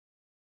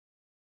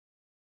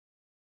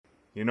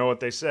You know what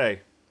they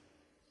say.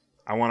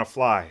 I want to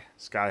fly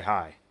sky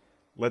high.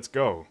 Let's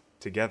go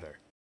together.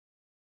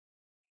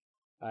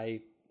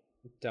 I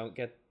don't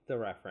get the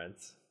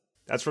reference.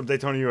 That's from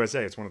Daytona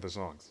USA. It's one of the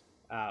songs.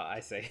 Oh, I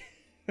see.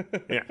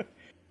 Yeah.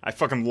 I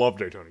fucking love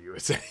Daytona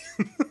USA.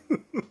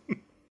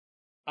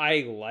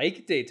 I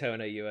like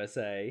Daytona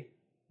USA.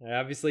 I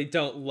obviously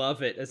don't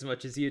love it as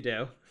much as you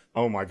do.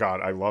 Oh my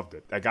god, I loved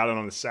it. I got it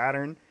on the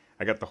Saturn.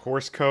 I got the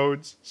horse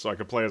codes so I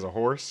could play as a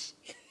horse.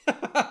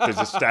 There's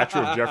a statue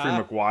of Jeffrey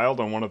McWild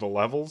on one of the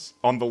levels,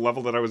 on the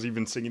level that I was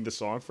even singing the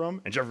song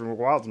from. And Jeffrey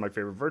McWild is my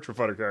favorite Virtua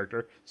Fighter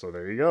character, so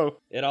there you go.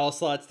 It all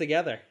slots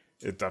together.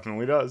 It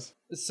definitely does.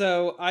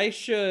 So I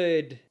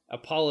should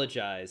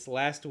apologize.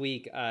 Last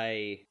week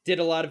I did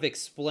a lot of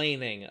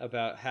explaining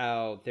about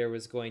how there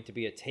was going to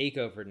be a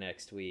takeover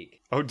next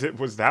week. Oh,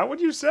 was that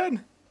what you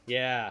said?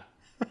 Yeah.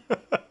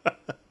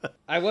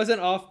 I wasn't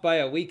off by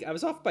a week. I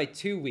was off by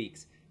 2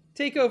 weeks.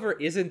 Takeover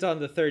isn't on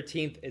the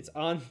 13th. It's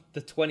on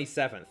the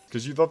 27th.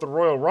 Because you thought the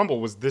Royal Rumble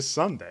was this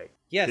Sunday.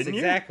 Yes, didn't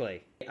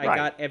exactly. You? I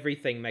got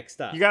everything mixed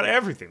up. You got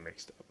everything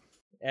mixed up.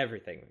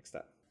 Everything mixed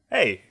up.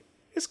 Hey,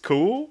 it's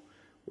cool.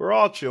 We're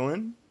all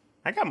chilling.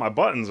 I got my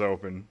buttons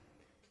open.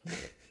 I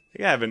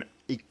have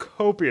a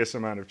copious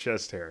amount of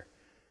chest hair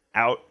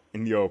out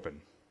in the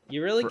open.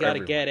 You really got to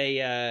get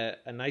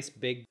a nice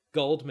big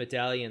gold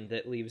medallion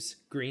that leaves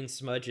green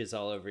smudges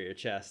all over your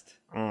chest.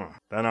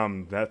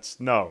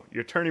 No,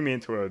 you're turning me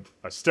into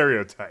a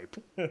stereotype.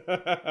 When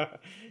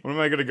am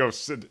I gonna go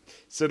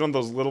sit on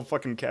those little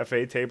fucking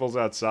cafe tables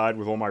outside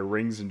with all my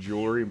rings and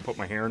jewelry and put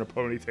my hair in a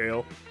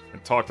ponytail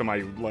and talk to my,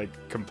 like,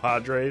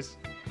 compadres?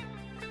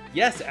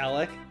 Yes,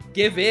 Alec.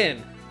 Give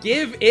in.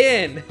 Give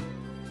in.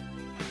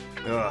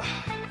 Ugh.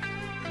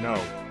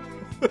 No.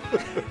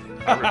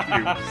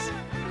 I refuse.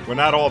 We're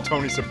not all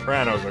Tony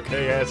Sopranos,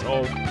 okay,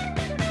 asshole?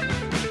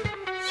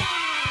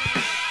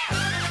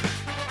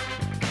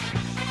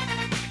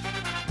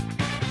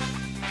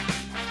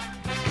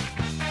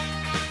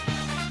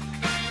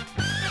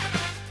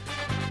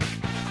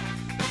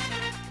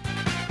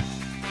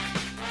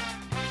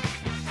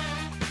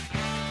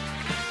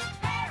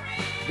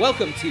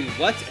 Welcome to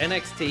What's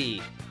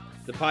NXT,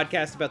 the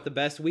podcast about the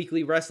best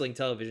weekly wrestling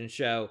television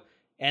show,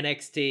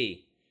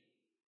 NXT.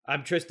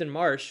 I'm Tristan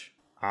Marsh.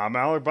 I'm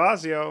Alec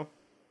Basio.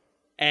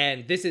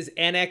 And this is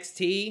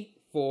NXT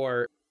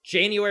for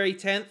January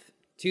 10th,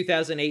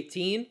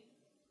 2018,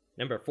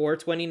 number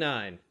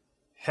 429.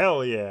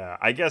 Hell yeah.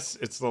 I guess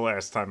it's the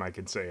last time I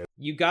can say it.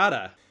 You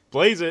gotta.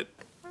 Blaze it.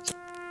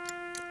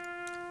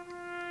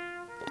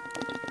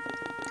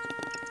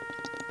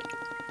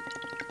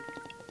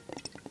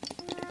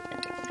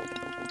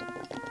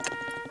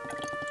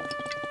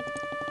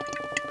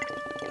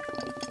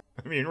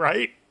 I mean,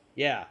 right?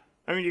 Yeah.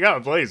 I mean, you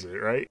gotta blaze it,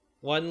 right?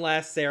 One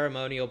last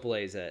ceremonial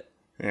blaze it.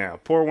 Yeah,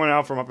 pour one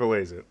out from up and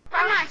blaze it.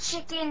 I'm not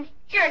chicken,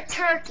 you're a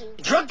turkey.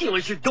 Drug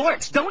dealers are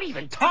dorks. Don't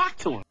even talk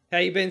to them. How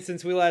you been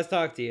since we last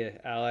talked to you,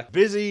 Alec?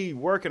 Busy,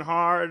 working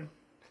hard,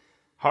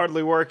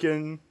 hardly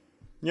working.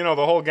 You know,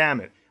 the whole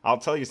gamut. I'll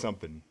tell you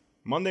something.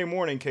 Monday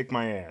morning kicked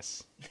my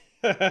ass.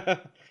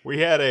 We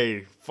had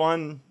a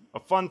fun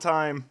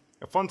wintertime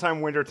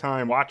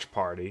watch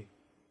party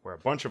where a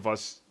bunch of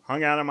us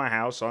hung out at my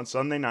house on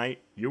Sunday night,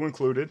 you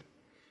included,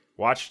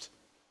 watched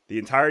the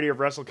entirety of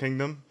Wrestle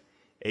Kingdom,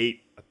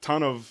 ate a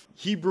ton of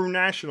Hebrew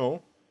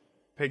National,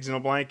 pigs in a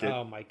blanket.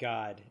 Oh my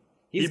god.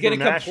 He's going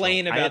to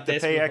complain about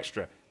this. I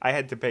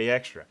had to pay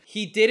extra.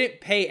 He didn't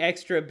pay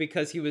extra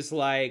because he was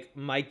like,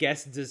 my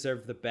guests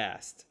deserve the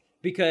best.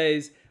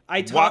 Because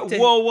I talked to...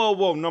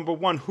 Whoa. Number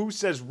one, who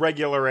says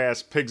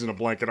regular-ass pigs in a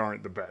blanket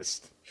aren't the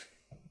best?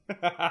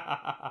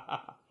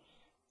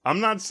 I'm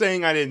not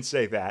saying I didn't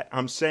say that.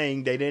 I'm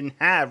saying they didn't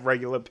have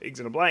regular pigs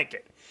in a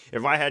blanket.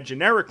 If I had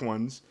generic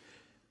ones,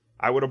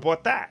 I would have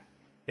bought that.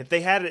 If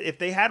they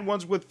had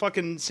ones with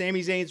fucking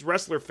Sami Zayn's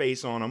wrestler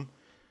face on them,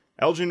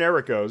 El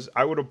Genericos,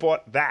 I would have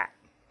bought that.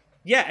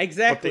 Yeah,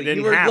 exactly.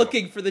 You were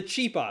looking for the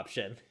cheap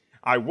option.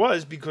 I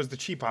was, because the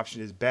cheap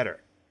option is better.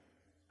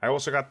 I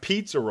also got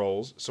pizza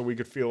rolls so we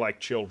could feel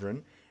like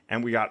children,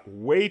 and we got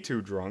way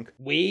too drunk.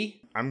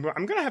 I'm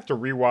gonna have to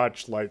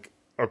rewatch, like,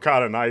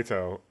 Okada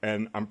Naito,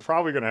 and I'm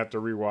probably gonna have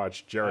to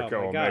rewatch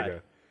Jericho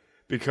Omega,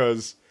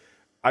 because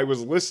I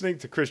was listening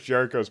to Chris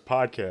Jericho's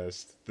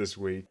podcast this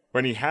week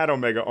when he had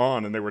Omega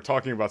on, and they were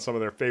talking about some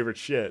of their favorite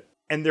shit.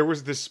 And there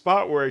was this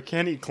spot where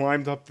Kenny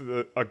climbed up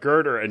to a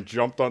girder and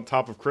jumped on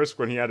top of Chris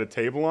when he had a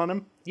table on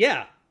him.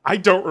 Yeah. I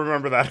don't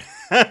remember that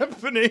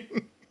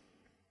happening.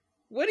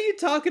 What are you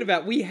talking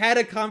about? We had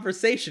a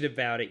conversation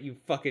about it, you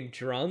fucking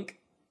drunk.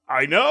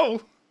 I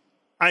know.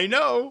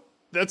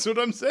 That's what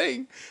I'm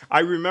saying.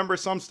 I remember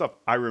some stuff.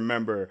 I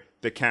remember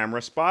the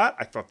camera spot.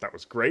 I thought that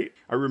was great.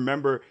 I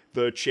remember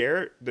the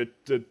chair,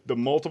 the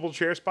multiple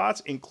chair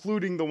spots,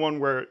 including the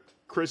one where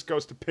Chris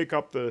goes to pick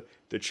up the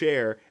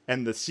chair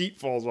and the seat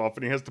falls off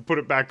and he has to put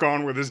it back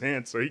on with his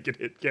hand so he can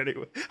hit Kenny.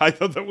 I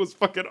thought that was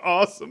fucking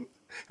awesome.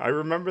 I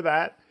remember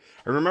that.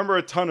 I remember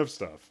a ton of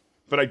stuff.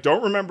 But I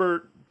don't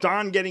remember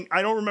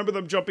I don't remember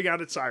them jumping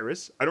out at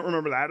Cyrus. I don't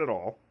remember that at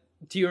all.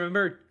 Do you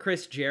remember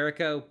Chris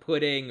Jericho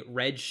putting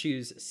Red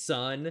Shoe's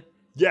son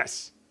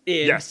Yes.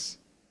 in Yes.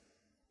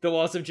 the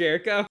Walls of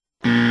Jericho?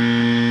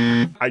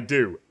 I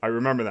do. I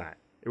remember that.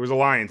 It was a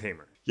lion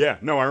tamer. Yeah,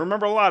 no, I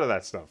remember a lot of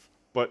that stuff.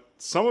 But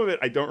some of it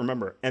I don't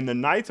remember. And the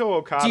Naito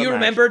Okada Do you match,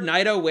 remember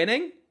Naito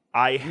winning?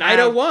 I have...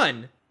 Naito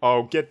won.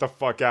 Oh, get the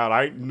fuck out.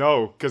 I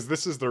know, because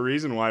this is the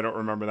reason why I don't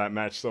remember that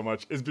match so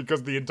much, is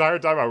because the entire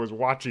time I was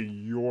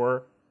watching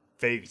your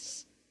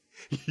face.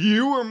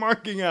 You were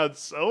marking out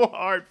so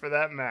hard for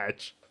that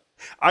match.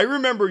 I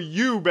remember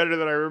you better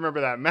than I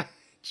remember that match.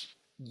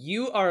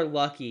 You are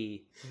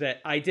lucky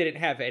that I didn't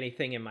have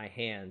anything in my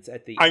hands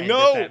at the I end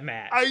know, of that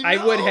match. I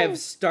I would know. have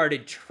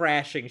started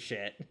trashing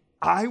shit.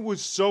 I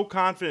was so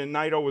confident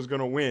Naito was going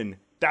to win.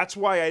 That's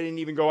why I didn't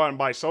even go out and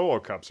buy solo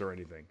cups or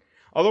anything.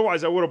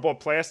 Otherwise, I would have bought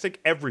plastic,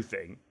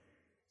 everything.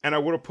 And I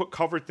would have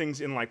covered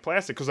things in, like,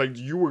 plastic, because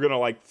you were going to,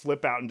 like,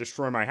 flip out and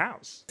destroy my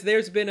house.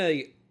 There's been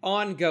a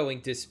ongoing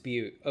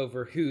dispute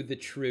over who the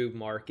true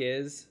mark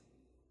is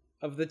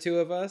of the two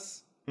of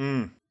us.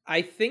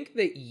 I think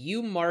that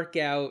you mark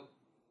out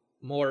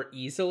more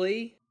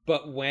easily,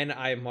 but when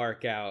I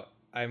mark out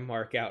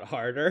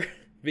harder,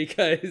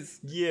 because...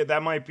 Yeah,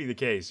 that might be the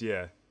case,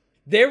 yeah.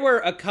 There were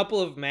a couple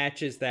of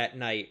matches that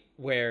night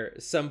where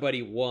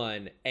somebody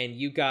won, and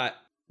you got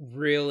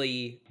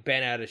really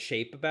bent out of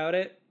shape about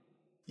it.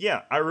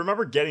 Yeah, I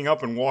remember getting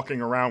up and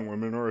walking around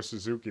when Minoru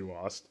Suzuki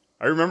lost.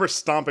 I remember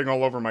stomping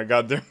all over my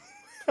goddamn...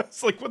 I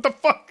was like, what the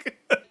fuck?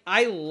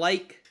 I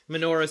like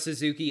Minoru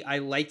Suzuki. I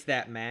liked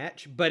that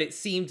match, but it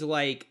seemed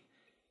like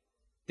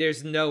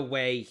there's no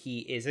way he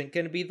isn't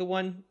going to be the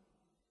one.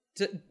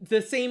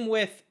 The same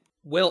with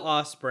Will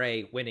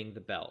Ospreay winning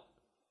the belt.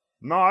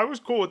 No, I was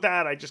cool with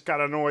that. I just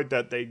got annoyed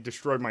that they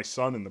destroyed my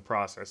son in the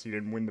process. He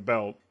didn't win the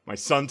belt. My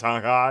son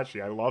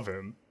Takahashi, I love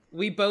him.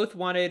 We both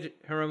wanted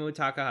Hiromu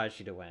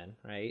Takahashi to win,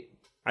 right?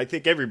 I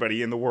think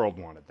everybody in the world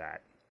wanted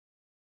that.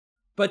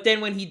 But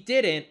then when he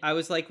didn't, I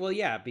was like, well,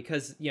 yeah,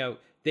 because,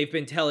 they've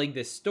been telling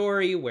this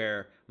story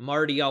where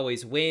Marty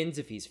always wins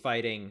if he's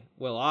fighting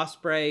Will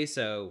Ospreay.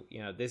 So,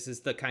 this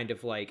is the kind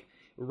of, like,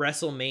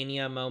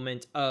 WrestleMania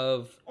moment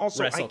of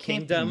also, Wrestle I can't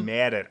Kingdom. be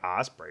mad at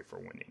Ospreay for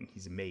winning.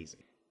 He's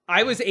amazing.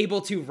 I was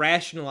able to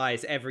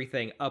rationalize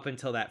everything up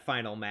until that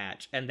final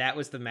match, and that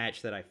was the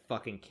match that I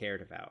fucking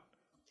cared about.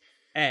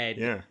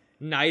 And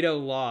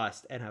Naito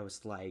lost, and I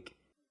was like,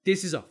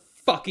 this is a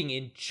fucking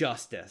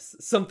injustice.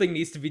 Something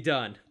needs to be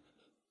done.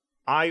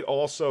 I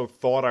also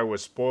thought I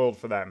was spoiled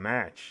for that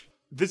match.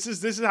 This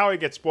is how I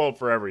get spoiled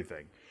for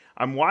everything.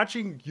 I'm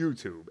watching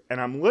YouTube,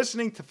 and I'm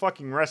listening to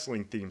fucking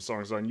wrestling theme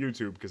songs on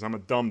YouTube, because I'm a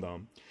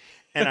dum-dum.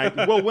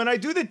 And when I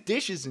do the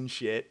dishes and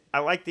shit, I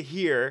like to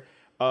hear...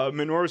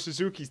 Minoru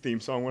Suzuki's theme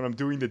song when I'm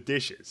doing the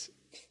dishes.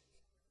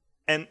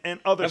 And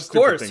other of stupid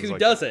course, things who like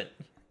doesn't?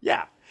 That.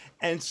 Yeah.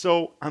 And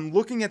so I'm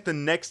looking at the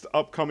next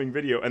upcoming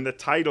video, and the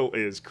title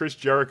is Chris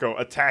Jericho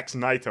attacks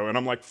Naito. And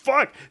I'm like,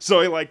 fuck! So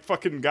I, like,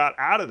 fucking got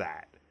out of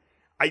that.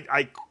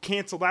 I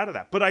canceled out of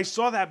that. But I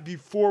saw that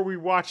before we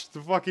watched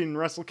the fucking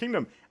Wrestle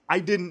Kingdom. I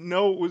didn't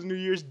know it was New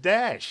Year's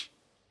Dash.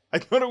 I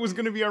thought it was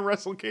going to be on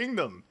Wrestle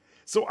Kingdom.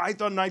 So I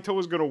thought Naito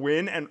was going to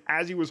win, and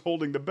as he was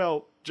holding the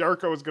belt,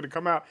 Jericho was going to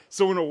come out.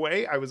 So in a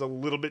way, I was a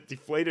little bit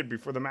deflated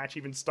before the match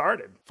even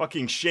started.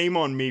 Fucking shame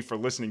on me for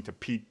listening to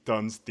Pete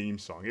Dunne's theme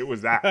song. It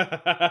was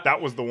that.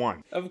 That was the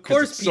one. Of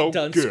course Pete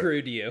Dunne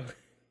screwed you.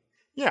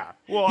 Yeah.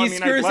 Well, he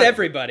screws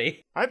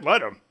everybody. I'd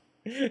let him.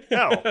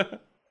 Hell.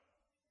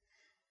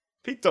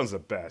 Pete Dunne's the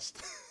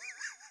best.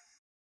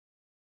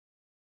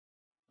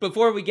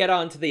 Before we get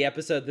on to the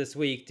episode this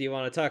week, do you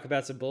want to talk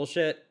about some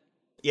bullshit?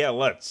 Yeah,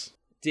 let's.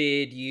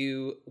 Did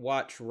you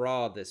watch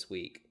Raw this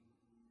week?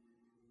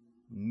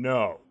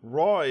 No.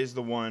 Raw is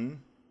the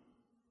one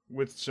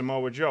with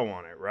Samoa Joe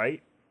on it,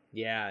 right?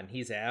 Yeah, and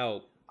he's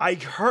out.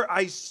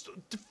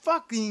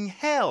 Fucking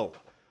hell.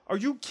 Are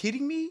you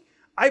kidding me?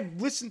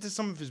 I've listened to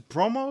some of his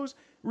promos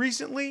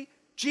recently.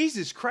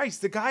 Jesus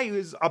Christ, the guy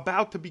is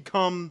about to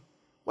become...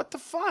 What the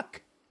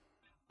fuck?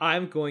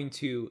 I'm going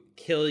to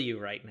kill you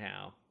right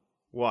now.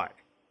 Why?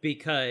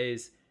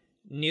 Because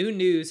new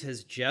news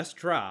has just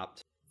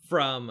dropped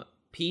from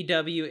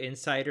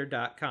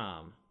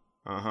pwinsider.com.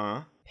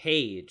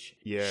 Paige.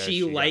 Yeah.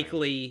 She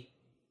likely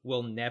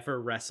will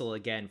never wrestle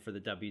again for the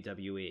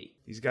WWE.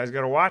 These guys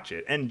got to watch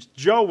it. And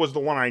Joe was the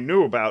one I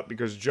knew about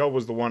because Joe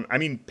was the one. I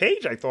mean,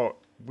 Paige, I thought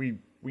we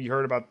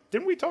heard about.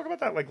 Didn't we talk about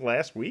that like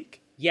last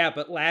week? Yeah,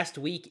 but last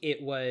week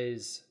it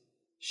was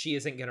she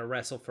isn't going to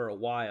wrestle for a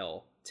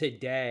while.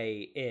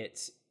 Today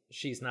it's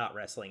she's not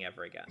wrestling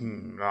ever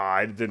again. No,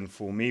 it didn't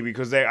fool me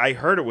because I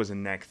heard it was a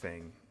neck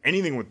thing.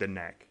 Anything with the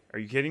neck. Are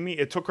you kidding me?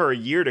 It took her a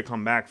year to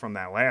come back from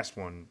that last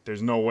one.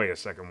 There's no way a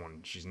second one.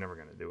 She's never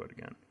going to do it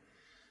again.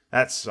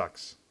 That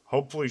sucks.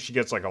 Hopefully she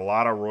gets like a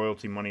lot of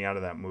royalty money out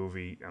of that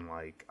movie and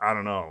like, I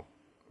don't know,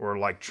 or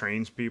like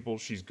trains people.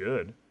 She's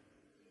good.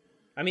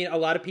 I mean, a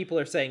lot of people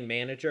are saying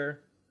manager,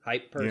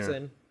 hype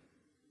person.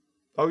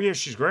 Yeah. Oh yeah,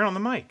 she's great on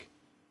the mic.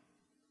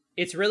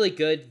 It's really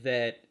good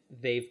that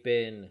they've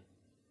been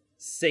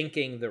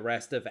syncing the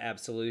rest of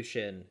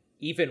Absolution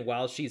even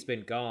while she's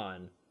been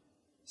gone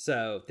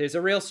So there's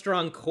a real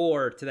strong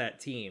core to that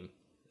team.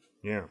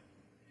 Yeah.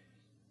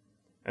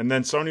 And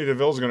then Sonya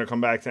Deville's going to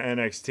come back to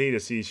NXT to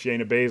see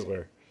Shayna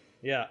Baszler.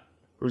 Yeah.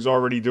 Who's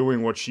already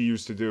doing what she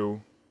used to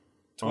do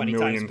 20 a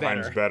million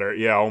times better.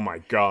 Yeah, oh my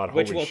God.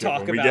 Which holy we'll shit.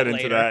 talk when we about get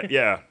into later. that,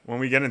 yeah, when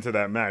we get into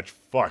that match,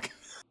 fuck.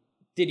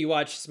 Did you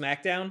watch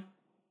SmackDown?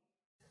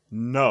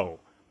 No,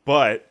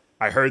 but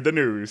I heard the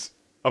news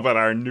about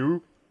our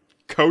new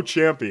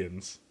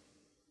co-champions.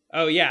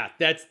 Oh yeah,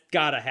 that's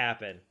gotta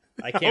happen.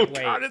 I can't wait.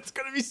 Oh God, it's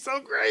gonna be so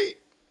great.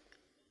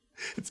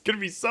 It's gonna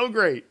be so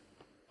great.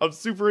 I'm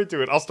super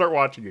into it. I'll start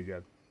watching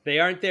again. They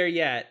aren't there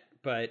yet,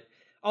 but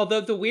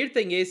although the weird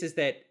thing is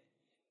that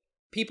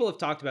people have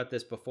talked about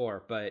this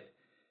before, but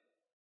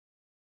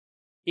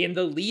in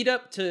the lead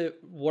up to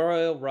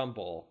Royal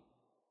Rumble,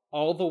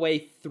 all the way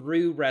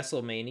through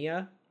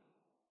WrestleMania,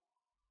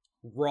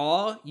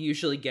 Raw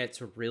usually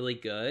gets really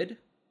good,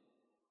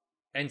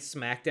 and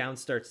SmackDown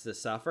starts to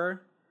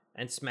suffer,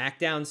 and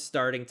SmackDown's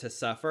starting to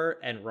suffer,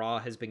 and Raw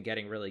has been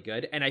getting really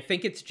good. And I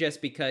think it's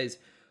just because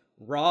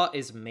Raw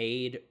is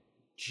made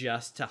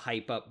just to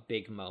hype up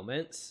big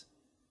moments.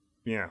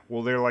 Yeah,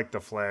 well, they're like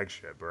the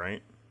flagship,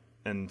 right?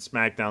 And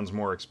SmackDown's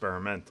more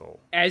experimental.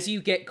 As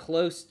you get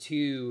close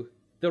to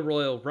the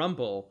Royal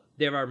Rumble,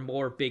 there are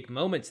more big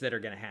moments that are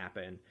going to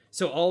happen.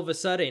 So all of a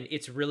sudden,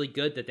 it's really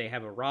good that they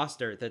have a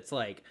roster that's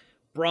like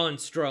Braun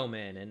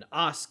Strowman and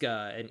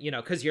Asuka, and, you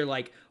know, because you're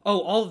like, oh,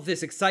 all of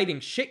this exciting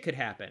shit could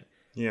happen.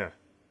 Yeah.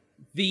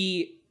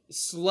 The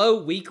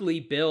slow weekly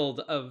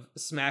build of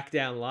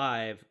SmackDown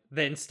Live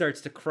then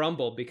starts to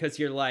crumble because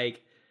you're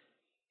like,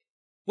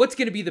 what's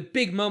going to be the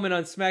big moment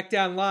on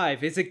SmackDown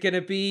Live? Is it going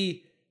to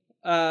be,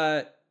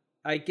 I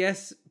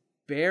guess,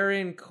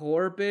 Baron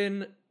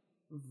Corbin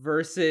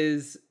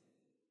versus,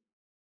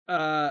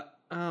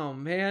 oh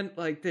man,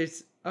 like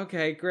there's,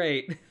 okay,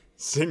 great.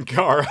 Sin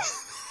Cara.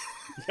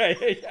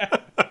 yeah.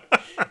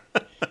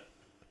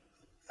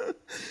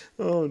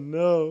 Oh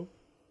no.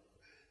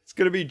 It's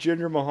going to be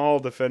Jinder Mahal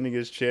defending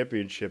his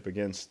championship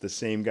against the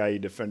same guy he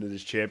defended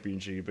his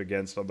championship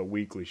against on the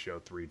weekly show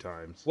 3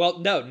 times. Well,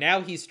 no,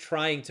 now he's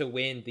trying to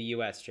win the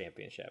US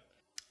championship.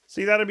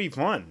 See, that'd be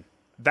fun.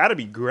 That'd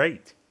be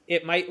great.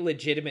 It might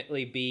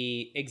legitimately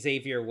be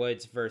Xavier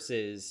Woods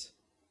versus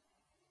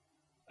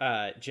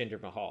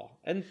Jinder Mahal.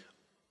 And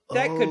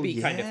that could be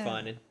kind of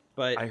fun.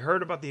 But I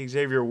heard about the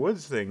Xavier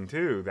Woods thing,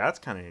 too. That's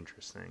kind of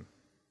interesting.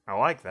 I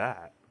like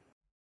that.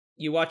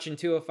 You watching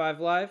 205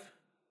 Live?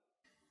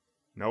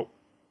 Nope.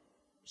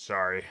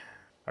 Sorry.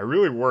 I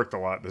really worked a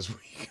lot this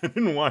week. I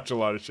didn't watch a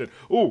lot of shit.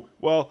 Oh,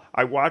 well,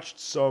 I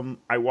watched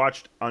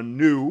a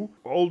new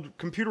old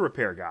computer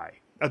repair guy.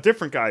 A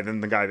different guy than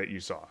the guy that you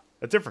saw.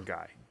 A different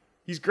guy.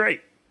 He's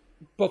great.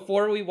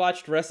 Before we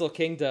watched Wrestle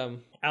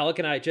Kingdom, Alec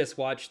and I just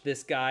watched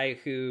this guy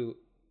who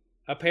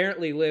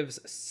apparently lives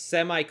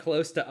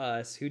semi-close to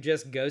us, who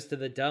just goes to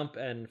the dump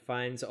and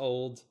finds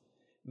old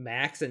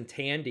Macs and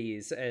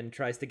Tandys and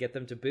tries to get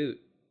them to boot.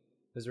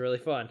 It was really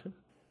fun.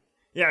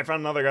 Yeah, I found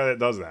another guy that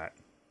does that.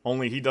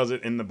 Only he does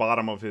it in the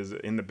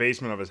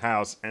basement of his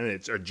house, and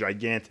it's a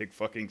gigantic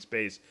fucking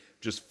space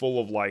just full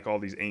of like all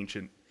these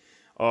ancient.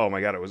 Oh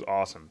my God, it was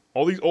awesome.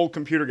 All these old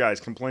computer guys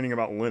complaining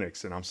about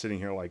Linux, and I'm sitting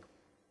here like,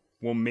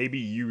 well, maybe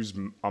use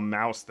a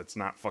mouse that's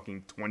not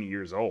fucking 20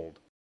 years old.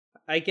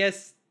 I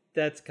guess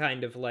that's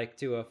kind of like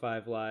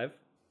 205 Live.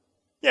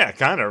 Yeah,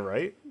 kind of,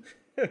 right?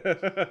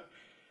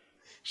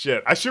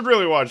 Shit, I should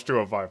really watch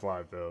 205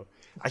 Live, though.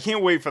 I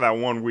can't wait for that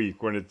 1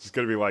 week when it's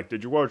going to be like,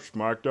 did you watch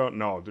SmackDown?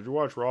 No. Did you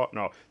watch Raw?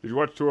 No. Did you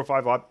watch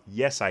 205 Live?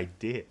 Yes, I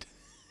did.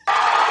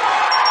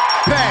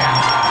 Bam!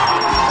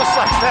 Just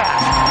like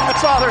that.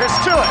 That's all there is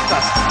to it,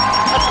 Dustin.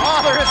 That's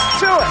all there is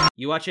to it.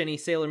 You watch any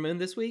Sailor Moon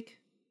this week?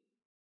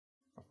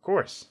 Of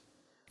course.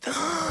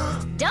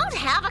 Don't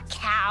have a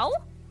cow?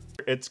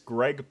 It's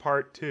Greg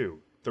Part 2.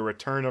 The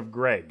Return of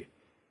Greg.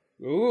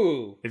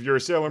 Ooh. If you're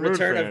a Sailor Moon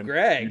Return fan, of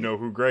Greg. you know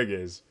who Greg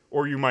is.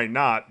 Or you might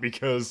not,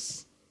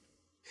 because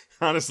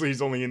honestly,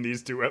 he's only in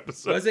these 2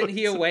 episodes. Wasn't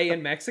he away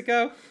in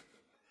Mexico?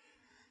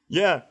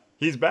 Yeah,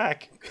 he's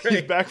back. Great.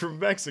 He's back from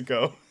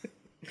Mexico.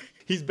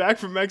 He's back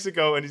from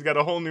Mexico, and he's got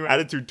a whole new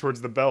attitude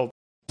towards the belt.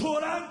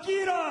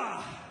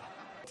 Tranquila!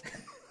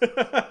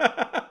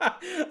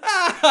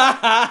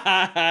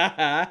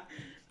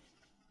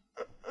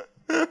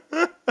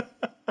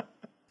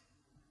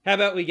 How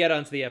about we get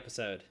on to the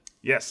episode?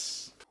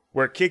 Yes.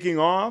 We're kicking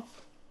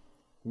off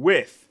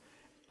with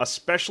a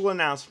special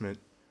announcement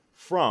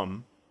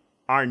from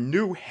our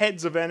new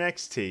heads of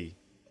NXT,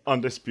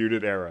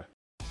 Undisputed Era.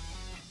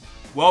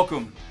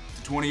 Welcome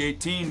to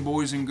 2018,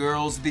 boys and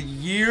girls, the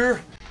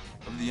year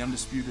of the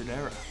Undisputed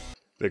Era.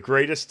 The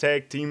greatest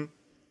tag team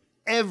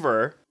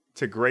ever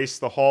to grace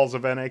the halls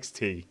of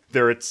NXT.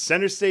 They're at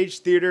Center Stage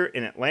Theater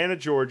in Atlanta,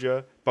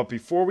 Georgia. But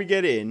before we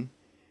get in,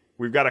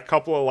 we've got a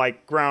couple of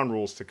ground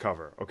rules to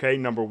cover. Okay,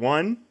 number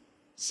 1,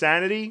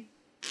 Sanity.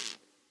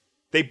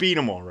 They beat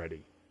them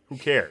already. Who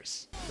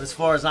cares? As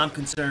far as I'm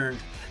concerned,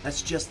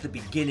 that's just the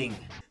beginning.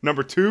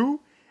 Number 2,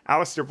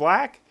 Aleister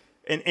Black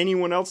and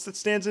anyone else that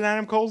stands in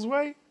Adam Cole's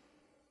way.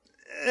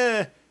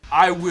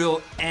 I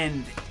will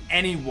end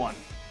anyone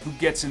who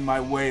gets in my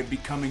way of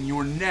becoming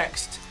your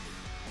next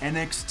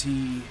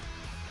NXT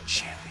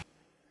champion.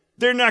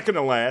 They're not going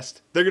to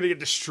last. They're going to get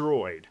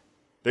destroyed.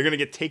 They're going to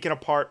get taken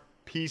apart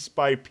piece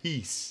by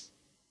piece.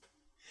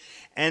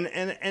 And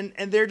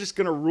they're just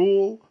going to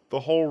rule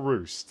the whole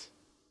roost.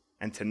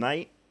 And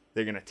tonight,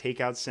 they're going to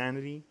take out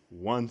Sanity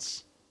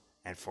once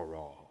and for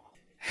all.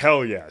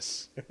 Hell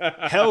yes.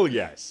 Hell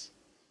yes.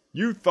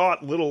 You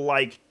thought little,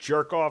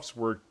 jerk-offs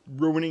were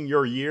ruining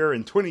your year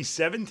in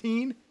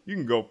 2017? You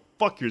can go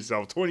fuck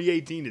yourself.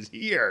 2018 is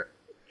here.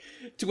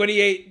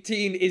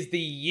 2018 is the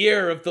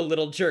year of the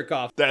little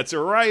jerk-off. That's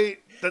right.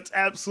 That's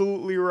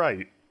absolutely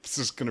right. This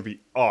is going to be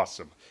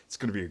awesome. It's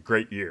going to be a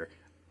great year.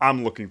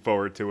 I'm looking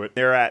forward to it.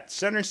 They're at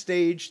Center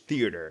Stage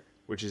Theater,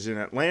 which is in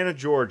Atlanta,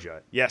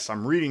 Georgia. Yes,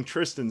 I'm reading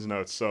Tristan's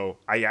notes, so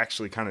I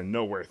actually kind of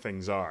know where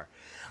things are.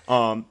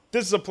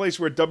 This is a place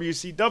where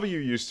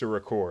WCW used to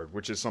record,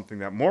 which is something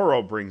that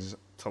Morrow brings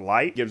to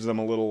light. Gives them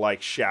a little,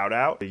 shout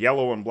out. The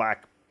yellow and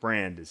black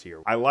brand is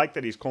here. I like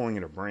that he's calling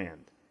it a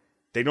brand.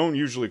 They don't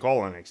usually call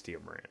NXT a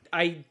brand.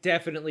 I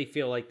definitely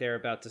feel like they're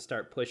about to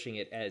start pushing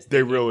it as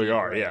they really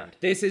are, brand. Yeah.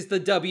 This is the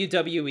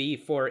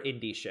WWE for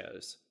indie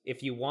shows.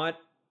 If you want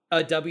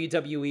a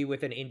WWE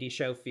with an indie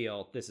show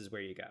feel, this is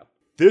where you go.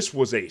 This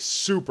was a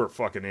super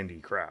fucking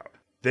indie crowd.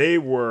 They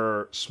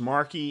were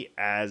smarky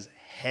as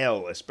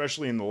hell,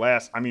 especially in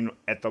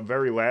at the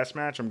very last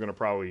match. I'm going to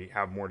probably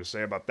have more to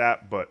say about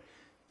that, but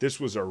this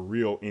was a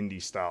real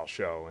indie style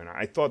show, and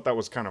I thought that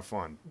was kind of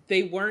fun.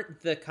 They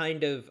weren't the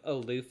kind of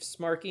aloof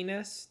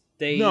smarkiness.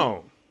 They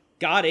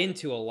got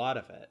into a lot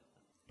of it.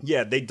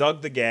 Yeah, they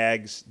dug the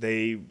gags.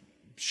 They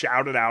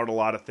shouted out a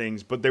lot of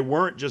things, but they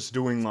weren't just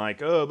doing blah,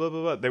 blah,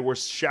 blah. They were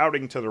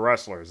shouting to the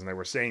wrestlers, and they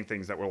were saying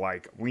things that were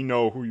like, we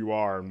know who you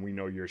are, and we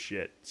know your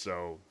shit,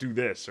 so do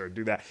this or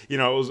do that. It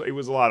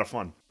was a lot of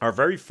fun. Our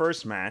very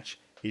first match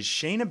is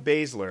Shayna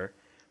Baszler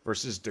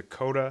versus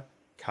Dakota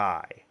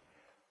Kai.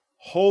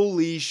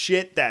 Holy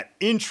shit, that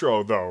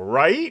intro though,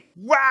 right?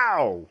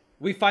 Wow!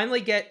 We finally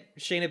get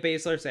Shayna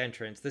Baszler's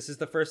entrance. This is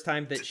the first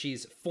time that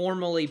she's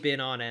formally been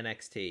on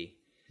NXT.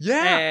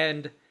 Yeah!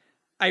 And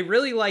I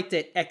really liked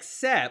it,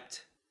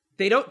 except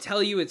they don't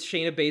tell you it's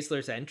Shayna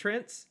Baszler's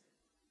entrance,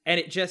 and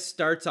it just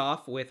starts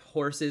off with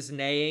horses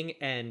neighing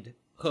and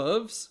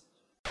hooves.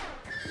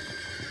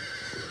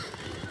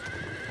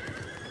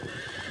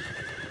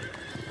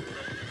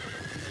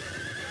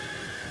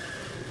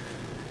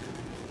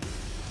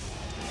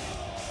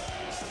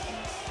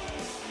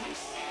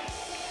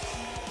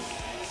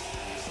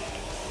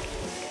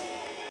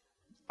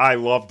 I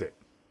loved it.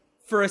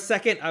 For a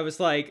second, I was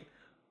like,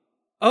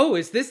 oh,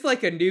 is this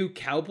like a new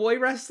cowboy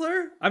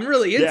wrestler? I'm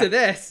really into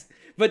this.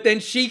 But then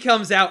she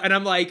comes out and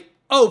I'm like,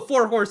 oh,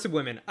 4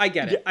 horsewomen. I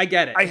get it. I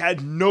get it. I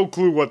had no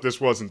clue what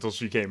this was until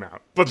she came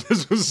out. But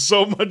this was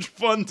so much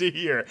fun to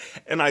hear.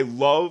 And I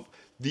love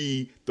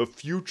the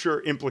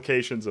future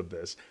implications of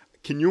this.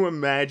 Can you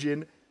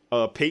imagine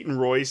Peyton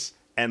Royce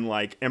and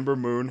Ember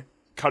Moon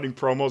cutting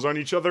promos on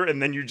each other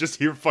and then you just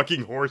hear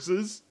fucking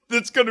horses?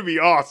 That's going to be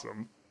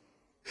awesome.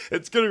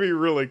 It's going to be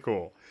really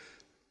cool.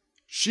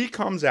 She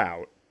comes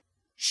out.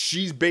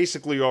 She's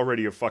basically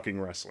already a fucking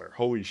wrestler.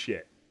 Holy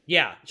shit.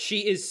 Yeah,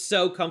 she is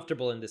so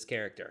comfortable in this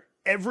character.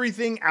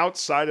 Everything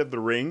outside of the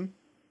ring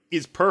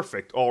is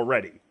perfect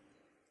already.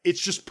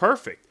 It's just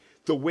perfect.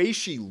 The way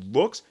she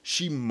looks,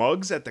 she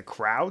mugs at the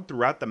crowd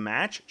throughout the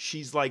match.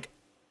 She's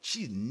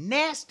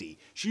nasty.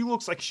 She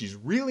looks like she's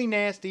really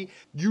nasty.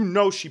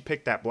 She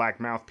picked that black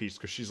mouthpiece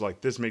because she's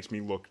like, this makes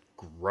me look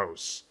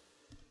gross.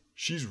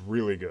 She's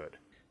really good.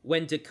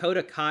 When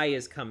Dakota Kai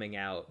is coming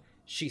out,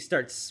 she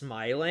starts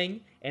smiling,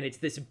 and it's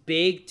this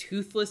big,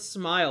 toothless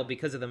smile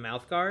because of the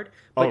mouth guard,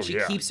 but she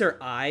keeps her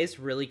eyes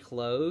really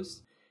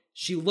closed.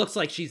 She looks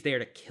like she's there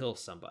to kill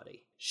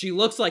somebody. She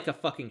looks like a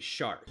fucking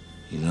shark.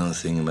 You know the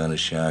thing about a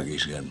shark?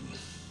 He's got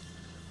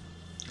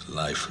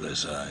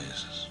lifeless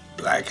eyes,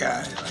 black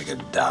eyes, like a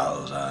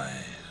doll's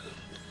eyes.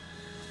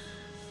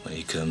 When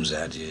he comes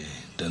at you, he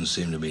doesn't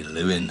seem to be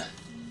living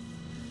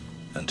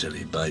until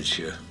he bites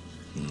you.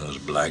 And those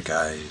black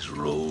eyes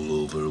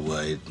roll over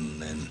white,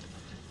 and then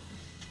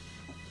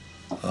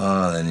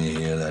you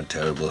hear that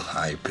terrible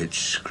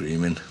high-pitched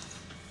screaming.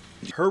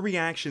 Her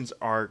reactions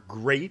are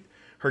great.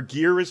 Her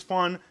gear is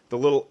fun. The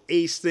little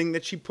ace thing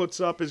that she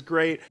puts up is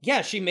great.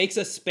 Yeah, she makes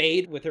a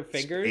spade with her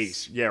fingers.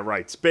 Ace. Yeah,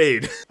 right.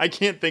 Spade. I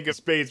can't think of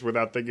spades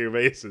without thinking of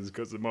aces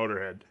because of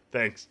Motorhead.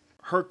 Thanks.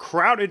 Her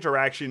crowd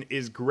interaction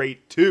is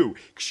great, too.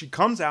 She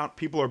comes out,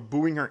 people are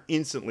booing her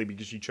instantly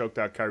because she choked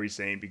out Kairi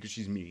Sane because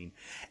she's mean.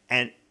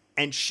 And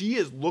she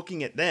is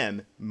looking at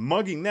them,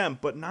 mugging them,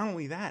 but not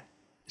only that,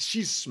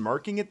 she's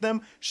smirking at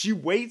them. She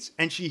waits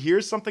and she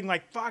hears something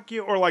like, fuck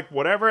you, or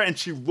whatever, and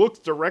she looks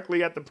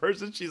directly at the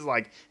person. She's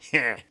like,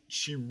 heh.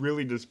 She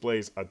really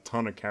displays a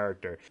ton of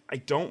character. I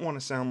don't want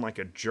to sound like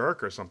a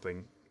jerk or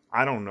something.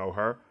 I don't know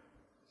her.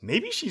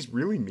 Maybe she's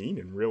really mean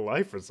in real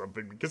life or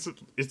something, because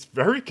it's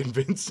very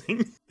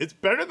convincing. It's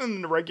better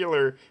than the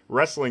regular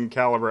wrestling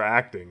caliber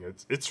acting.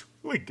 It's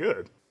really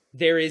good.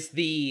 There is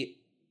the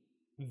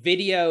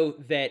video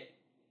that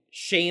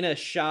Shayna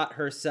shot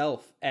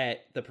herself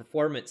at the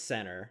Performance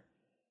Center.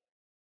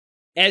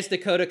 As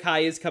Dakota Kai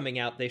is coming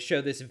out, they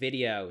show this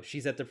video.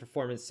 She's at the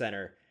Performance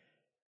Center.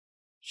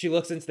 She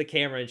looks into the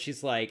camera and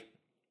she's like,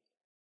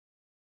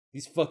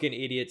 these fucking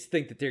idiots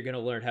think that they're gonna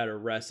learn how to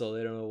wrestle.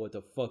 They don't know what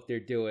the fuck they're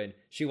doing.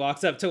 She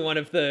walks up to one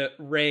of the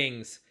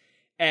rings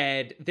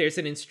and there's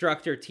an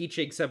instructor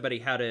teaching somebody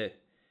how to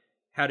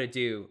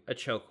do a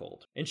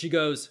chokehold. And she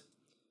goes,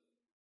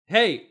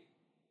 hey,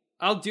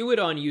 I'll do it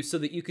on you so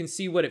that you can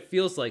see what it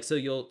feels like, so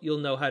you'll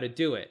know how to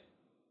do it.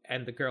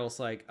 And the girl's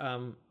like,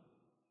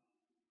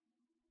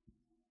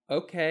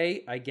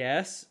 okay, I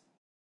guess.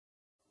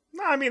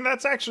 No, I mean,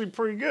 that's actually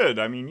pretty good.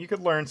 I mean, you could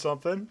learn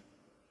something.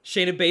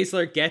 Shayna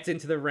Baszler gets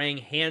into the ring,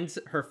 hands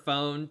her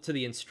phone to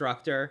the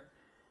instructor,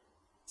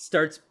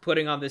 starts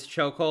putting on this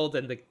chokehold,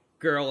 and the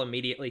girl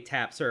immediately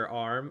taps her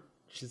arm.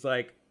 She's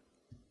like,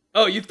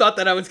 oh, you thought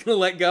that I was gonna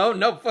let go?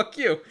 No, fuck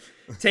you.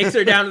 Takes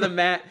her down to the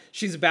mat.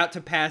 She's about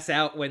to pass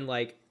out when,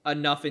 like,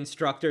 enough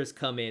instructors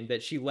come in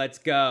that she lets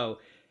go.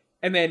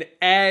 And then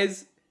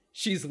as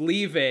she's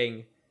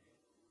leaving,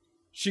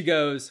 she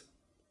goes,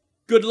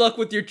 good luck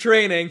with your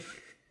training.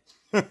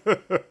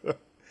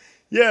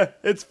 Yeah,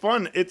 it's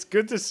fun. It's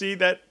good to see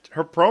that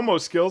her promo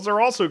skills are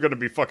also going to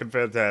be fucking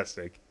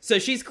fantastic. So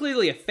she's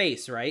clearly a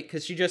face, right?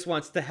 Because she just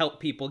wants to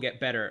help people get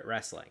better at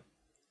wrestling.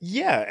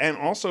 Yeah, and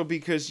also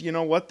because, you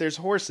know what? There's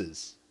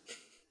horses.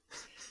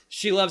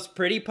 She loves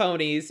pretty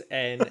ponies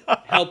and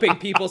helping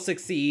people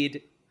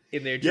succeed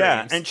in their dreams.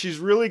 Yeah, and she's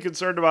really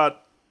concerned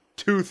about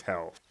tooth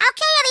health.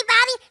 Okay,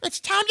 everybody, it's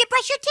time to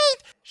brush your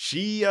teeth.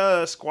 She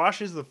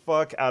squashes the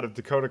fuck out of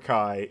Dakota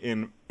Kai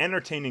in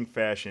entertaining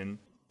fashion.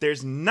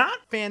 There's not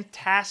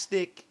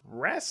fantastic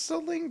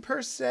wrestling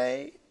per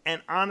se,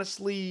 and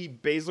honestly,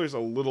 Baszler's a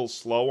little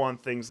slow on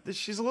things.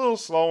 She's a little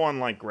slow on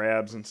like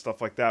grabs and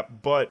stuff like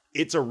that, but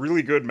it's a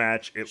really good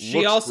match.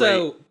 She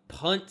also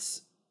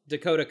punts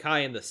Dakota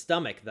Kai in the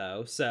stomach,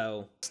 though,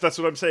 so... That's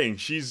what I'm saying.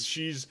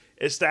 She's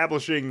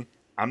establishing,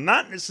 I'm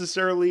not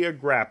necessarily a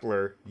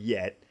grappler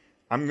yet.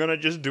 I'm going to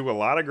just do a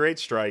lot of great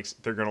strikes.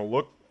 They're going to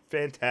look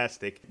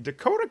fantastic.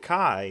 Dakota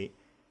Kai,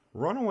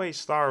 runaway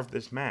star of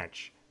this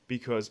match,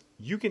 because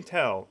you can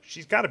tell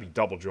she's got to be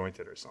double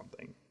jointed or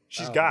something.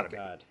 She's got to be.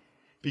 God.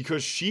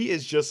 Because she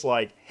is just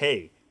like,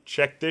 hey,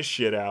 check this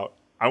shit out.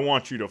 I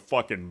want you to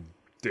fucking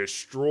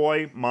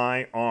destroy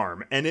my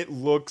arm. And it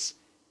looks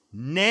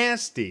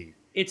nasty.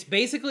 It's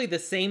basically the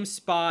same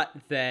spot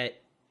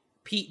that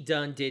Pete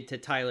Dunne did to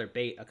Tyler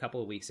Bate a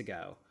couple of weeks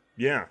ago.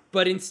 Yeah.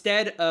 But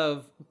instead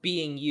of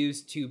being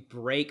used to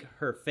break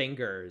her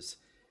fingers,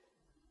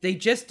 they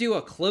just do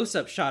a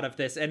close-up shot of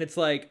this, and it's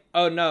like,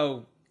 oh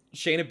no,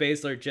 Shayna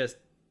Baszler just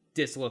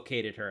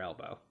dislocated her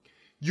elbow.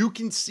 You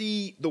can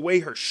see the way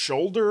her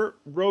shoulder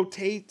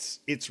rotates.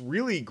 It's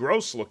really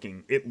gross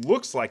looking. It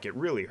looks like it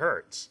really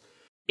hurts.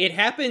 It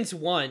happens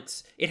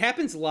once. It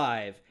happens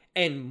live,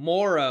 and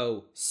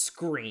Morrow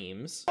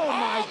screams.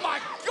 Oh my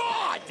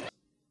God!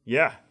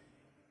 Yeah.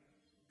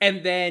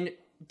 And then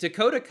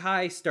Dakota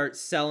Kai starts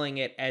selling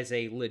it as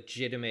a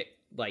legitimate,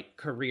 like,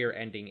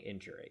 career-ending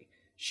injury.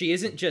 She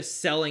isn't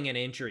just selling an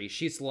injury.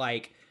 She's,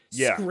 like,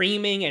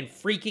 screaming and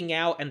freaking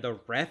out, and the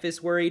ref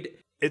is worried.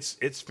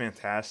 It's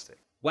fantastic.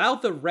 While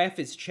the ref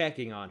is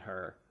checking on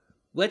her,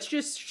 let's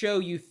just show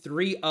you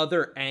 3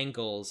 other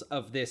angles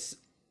of this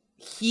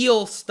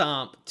heel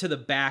stomp to the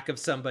back of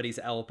somebody's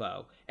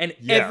elbow. And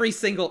every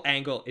single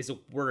angle is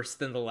worse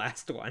than the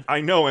last one.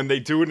 I know, and they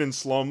do it in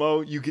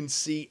slow-mo. You can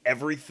see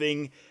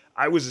everything.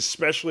 I was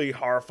especially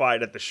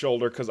horrified at the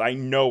shoulder because I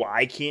know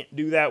I can't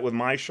do that with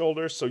my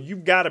shoulder. So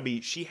you've got to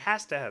be, she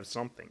has to have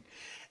something.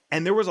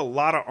 And there was a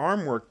lot of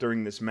arm work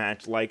during this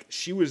match. Like,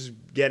 she was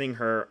getting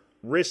her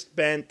wrist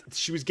bent.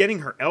 She was getting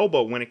her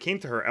elbow. When it came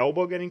to her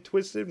elbow getting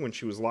twisted, when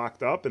she was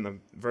locked up in the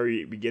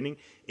very beginning,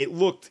 it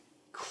looked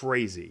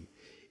crazy.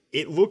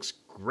 It looks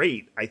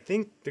great. I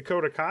think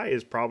Dakota Kai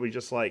is probably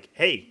just like,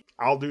 hey,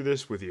 I'll do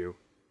this with you.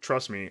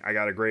 Trust me, I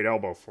got a great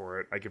elbow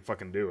for it. I can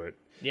fucking do it.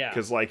 Yeah.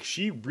 Because, like,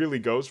 she really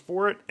goes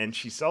for it, and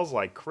she sells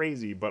like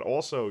crazy, but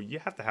also you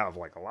have to have,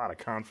 like, a lot of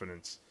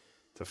confidence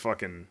to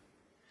fucking,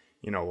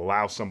 you know,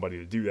 allow somebody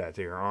to do that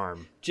to your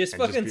arm. Just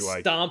fucking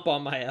stomp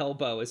on my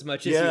elbow as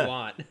much as you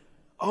want.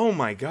 Oh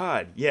my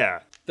God, yeah.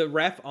 The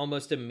ref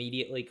almost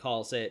immediately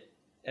calls it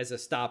as a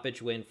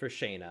stoppage win for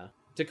Shayna.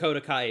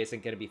 Dakota Kai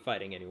isn't going to be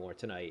fighting anymore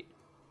tonight.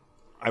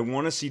 I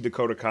want to see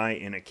Dakota Kai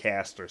in a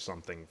cast or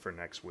something for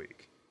next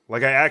week.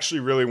 Like, I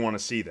actually really want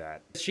to see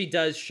that. She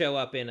does show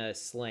up in a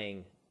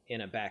sling in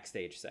a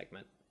backstage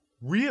segment.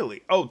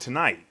 Really? Oh,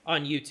 tonight?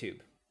 On YouTube.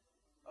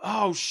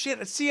 Oh,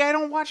 shit. See, I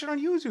don't watch it on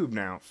YouTube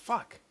now.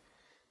 Fuck.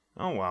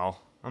 Oh,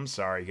 well. I'm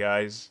sorry,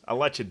 guys. I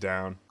let you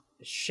down.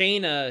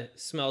 Shayna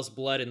smells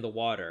blood in the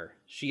water.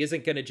 She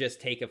isn't going to just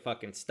take a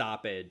fucking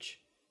stoppage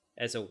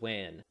as a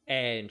win.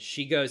 And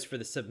she goes for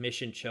the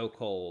submission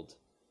chokehold.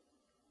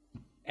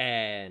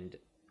 And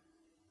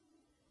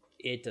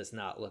it does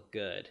not look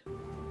good.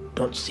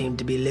 Don't seem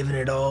to be living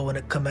at all when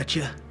it come at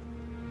you,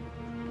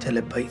 till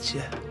it bites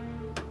you,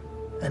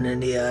 and then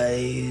the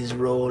eyes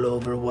roll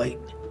over white,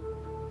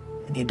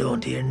 and you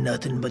don't hear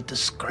nothing but the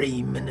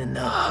screaming and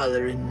the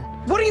hollering.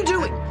 What are you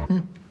doing?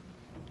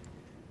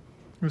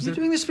 Are you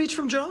doing the speech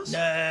from Jaws?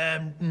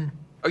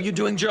 Are you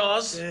doing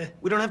Jaws?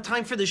 We don't have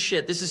time for this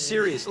shit. This is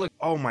serious. Look.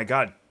 Oh my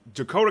god.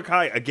 Dakota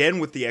Kai, again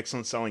with the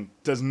excellent selling,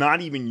 does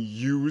not even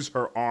use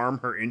her arm,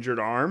 her injured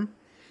arm.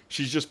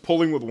 She's just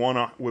pulling with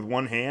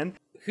one hand.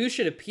 Who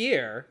should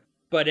appear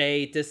but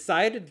a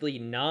decidedly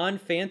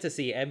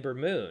non-fantasy Ember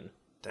Moon?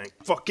 Thank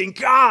fucking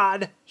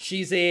God!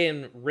 She's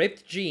in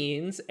ripped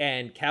jeans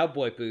and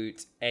cowboy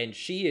boots, and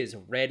she is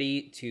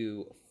ready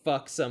to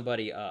fuck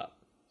somebody up.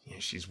 Yeah,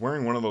 she's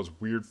wearing one of those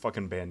weird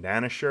fucking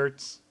bandana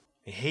shirts.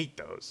 I hate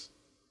those.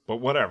 But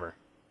whatever.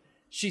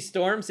 She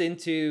storms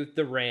into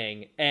the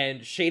ring,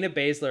 and Shayna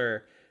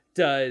Baszler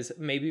does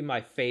maybe my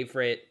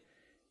favorite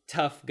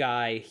tough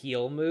guy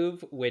heel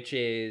move, which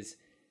is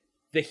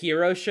the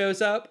hero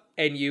shows up,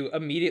 and you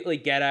immediately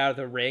get out of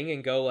the ring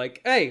and go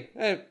like, hey,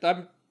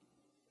 I'm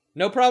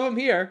no problem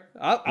here.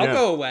 I'll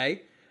go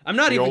away. I'm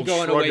not even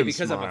going away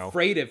because I'm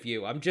afraid of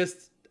you. I'm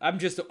just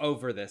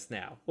over this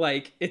now.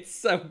 Like, it's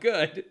so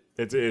good.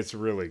 It's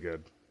really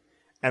good.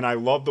 And I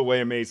love the way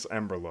it makes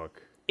Ember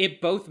look.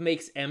 It both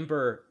makes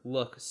Ember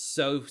look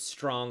so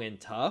strong and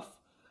tough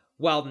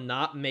while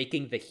not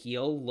making the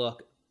heel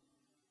look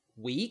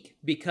weak,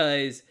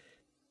 because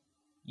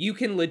you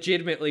can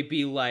legitimately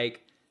be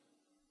like,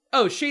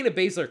 oh, Shayna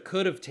Baszler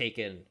could have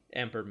taken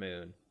Ember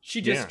Moon.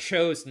 She just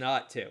chose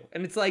not to.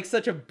 And it's like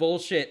such a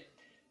bullshit.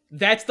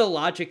 That's the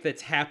logic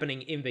that's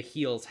happening in the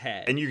heel's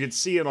head. And you can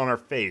see it on her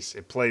face.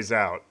 It plays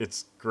out.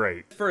 It's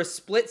great. For a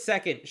split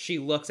second, she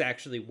looks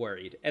actually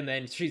worried. And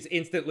then she's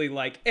instantly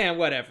like,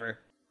 whatever.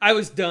 I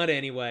was done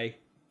anyway.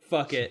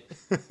 Fuck it.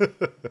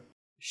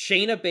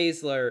 Shayna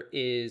Baszler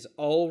is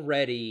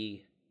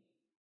already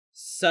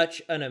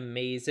such an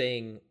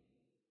amazing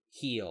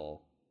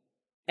heel.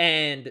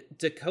 And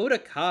Dakota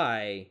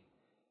Kai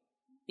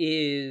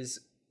is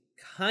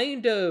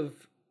kind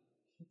of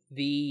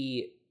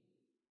the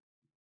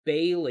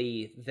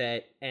Bayley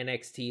that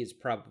NXT is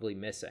probably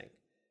missing.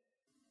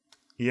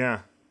 Yeah,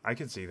 I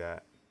can see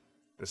that.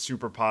 The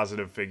super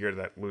positive figure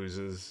that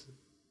loses,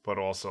 but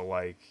also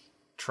like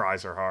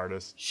tries her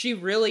hardest. She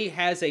really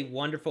has a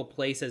wonderful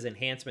place as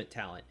enhancement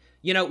talent.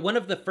 You know, one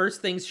of the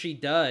first things she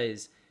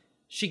does,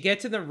 she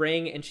gets in the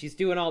ring and she's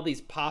doing all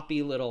these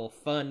poppy little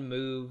fun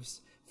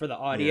moves for the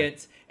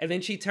audience. Yeah. And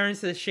then she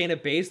turns to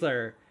Shayna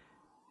Baszler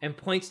and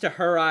points to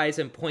her eyes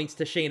and points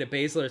to Shayna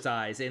Baszler's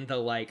eyes in the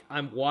like,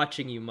 I'm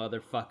watching you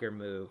motherfucker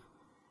move.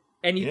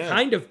 And you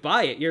kind of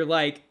buy it. You're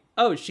like,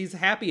 oh, she's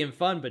happy and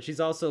fun, but she's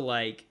also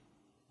like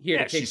here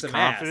to kick some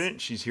ass. She's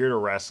confident. She's here to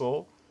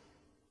wrestle.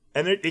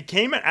 And it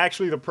came at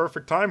actually the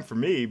perfect time for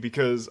me,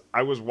 because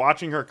I was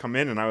watching her come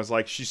in and I was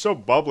like, she's so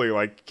bubbly.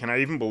 Like, can I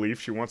even believe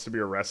she wants to be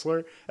a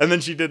wrestler? And then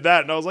she did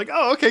that and I was like,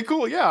 oh, okay,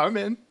 cool. Yeah, I'm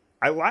in.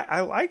 I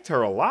liked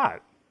her a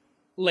lot.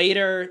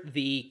 Later,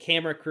 the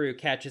camera crew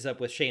catches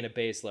up with Shayna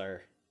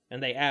Baszler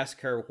and they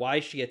ask her why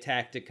she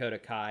attacked Dakota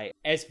Kai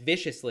as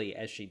viciously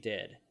as she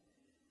did.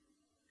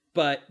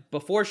 But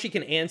before she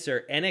can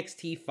answer,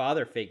 NXT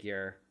father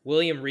figure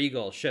William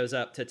Regal shows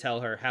up to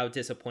tell her how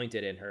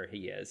disappointed in her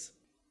he is.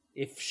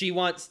 If she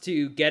wants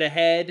to get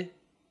ahead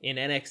in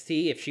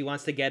NXT, if she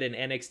wants to get an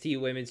NXT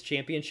Women's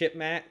Championship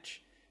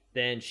match,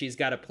 then she's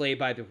got to play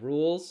by the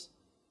rules.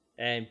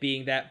 And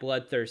being that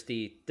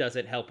bloodthirsty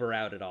doesn't help her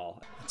out at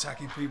all.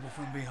 Attacking people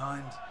from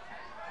behind,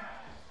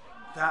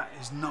 that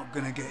is not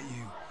going to get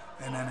you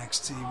an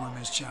NXT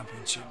Women's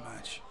Championship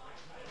match.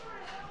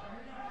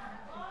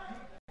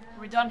 Are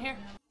we done here?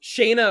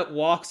 Shayna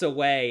walks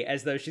away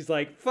as though she's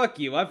like, fuck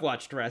you, I've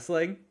watched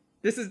wrestling.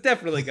 This is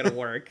definitely going to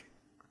work.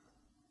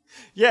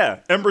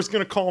 Yeah, Ember's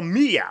gonna call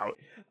me out.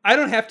 I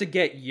don't have to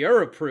get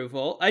your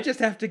approval. I just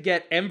have to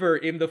get Ember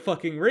in the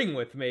fucking ring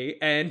with me,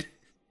 and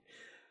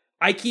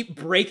I keep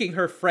breaking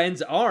her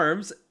friend's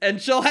arms,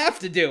 and she'll have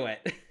to do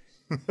it.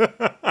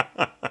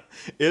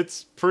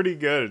 It's pretty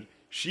good.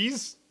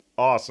 She's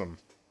awesome.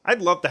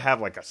 I'd love to have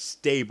like a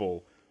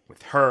stable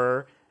with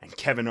her and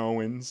Kevin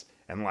Owens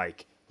and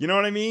like, you know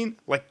what I mean?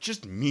 Like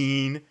just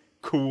mean,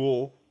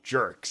 cool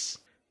jerks.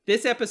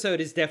 This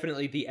episode is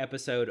definitely the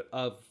episode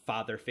of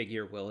father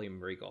figure William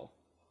Regal.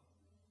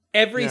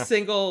 Every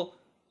single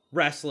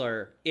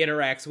wrestler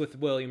interacts with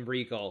William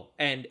Regal,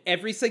 and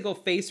every single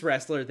face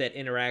wrestler that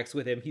interacts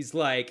with him, he's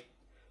like,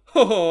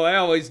 oh, I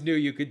always knew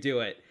you could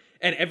do it.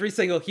 And every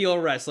single heel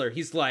wrestler,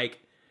 he's like,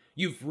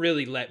 you've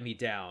really let me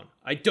down.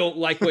 I don't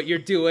like what you're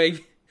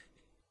doing.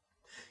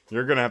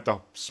 You're gonna have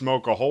to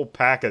smoke a whole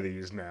pack of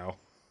these now.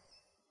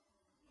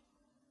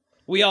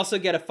 We also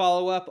get a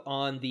follow-up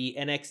on the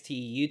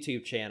NXT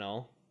YouTube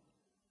channel.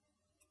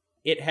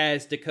 It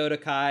has Dakota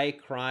Kai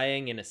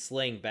crying in a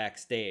sling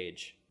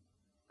backstage.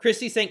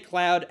 Christy St.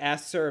 Cloud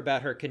asks her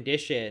about her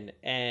condition,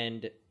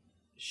 and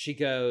she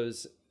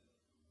goes,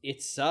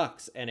 it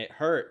sucks and it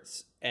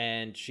hurts.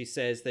 And she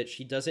says that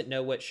she doesn't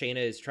know what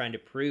Shayna is trying to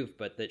prove,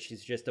 but that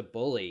she's just a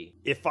bully.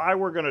 If I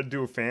were going to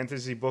do a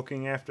fantasy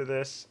booking after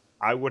this,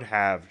 I would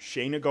have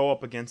Shayna go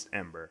up against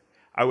Ember.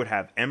 I would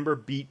have Ember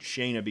beat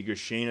Shayna because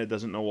Shayna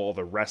doesn't know all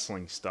the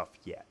wrestling stuff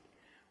yet.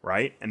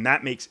 right? And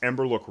that makes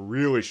Ember look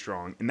really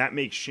strong, and that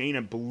makes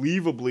Shayna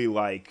believably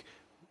like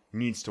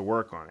needs to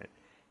work on it.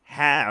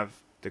 Have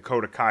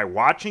Dakota Kai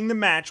watching the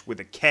match with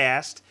a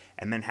cast,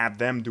 and then have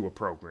them do a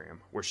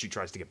program where she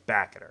tries to get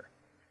back at her.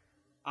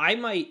 I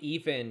might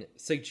even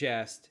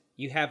suggest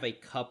you have a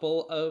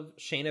couple of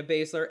Shayna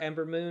Baszler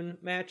Ember Moon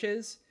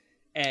matches.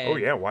 And oh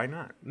yeah, why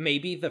not?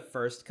 Maybe the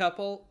first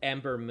couple,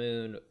 Ember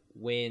Moon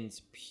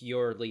wins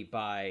purely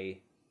by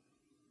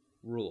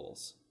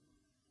rules.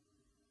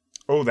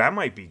 Oh, that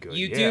might be good.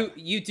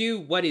 You do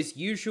what is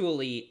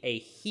usually a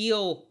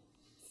heel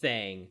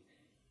thing,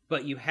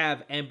 but you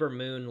have Ember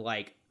Moon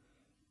like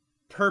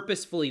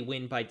purposefully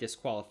win by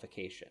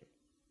disqualification.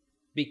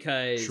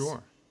 Because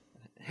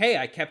hey,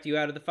 I kept you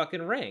out of the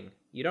fucking ring.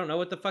 You don't know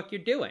what the fuck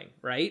you're doing,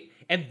 right?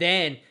 And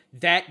then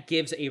that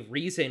gives a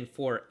reason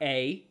for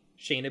A,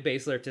 Shayna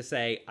Baszler to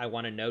say, I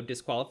want a no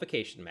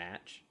disqualification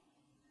match.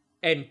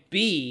 And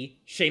B,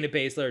 Shayna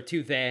Baszler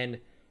to then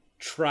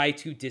try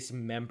to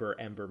dismember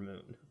Ember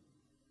Moon.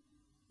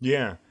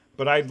 Yeah,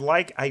 but I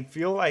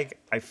feel like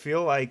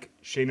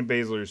Shayna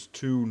Baszler's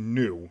too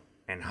new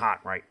and hot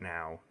right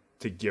now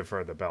to give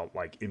her the belt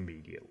like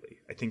immediately.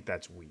 I think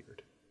that's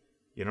weird.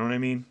 You know what I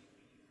mean?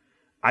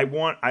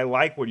 I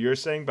like what you're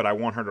saying, but I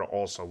want her to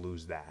also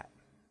lose that.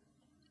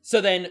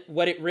 So then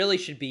what it really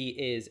should be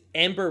is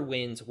Ember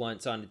wins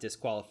once on a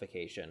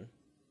disqualification.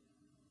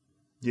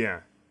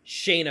 Yeah.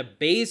 Shayna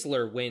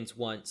Baszler wins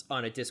once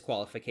on a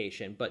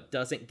disqualification, but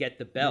doesn't get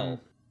the belt.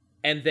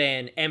 And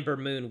then Ember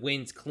Moon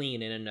wins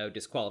clean in a no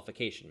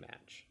disqualification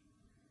match.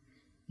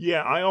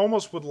 Yeah, I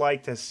almost would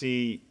like to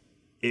see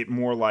it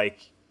more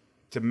like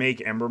to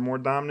make Ember more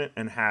dominant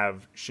and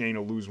have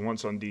Shayna lose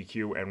once on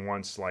DQ and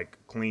once like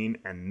clean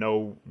and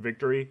no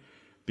victory.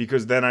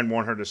 Because then I'd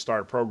want her to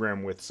start a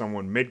program with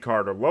someone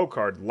mid-card or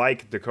low-card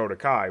like Dakota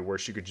Kai where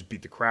she could just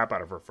beat the crap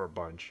out of her for a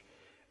bunch.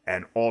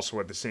 And also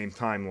at the same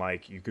time,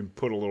 like, you can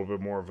put a little bit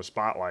more of a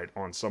spotlight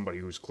on somebody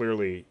who's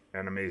clearly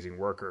an amazing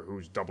worker,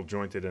 who's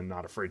double-jointed and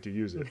not afraid to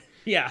use it.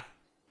 Yeah.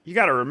 You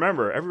gotta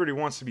remember, everybody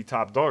wants to be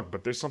top dog,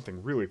 but there's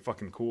something really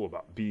fucking cool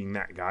about being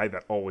that guy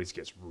that always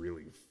gets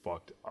really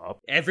fucked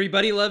up.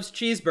 Everybody loves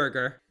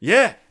Cheeseburger.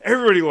 Yeah,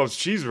 everybody loves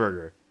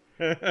Cheeseburger.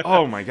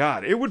 Oh my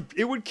god, it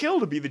would kill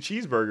to be the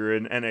Cheeseburger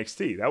in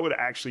NXT. That would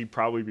actually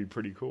probably be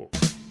pretty cool.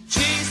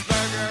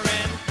 Cheeseburger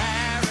in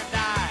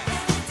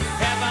paradise.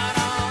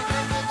 Heaven on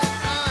earth with an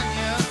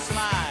onion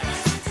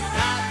slice.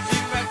 Not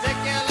too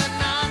particular,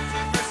 not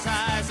too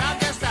precise. I'll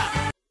just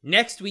stop.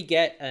 Next, we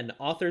get an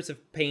Authors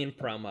of Pain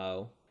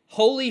promo.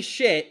 Holy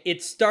shit,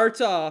 it starts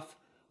off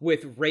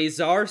with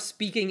Razor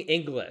speaking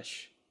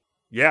English.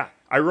 Yeah,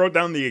 I wrote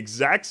down the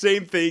exact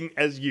same thing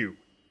as you.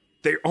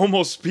 They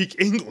almost speak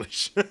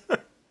English.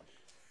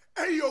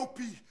 AOP,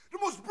 the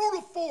most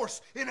brutal force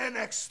in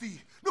NXT.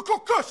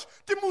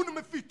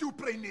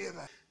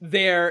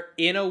 They're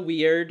in a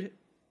weird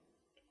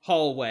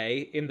hallway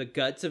in the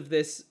guts of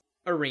this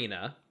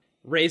arena.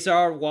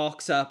 Razor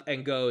walks up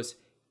and goes,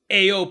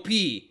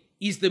 AOP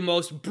is the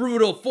most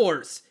brutal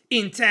force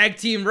in tag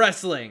team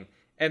wrestling.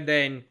 And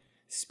then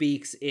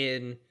speaks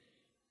in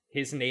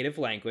his native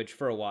language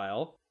for a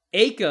while.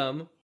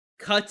 Akam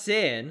cuts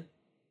in.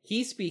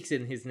 He speaks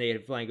in his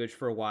native language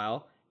for a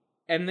while,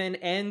 and then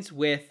ends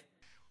with,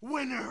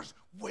 winners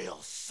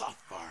will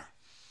suffer.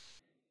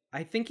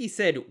 I think he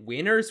said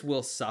winners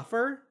will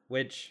suffer,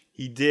 which...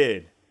 He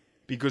did,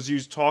 because he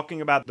was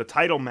talking about the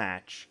title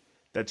match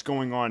that's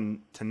going on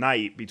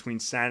tonight between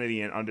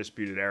Sanity and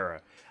Undisputed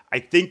Era.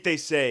 I think they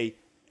say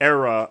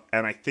Era,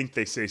 and I think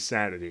they say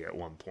Sanity at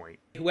one point.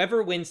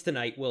 Whoever wins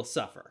tonight will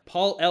suffer.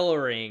 Paul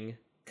Ellering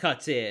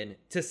cuts in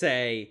to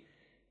say...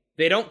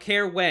 They don't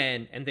care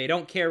when, and they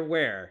don't care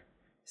where.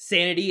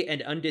 Sanity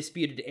and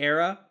Undisputed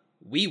Era,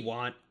 we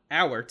want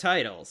our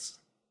titles.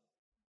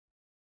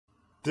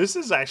 This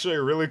is actually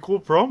a really cool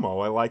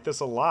promo. I like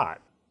this a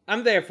lot.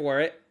 I'm there for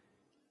it.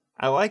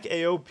 I like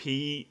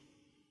AOP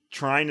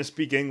trying to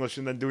speak English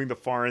and then doing the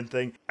foreign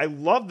thing. I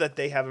love that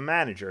they have a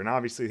manager, and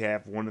obviously they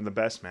have one of the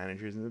best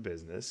managers in the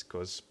business,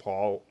 because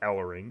Paul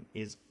Ellering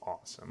is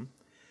awesome.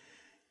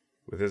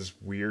 With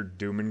his weird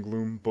doom and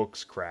gloom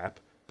books crap.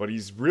 But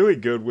he's really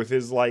good with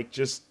his,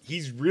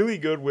 he's really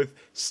good with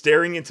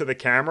staring into the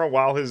camera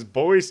while his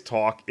boys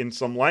talk in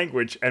some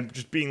language and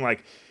just being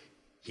like,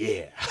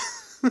 yeah.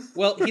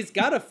 Well, he's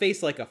got a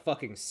face like a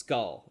fucking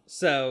skull.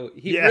 So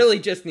he really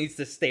just needs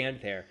to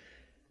stand there.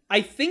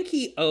 I think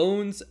he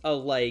owns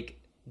a,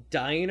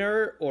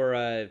 diner or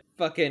a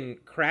fucking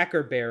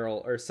Cracker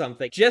Barrel or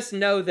something. Just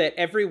know that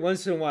every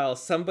once in a while,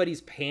 somebody's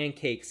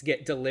pancakes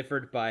get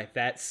delivered by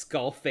that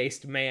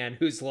skull-faced man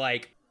who's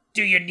like,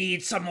 do you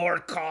need some more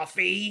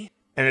coffee?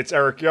 And it's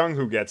Eric Young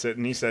who gets it,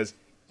 and he says,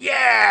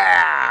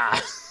 yeah!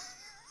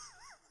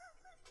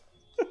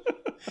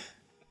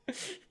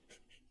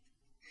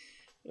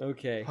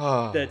 Okay,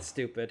 that's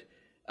stupid.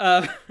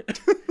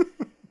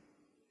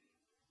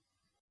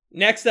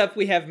 Next up,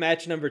 we have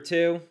match number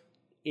 2.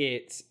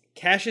 It's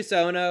Cassius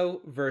Ohno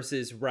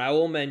versus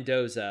Raul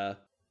Mendoza.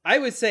 I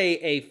would say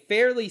a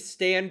fairly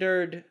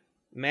standard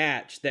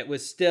match that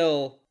was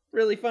still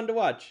really fun to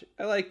watch.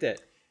 I liked it.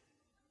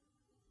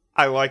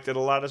 I liked it a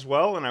lot as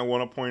well, and I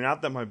want to point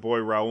out that my boy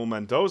Raul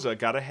Mendoza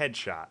got a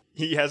headshot.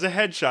 He has a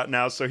headshot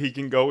now, so he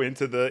can go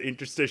into the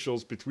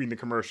interstitials between the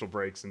commercial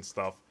breaks and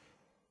stuff.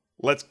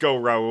 Let's go,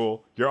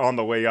 Raul. You're on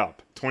the way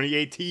up.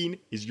 2018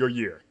 is your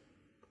year.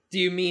 Do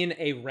you mean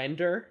a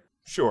render?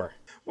 Sure.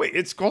 Wait,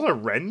 it's called a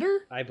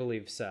render? I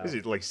believe so. Is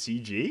it like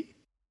CG?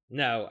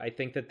 No, I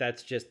think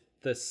that's just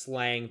the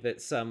slang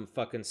that some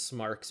fucking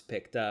smarks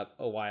picked up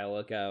a while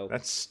ago.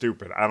 That's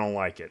stupid. I don't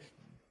like it.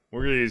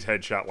 We're going to use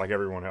headshot like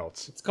everyone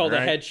else. It's called a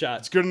headshot.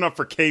 It's good enough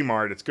for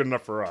Kmart. It's good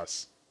enough for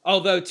us.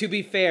 Although, to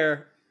be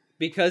fair,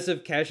 because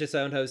of Cassius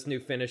Ohno's new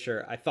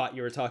finisher, I thought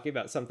you were talking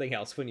about something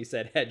else when you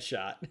said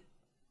headshot.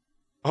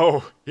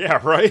 Oh,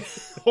 yeah, right?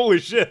 Holy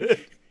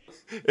shit.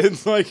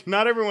 It's like,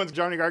 not everyone's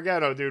Johnny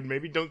Gargano, dude.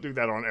 Maybe don't do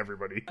that on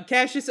everybody.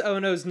 Cassius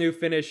Ohno's new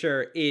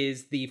finisher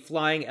is the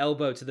flying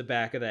elbow to the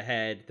back of the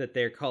head that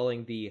they're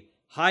calling the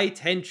high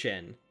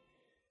tension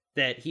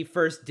that he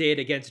first did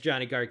against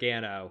Johnny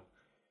Gargano.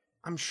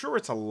 I'm sure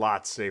it's a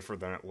lot safer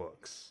than it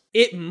looks.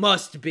 It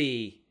must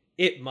be.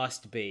 It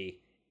must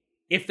be.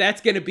 If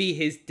that's going to be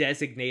his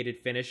designated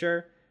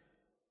finisher,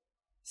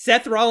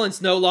 Seth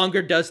Rollins no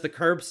longer does the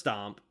curb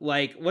stomp.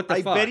 Like, what the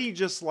fuck? I bet he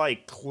just,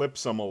 like,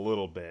 clips him a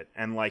little bit.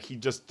 And, like, he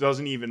just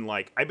doesn't even,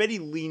 like... I bet he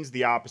leans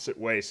the opposite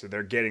way so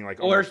they're getting,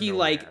 like... Or he,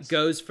 like,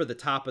 goes for the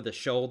top of the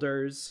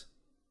shoulders.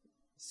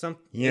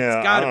 Yeah,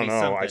 it's gotta I don't be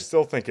know. something. I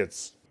still think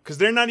it's... Because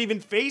they're not even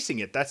facing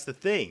it. That's the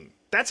thing.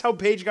 That's how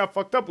Paige got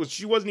fucked up, was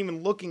she wasn't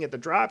even looking at the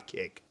drop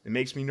kick. It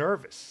makes me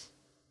nervous.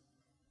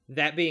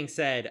 That being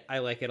said, I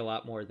like it a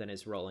lot more than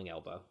his rolling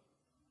elbow.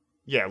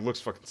 Yeah, it looks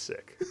fucking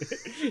sick.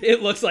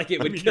 It looks like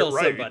it would kill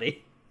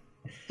somebody.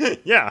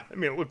 Yeah, I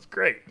mean, it looks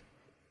great.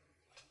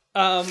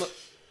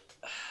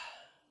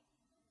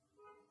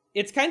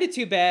 It's kind of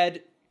too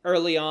bad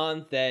early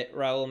on that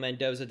Raul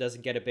Mendoza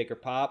doesn't get a bigger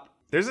pop.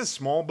 There's a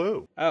small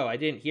boo. Oh, I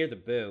didn't hear the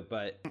boo,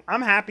 but...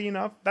 I'm happy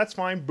enough. That's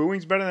fine.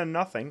 Booing's better than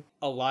nothing.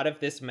 A lot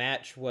of this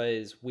match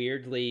was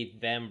weirdly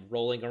them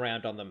rolling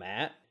around on the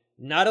mat.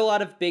 Not a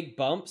lot of big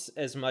bumps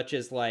as much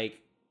as,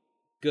 like,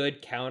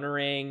 good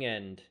countering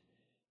and,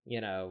 you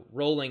know,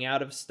 rolling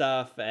out of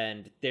stuff.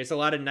 And there's a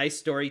lot of nice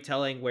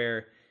storytelling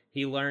where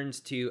he learns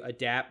to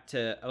adapt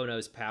to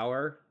Ohno's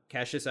power.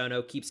 Cassius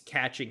Ohno keeps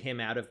catching him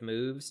out of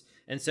moves.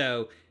 And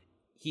so...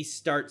 he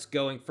starts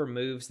going for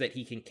moves that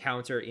he can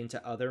counter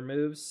into other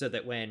moves so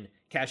that when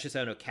Cassius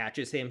Ohno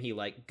catches him, he,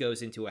 like,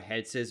 goes into a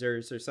head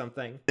scissors or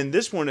something. In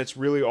this one, it's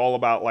really all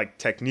about, like,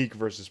 technique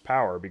versus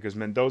power because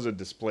Mendoza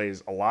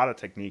displays a lot of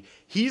technique.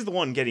 He's the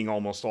one getting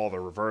almost all the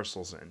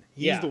reversals in.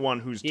 He's the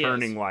one who's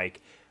turning,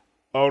 like,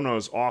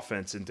 Ohno's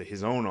offense into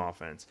his own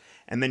offense.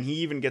 And then he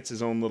even gets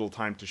his own little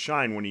time to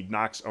shine when he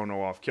knocks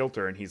Ohno off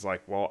kilter and he's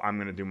like, well, I'm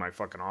going to do my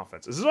fucking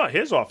offense.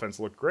 His offense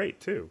looked great,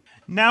 too.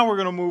 Now we're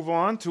going to move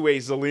on to a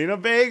Zelina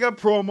Vega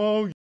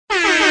promo.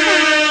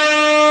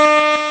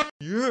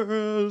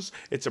 Yes!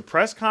 It's a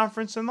press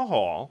conference in the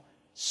hall.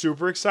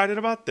 Super excited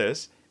about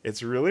this.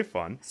 It's really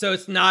fun. So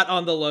it's not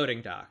on the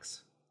loading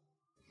docks?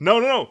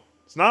 No.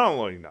 It's not on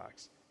loading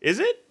docks.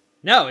 Is it?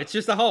 No, it's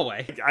just a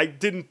hallway. I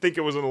didn't think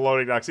it was in the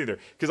loading docks either,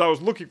 because I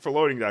was looking for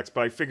loading docks,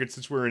 but I figured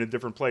since we were in a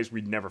different place,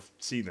 we'd never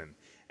see them.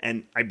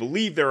 And I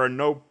believe there are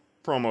no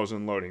promos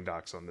in loading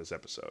docks on this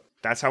episode.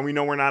 That's how we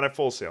know we're not at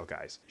Full Sail,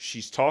 guys.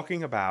 She's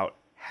talking about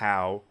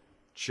how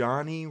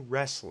Johnny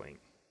Wrestling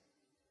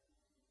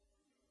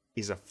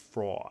is a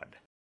fraud.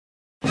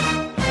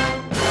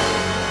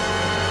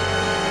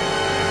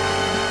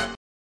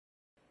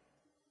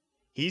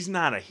 He's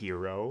not a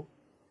hero.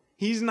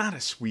 He's not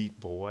a sweet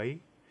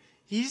boy.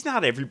 He's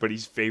not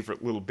everybody's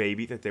favorite little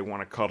baby that they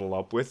want to cuddle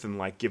up with and,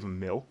 like, give him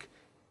milk.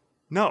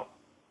 No.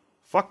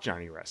 Fuck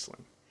Johnny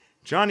Wrestling.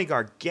 Johnny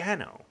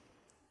Gargano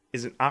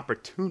is an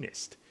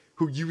opportunist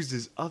who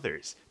uses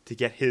others to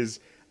get his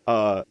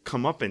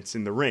comeuppance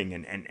in the ring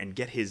and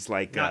get his,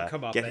 like... Not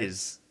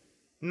comeuppance.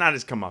 Not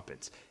his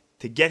comeuppance.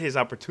 To get his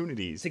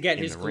opportunities to get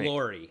in his the ring.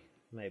 glory,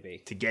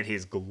 maybe. To get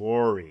his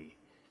glory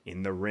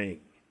in the ring.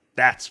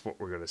 That's what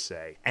we're going to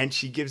say. And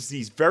she gives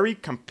these very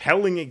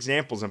compelling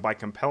examples. And by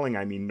compelling,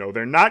 I mean, no,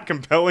 they're not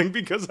compelling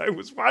because I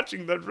was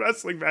watching the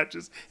wrestling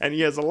matches and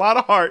he has a lot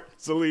of heart,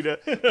 Zelina.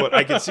 But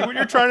I can see what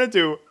you're trying to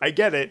do. I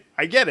get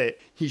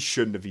it. He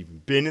shouldn't have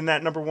even been in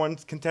that number one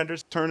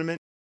contenders tournament.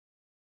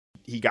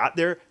 He got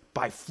there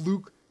by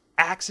fluke,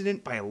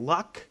 accident, by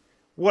luck.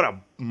 What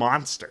a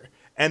monster.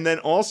 And then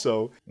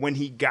also, when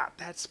he got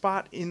that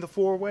spot in the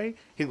four-way,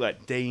 he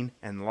let Dane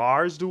and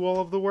Lars do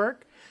all of the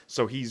work.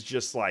 So he's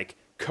just like...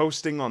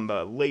 coasting on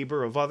the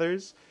labor of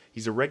others.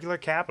 He's a regular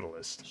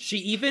capitalist. She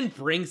even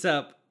brings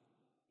up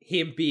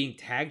him being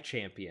tag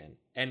champion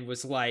and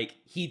was like,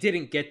 he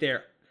didn't get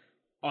there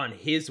on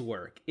his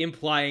work,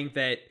 implying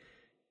that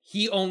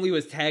he only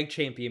was tag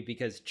champion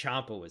because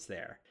Ciampa was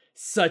there.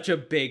 Such a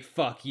big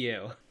fuck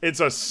you. It's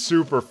a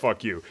super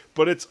fuck you,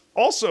 but it's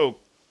also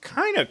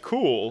kind of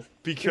cool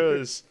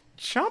because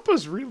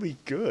Ciampa's really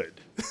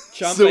good.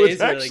 Ciampa so it's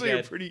is actually really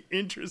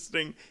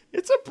good.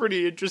 It's a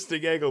pretty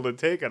interesting angle to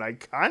take, and I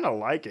kind of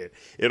like it.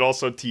 It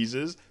also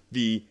teases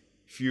the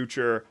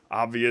future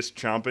obvious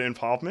Ciampa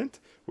involvement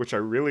which I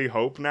really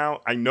hope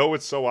now. I know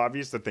it's so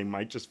obvious that they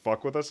might just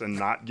fuck with us and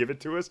not give it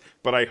to us,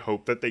 but I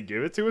hope that they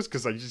give it to us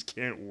because I just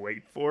can't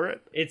wait for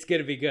it. It's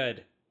gonna be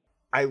good.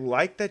 I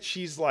like that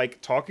she's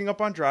like talking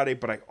up Andrade,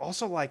 but I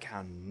also like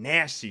how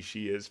nasty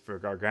she is for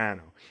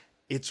Gargano.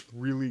 It's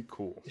really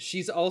cool.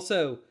 She's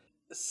also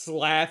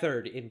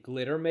slathered in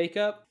glitter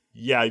makeup.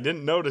 Yeah, I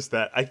didn't notice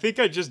that. I think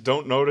I just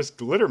don't notice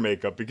glitter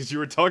makeup because you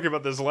were talking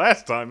about this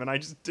last time and I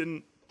just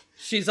didn't.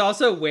 She's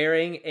also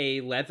wearing a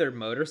leather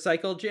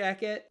motorcycle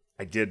jacket.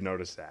 I did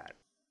notice that.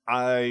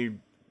 I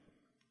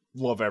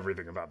love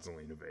everything about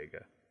Zelina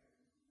Vega.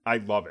 I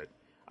love it.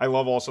 I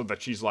love also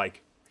that she's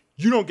like,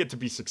 you don't get to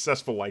be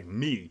successful like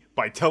me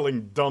by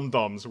telling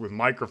dum-dums with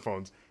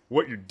microphones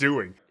what you're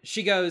doing.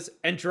 She goes,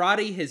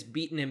 Andrade has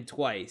beaten him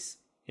twice,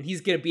 and he's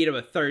gonna beat him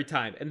a third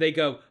time. And they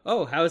go,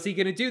 oh, how is he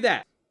gonna do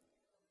that?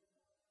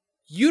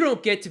 You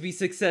don't get to be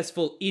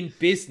successful in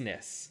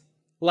business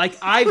like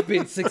I've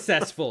been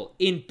successful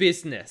in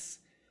business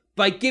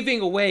by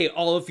giving away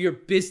all of your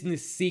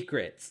business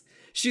secrets.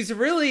 She's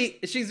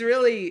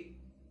really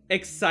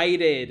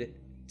excited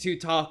to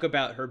talk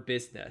about her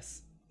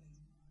business.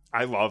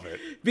 I love it.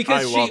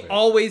 Because she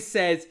always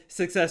says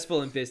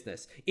successful in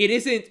business. It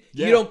isn't,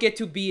 you don't get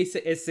to be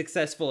as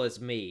successful as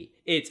me.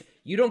 It's,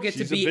 you don't get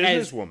to be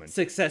as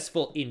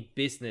successful in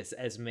business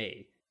as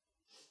me.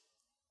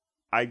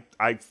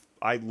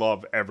 I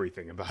love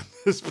everything about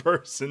this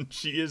person.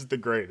 She is the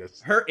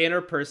greatest. Her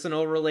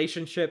interpersonal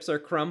relationships are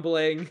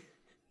crumbling.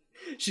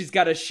 She's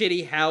got a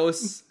shitty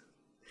house.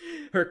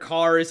 Her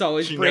car is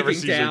always breaking down. She never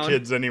sees her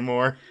kids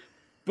anymore.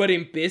 But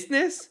in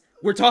business,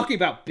 we're talking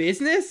about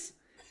business?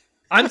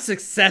 I'm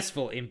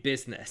successful in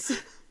business.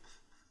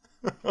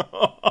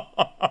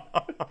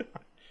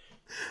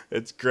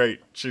 It's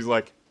great. She's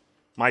like,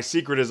 my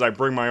secret is I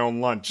bring my own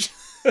lunch.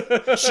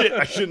 Shit,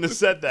 I shouldn't have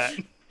said that.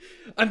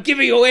 I'm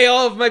giving away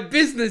all of my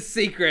business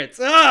secrets.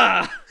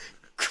 Ah!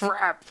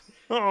 Crap.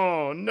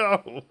 Oh,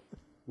 no.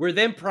 We're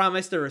then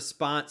promised a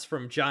response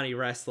from Johnny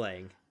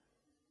Wrestling.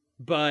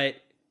 But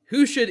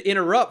who should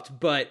interrupt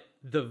but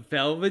the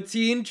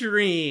Velveteen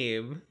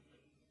Dream?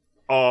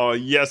 Oh,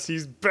 yes,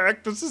 he's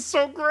back. This is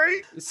so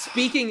great.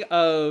 Speaking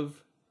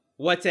of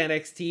What's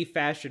NXT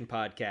Fashion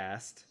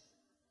Podcast.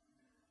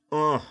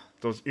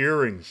 Those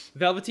earrings.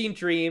 Velveteen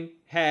Dream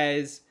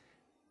has,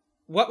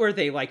 what were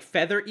they, like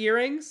feather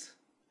earrings?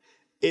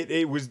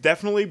 It was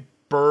definitely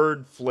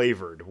bird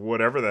flavored,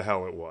 whatever the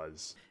hell it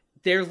was.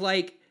 They're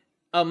like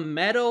a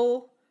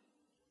metal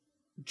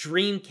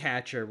dream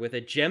catcher with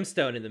a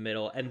gemstone in the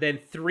middle and then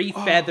 3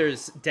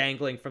 feathers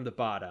dangling from the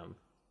bottom.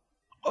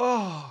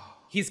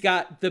 He's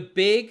got the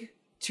big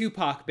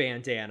Tupac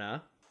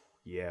bandana.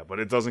 Yeah, but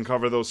it doesn't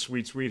cover those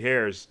sweet, sweet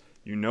hairs.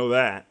 You know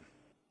that.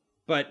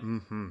 But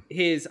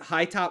his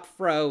high top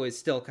fro is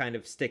still kind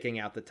of sticking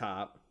out the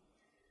top.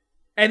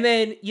 And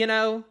then, you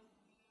know,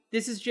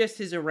 this is just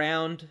his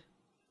around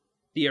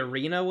the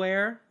arena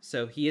wear,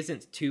 so he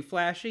isn't too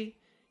flashy.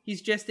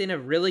 He's just in a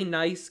really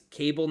nice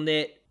cable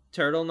knit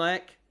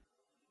turtleneck.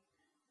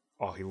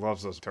 Oh, he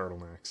loves those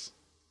turtlenecks.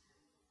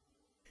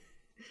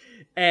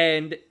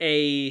 And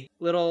a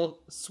little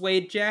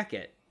suede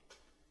jacket.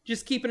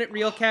 Just keeping it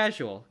real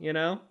casual, you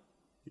know?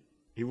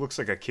 He looks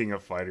like a King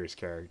of Fighters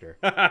character.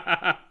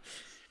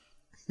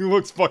 He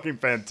looks fucking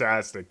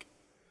fantastic.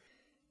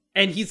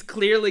 And he's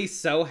clearly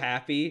so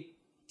happy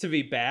to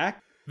be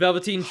back.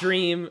 Velveteen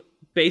Dream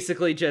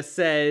basically just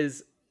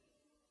says,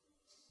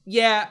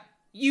 yeah,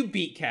 you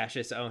beat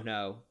Cassius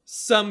Ohno.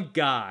 Some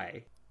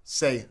guy.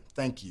 Say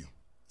thank you.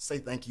 Say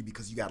thank you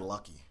because you got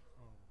lucky.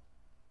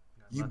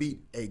 You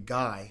beat a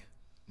guy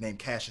named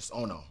Cassius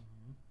Ohno.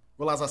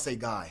 Realize I say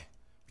guy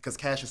because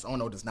Cassius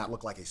Ohno does not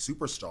look like a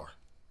superstar.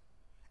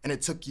 And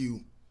it took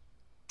you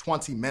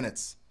 20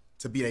 minutes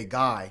to beat a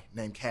guy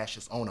named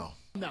Cassius Ohno.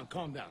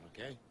 Calm down,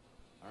 okay?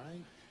 All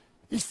right?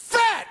 He's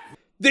fat!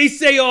 They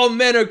say all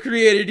men are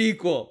created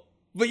equal.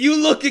 But you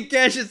look at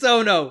Cassius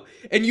Ohno,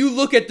 and you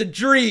look at the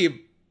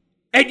Dream,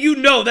 and you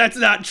know that's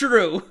not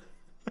true.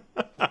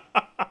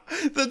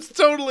 That's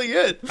totally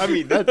it. I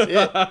mean, that's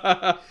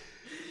it.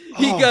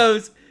 He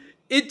goes,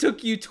 it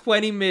took you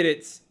 20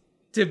 minutes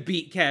to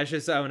beat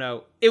Cassius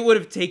Ohno. It would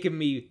have taken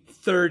me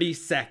 30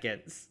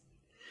 seconds.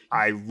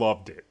 I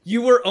loved it.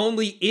 You were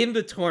only in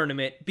the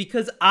tournament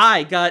because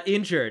I got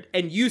injured,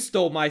 and you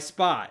stole my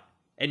spot.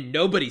 And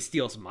nobody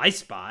steals my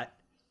spot.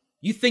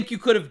 You think you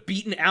could have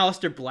beaten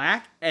Aleister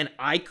Black, and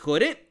I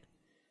couldn't?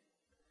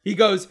 He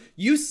goes,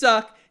 you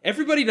suck.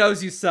 Everybody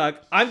knows you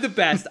suck. I'm the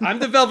best. I'm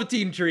the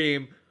Velveteen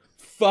Dream.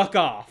 Fuck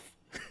off.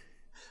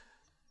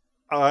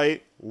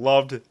 I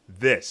loved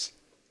this.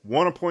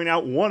 Want to point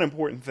out one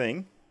important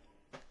thing.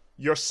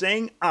 You're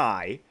saying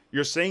I,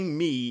 you're saying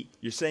me,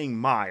 you're saying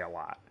my a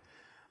lot.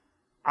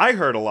 I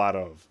heard a lot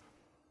of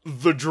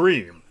the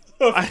Dream.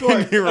 I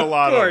didn't hear a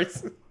lot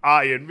of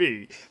I and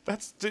me.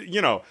 That's,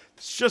 you know,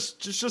 it's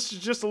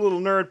just a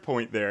little nerd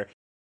point there.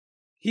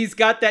 He's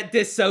got that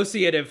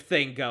dissociative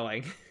thing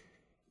going.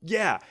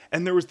 Yeah,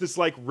 and there was this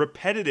like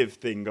repetitive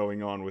thing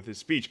going on with his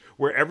speech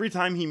where every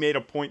time he made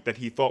a point that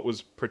he thought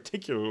was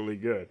particularly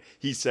good,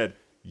 he said,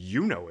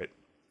 you know it.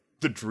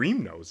 the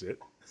Dream knows it.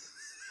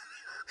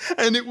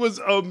 And it was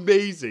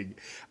amazing.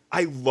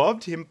 I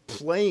loved him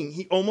playing.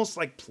 He almost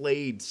like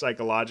played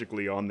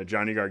psychologically on the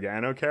Johnny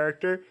Gargano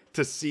character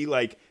to see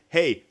like,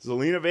 hey,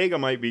 Zelina Vega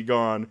might be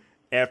gone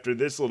after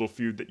this little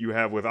feud that you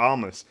have with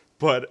Almas,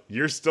 but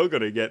you're still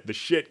going to get the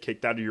shit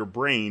kicked out of your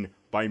brain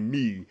by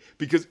me.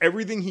 Because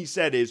everything he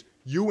said is,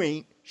 you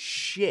ain't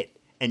shit.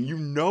 And you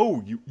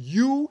know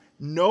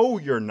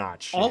you're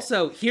not shit.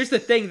 Also, here's the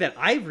thing that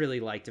I really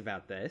liked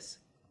about this.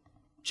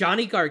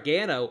 Johnny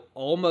Gargano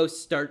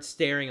almost starts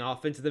staring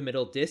off into the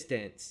middle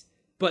distance,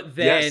 but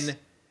then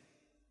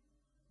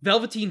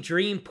Velveteen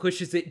Dream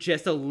pushes it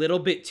just a little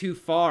bit too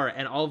far,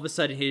 and all of a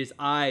sudden his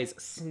eyes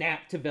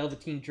snap to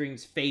Velveteen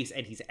Dream's face,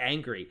 and he's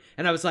angry.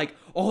 And I was like,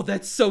 oh,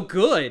 that's so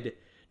good.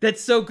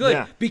 That's so good.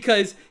 Yeah.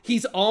 Because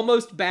he's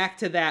almost back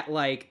to that,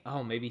 like,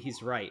 oh, maybe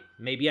he's right.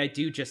 Maybe I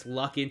do just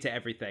luck into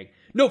everything.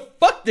 No,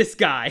 fuck this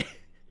guy.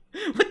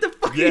 What the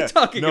fuck are you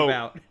talking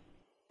about?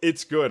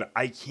 It's good.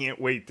 I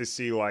can't wait to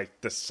see,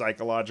 like, the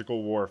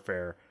psychological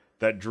warfare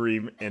that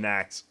Dream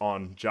enacts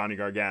on Johnny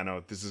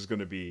Gargano. This is going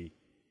to be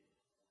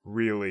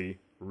really,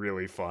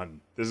 really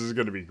fun. This is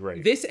going to be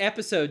great. This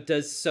episode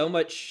does so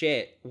much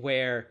shit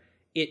where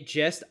it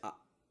just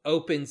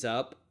opens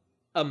up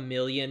a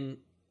million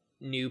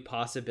new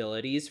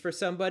possibilities for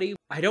somebody.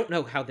 I don't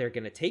know how they're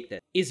going to take this.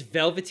 Is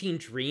Velveteen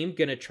Dream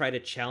going to try to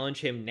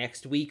challenge him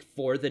next week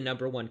for the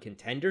 #1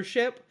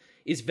 contendership?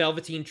 Is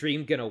Velveteen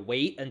Dream gonna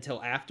wait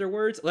until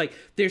afterwards? Like,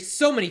 there's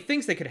so many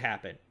things that could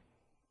happen.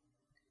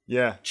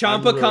 Yeah.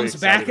 Ciampa really comes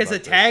back as a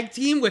tag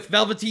team with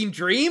Velveteen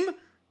Dream?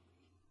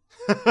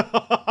 And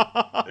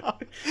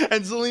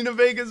Zelina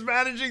Vega's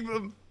managing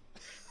them.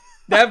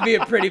 That'd be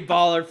a pretty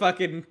baller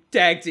fucking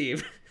tag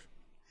team.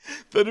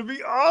 That'd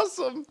be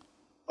awesome.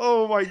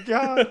 Oh my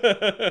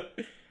god.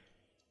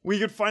 We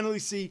could finally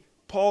see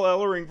Paul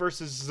Ellering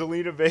versus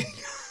Zelina Vega.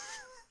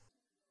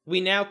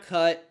 We now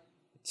cut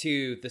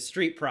to the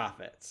Street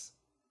Profits.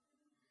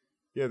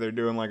 Yeah, they're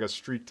doing like a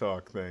street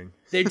talk thing.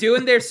 They're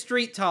doing their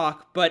street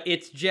talk, but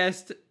it's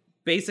just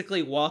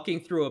basically walking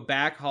through a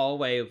back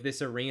hallway of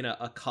this arena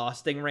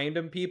accosting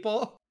random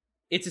people.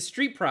 It's a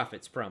Street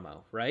Profits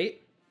promo,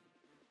 right?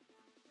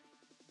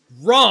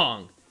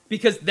 Wrong!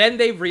 Because then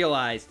they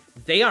realize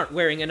they aren't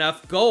wearing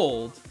enough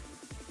gold.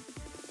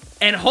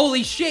 And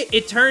holy shit,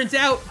 it turns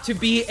out to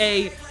be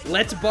a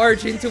let's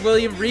barge into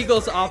William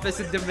Regal's office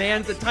and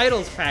demand the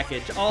titles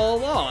package all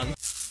along.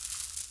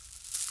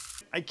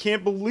 I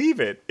can't believe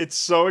it. It's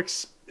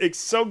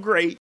so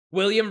great.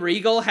 William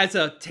Regal has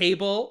a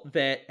table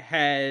that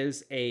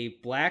has a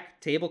black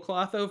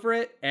tablecloth over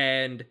it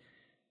and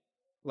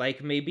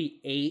like maybe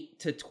 8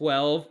 to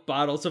 12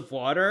 bottles of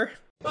water.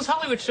 Those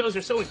Hollywood shows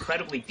are so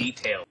incredibly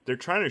detailed. They're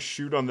trying to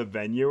shoot on the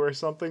venue or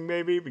something,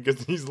 maybe,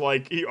 because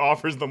he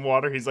offers them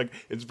water. He's like,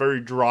 it's very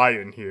dry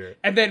in here.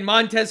 And then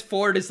Montez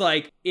Ford is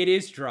like, it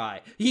is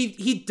dry.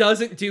 He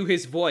doesn't do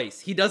his voice.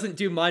 He doesn't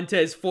do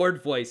Montez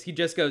Ford voice. He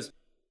just goes,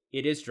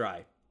 it is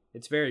dry.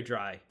 It's very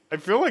dry. I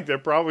feel like they're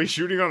probably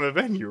shooting on the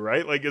venue,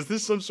 right? Like, is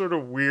this some sort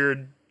of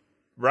weird,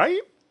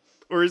 right?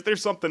 Or is there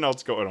something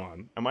else going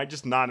on? Am I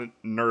just not a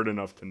nerd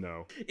enough to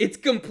know? It's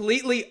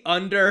completely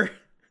under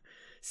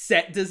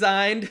set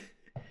designed.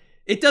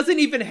 It doesn't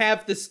even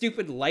have the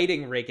stupid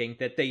lighting rigging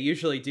that they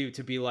usually do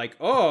to be like,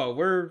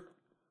 oh,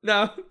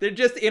 no, they're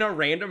just in a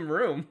random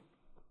room.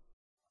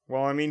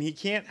 Well, I mean, he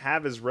can't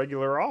have his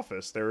regular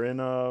office. They're in,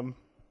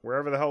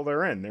 wherever the hell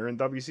they're in. They're in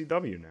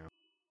WCW now.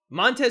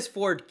 Montez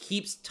Ford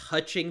keeps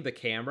touching the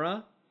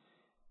camera,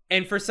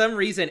 and for some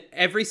reason,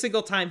 every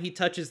single time he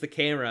touches the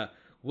camera,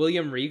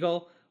 William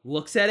Regal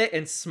looks at it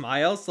and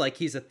smiles like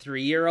he's a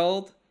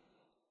 3-year-old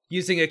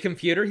using a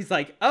computer. He's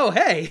like, oh,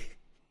 hey,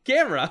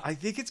 camera. I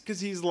think it's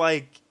because he's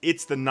like,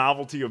 it's the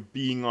novelty of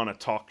being on a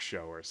talk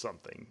show or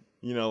something.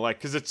 You know, like,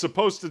 because it's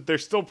supposed to, they're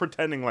still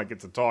pretending like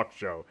it's a talk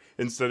show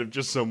instead of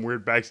just some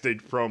weird backstage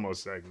promo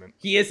segment.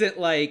 He isn't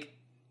like,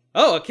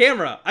 oh, a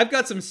camera, I've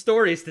got some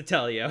stories to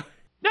tell you.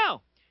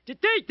 No. To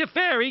take the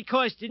ferry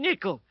cost a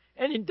nickel,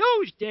 and in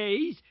those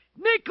days,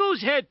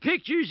 nickels had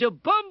pictures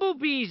of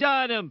bumblebees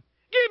on them.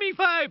 Give me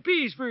 5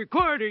 p's for a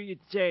quarter,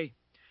 you'd say.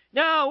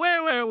 Now,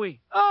 where were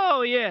we?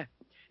 Oh, yeah.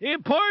 The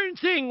important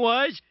thing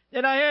was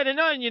that I had an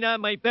onion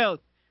on my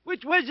belt,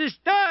 which was the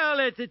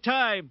style at the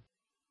time.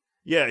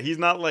 Yeah, he's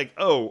not like,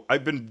 oh,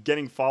 I've been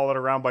getting followed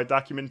around by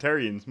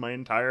documentarians my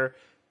entire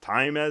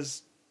time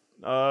as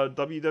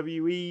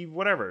WWE,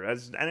 whatever,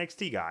 as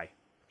NXT guy.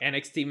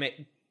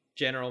 NXT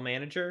General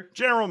Manager?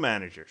 General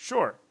Manager,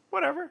 sure.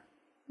 Whatever.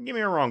 Give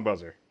me a wrong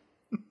buzzer.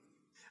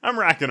 I'm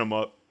racking them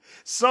up.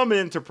 Some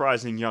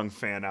enterprising young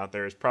fan out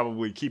there is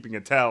probably keeping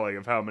a tally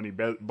of how many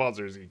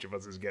buzzers each of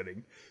us is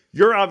getting.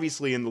 You're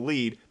obviously in the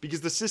lead because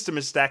the system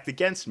is stacked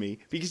against me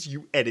because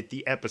you edit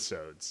the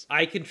episodes.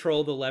 I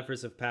control the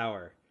levers of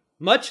power.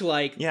 Much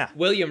like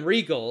William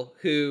Regal,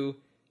 who,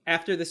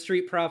 after the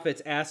Street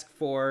Profits ask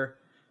for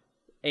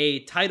a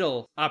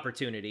title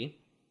opportunity,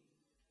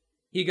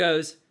 he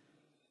goes,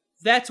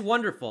 that's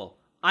wonderful.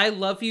 I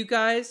love you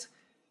guys.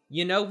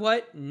 You know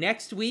what?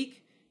 Next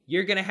week,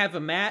 you're going to have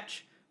a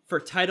match for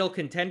title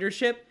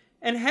contendership.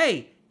 And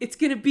hey, It's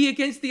gonna be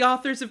against the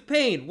Authors of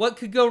Pain. What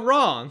could go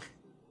wrong?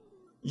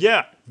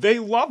 Yeah, they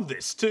love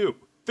this too.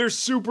 They're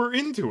super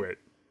into it.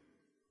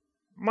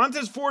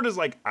 Montez Ford is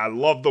like, I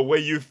love the way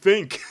you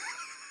think.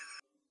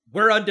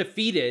 We're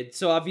undefeated,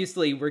 so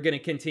obviously we're gonna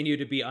continue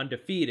to be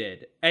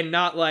undefeated. And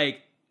not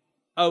like,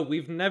 oh,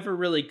 we've never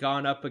really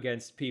gone up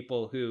against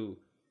people who...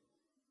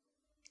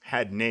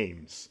 had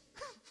names.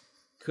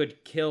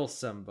 could kill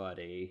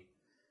somebody.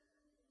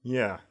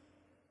 Yeah.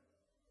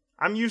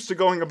 I'm used to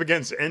going up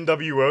against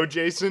NWO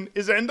Jason.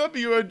 Is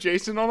NWO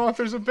Jason on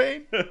Authors of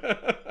Pain?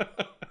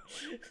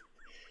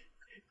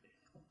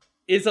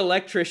 Is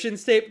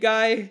Electrician's Tape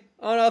Guy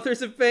on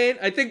Authors of Pain?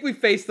 I think we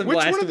faced them last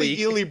week. Which one of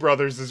the Ely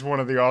brothers is one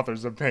of the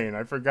Authors of Pain?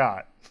 I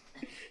forgot.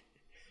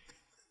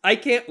 I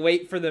can't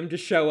wait for them to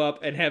show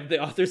up and have the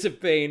Authors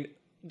of Pain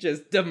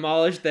just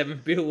demolish them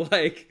and be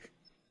like,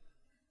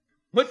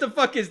 what the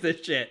fuck is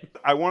this shit?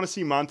 I want to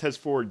see Montez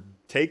Ford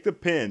take the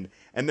pin,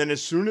 and then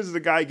as soon as the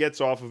guy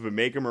gets off of it,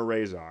 make him a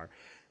Razor.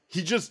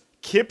 He just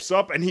kips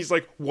up and he's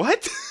like,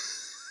 what?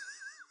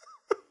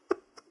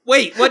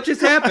 Wait, what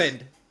just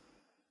happened?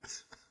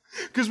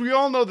 Because we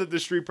all know that the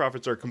Street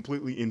Profits are a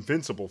completely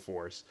invincible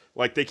force.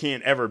 Like, they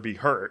can't ever be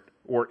hurt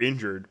or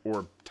injured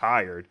or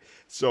tired.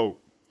 So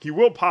he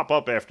will pop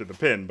up after the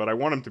pin, but I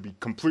want him to be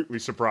completely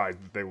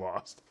surprised that they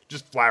lost.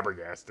 Just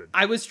flabbergasted.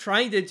 I was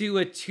trying to do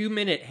a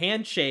 2-minute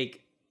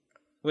handshake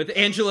with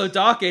Angelo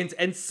Dawkins,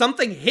 and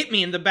something hit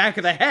me in the back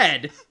of the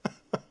head.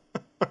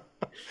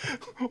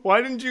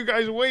 Why didn't you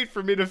guys wait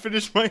for me to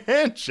finish my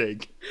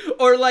handshake?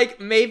 Or, like,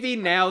 maybe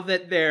now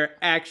that they're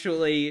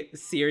actually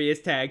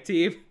serious tag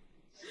team,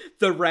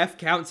 the ref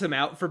counts him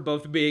out for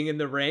both being in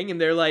the ring,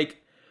 and they're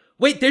like,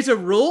 wait, there's a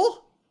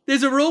rule?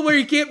 There's a rule where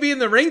you can't be in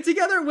the ring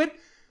together?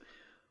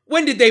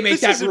 When did they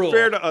make that rule? This isn't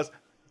fair to us.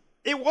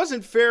 It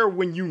wasn't fair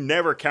when you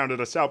never counted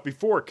us out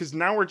before, because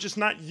now we're just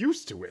not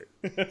used to it.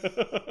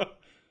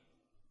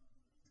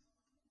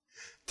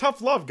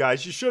 Tough love,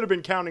 guys. You should have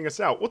been counting us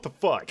out. What the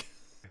fuck?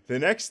 The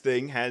next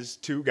thing has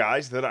two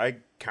guys that I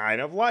kind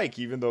of like,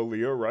 even though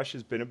Lio Rush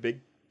has been a big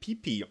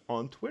PP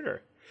on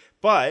Twitter.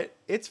 But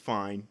it's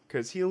fine,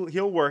 because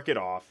he'll work it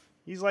off.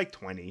 He's like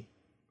 20.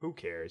 Who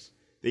cares?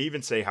 They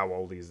even say how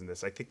old he is in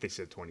this. I think they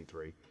said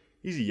 23.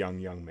 He's a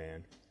young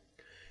man.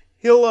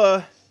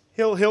 He'll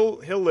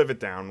live it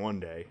down one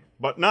day.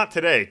 But not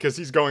today, because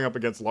he's going up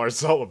against Lars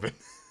Sullivan.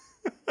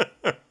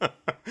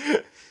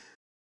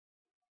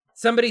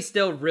 Somebody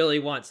still really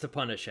wants to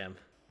punish him.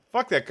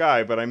 Fuck that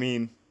guy, but I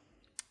mean,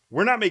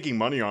 we're not making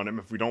money on him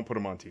if we don't put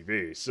him on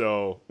TV.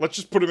 So let's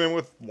just put him in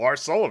with Lars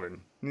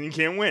Sullivan, and you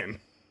can't win.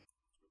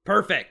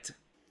 Perfect.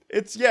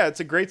 It's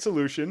a great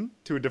solution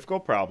to a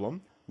difficult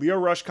problem. Lio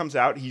Rush comes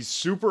out. He's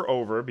super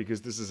over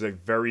because this is a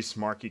very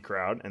smarky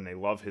crowd, and they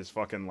love his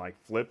fucking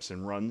like flips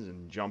and runs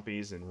and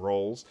jumpies and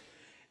rolls.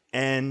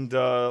 And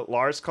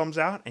Lars comes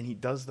out, and he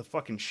does the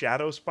fucking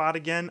shadow spot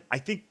again. I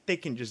think they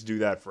can just do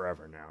that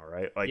forever now,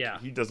 right? Like, yeah.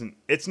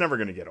 It's never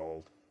going to get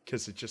old,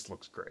 because it just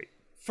looks great.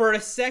 For a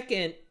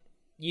second,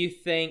 you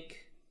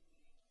think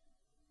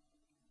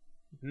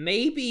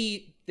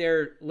maybe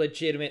they're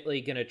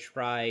legitimately going to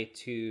try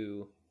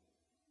to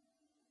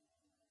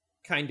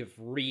kind of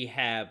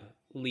rehab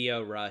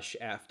Lio Rush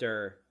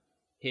after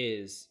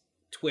his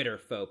Twitter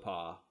faux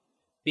pas.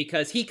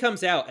 Because he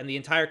comes out, and the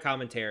entire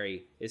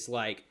commentary is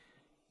like,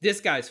 this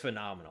guy's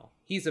phenomenal.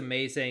 He's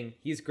amazing.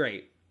 He's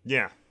great.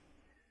 Yeah.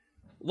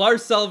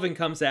 Lars Sullivan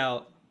comes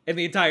out, and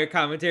the entire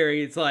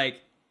commentary is like,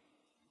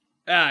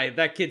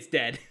 that kid's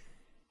dead.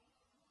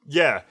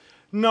 Yeah.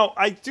 No,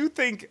 I do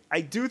think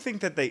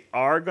that they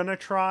are gonna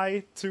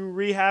try to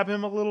rehab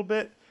him a little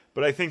bit,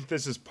 but I think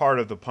this is part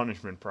of the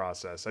punishment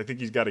process. I think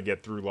he's got to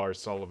get through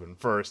Lars Sullivan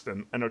first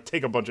and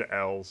take a bunch of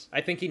L's.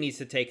 I think he needs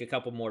to take a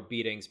couple more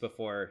beatings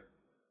before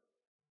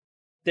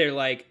they're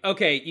like,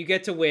 okay, you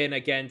get to win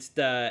against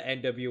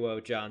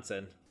NWO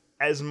Johnson.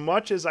 As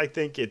much as I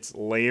think it's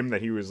lame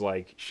that he was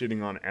like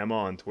shitting on Emma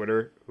on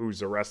Twitter,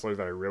 who's a wrestler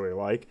that I really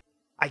like,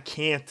 I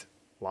can't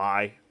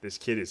lie. This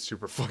kid is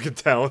super fucking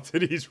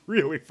talented. He's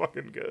really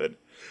fucking good.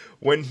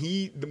 When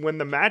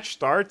the match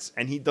starts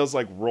and he does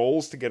like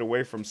rolls to get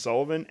away from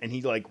Sullivan and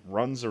he like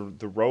runs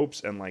the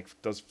ropes and like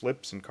does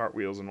flips and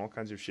cartwheels and all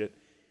kinds of shit,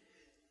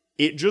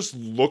 it just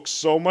looks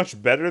so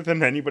much better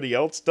than anybody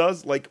else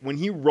does. Like, when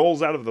he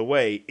rolls out of the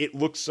way, it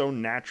looks so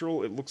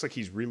natural. It looks like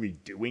he's really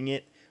doing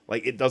it.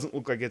 Like, it doesn't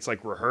look like it's,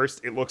 like,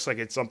 rehearsed. It looks like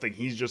it's something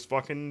he's just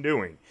fucking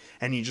doing.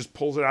 And he just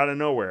pulls it out of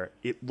nowhere.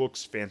 It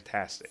looks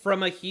fantastic.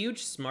 From a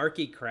huge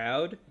smarky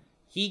crowd,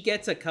 he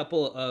gets a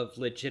couple of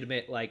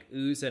legitimate, like,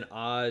 oohs and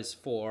ahs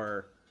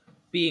for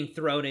being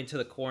thrown into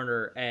the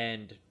corner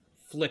and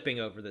flipping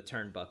over the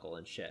turnbuckle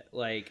and shit.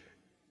 Like,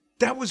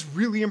 that was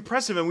really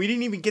impressive, and we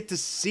didn't even get to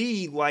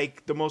see,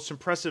 like, the most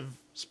impressive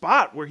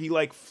spot where he,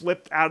 like,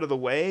 flipped out of the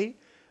way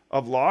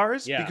of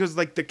Lars. Yeah. Because,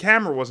 like, the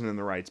camera wasn't in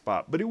the right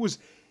spot. But it was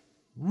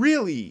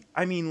really,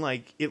 I mean,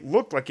 like, it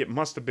looked like it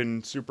must have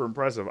been super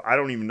impressive. I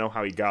don't even know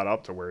how he got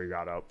up to where he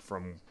got up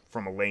from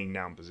a laying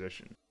down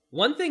position.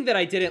 One thing that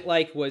I didn't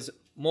like was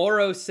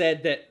Morrow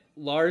said that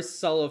Lars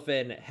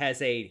Sullivan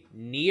has a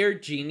near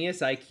genius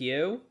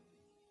IQ,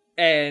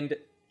 And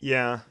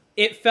yeah,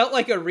 it felt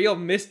like a real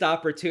missed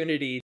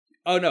opportunity.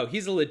 Oh no,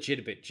 he's a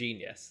legitimate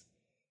genius.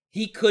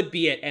 He could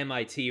be at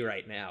MIT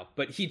right now,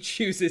 but he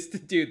chooses to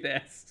do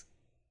this.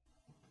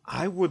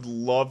 I would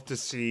love to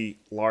see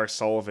Lars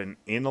Sullivan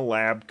in a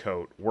lab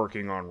coat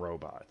working on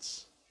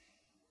robots.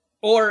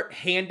 Or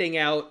handing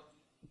out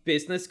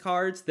business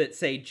cards that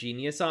say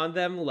genius on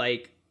them,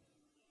 like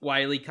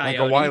Wile E. Coyote.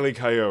 Like a Wile E.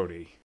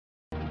 Coyote.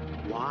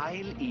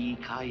 Wile E.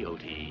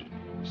 Coyote,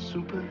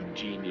 super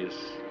genius.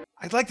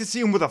 I'd like to see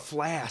him with a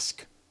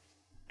flask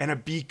and a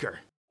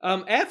beaker.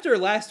 After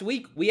last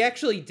week, we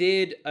actually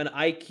did an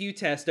IQ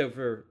test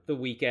over the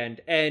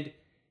weekend, and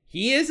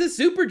he is a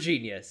super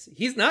genius.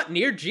 He's not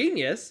near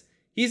genius.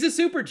 He's a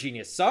super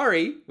genius.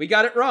 Sorry, we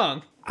got it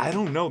wrong. I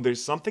don't know.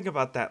 There's something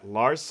about that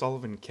Lars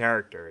Sullivan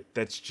character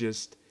that's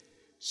just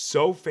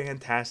so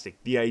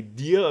fantastic. The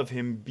idea of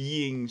him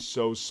being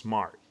so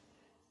smart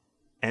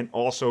and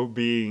also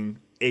being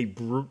a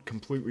brute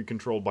completely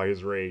controlled by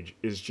his rage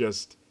is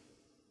just,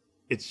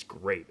 it's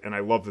great. And I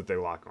love that they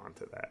lock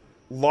onto that.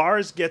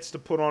 Lars gets to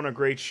put on a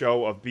great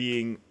show of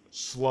being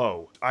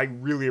slow. I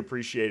really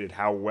appreciated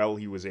how well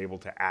he was able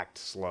to act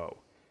slow.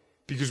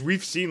 Because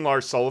we've seen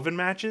Lars Sullivan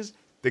matches.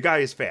 The guy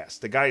is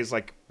fast. The guy is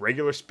like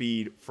regular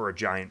speed for a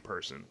giant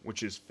person,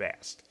 which is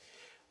fast.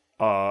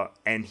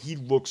 And he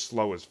looks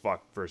slow as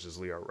fuck versus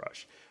Lio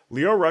Rush.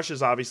 Lio Rush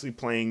is obviously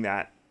playing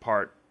that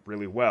part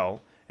really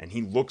well. And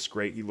he looks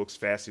great. He looks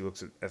fast. He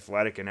looks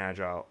athletic and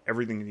agile.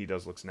 Everything that he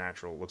does looks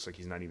natural. It looks like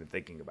he's not even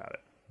thinking about it.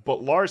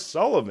 But Lars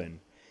Sullivan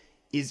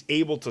is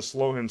able to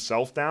slow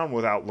himself down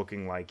without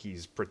looking like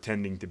he's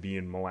pretending to be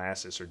in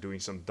molasses or doing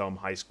some dumb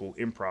high school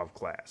improv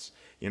class.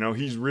 You know,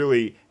 he's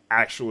really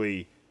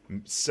actually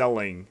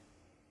selling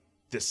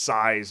the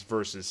size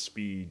versus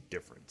speed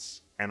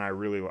difference. And I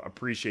really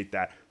appreciate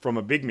that from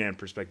a big man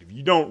perspective.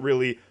 You don't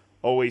really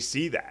always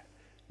see that.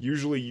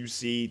 Usually you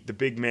see the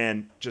big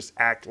man just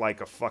act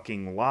like a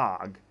fucking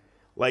log.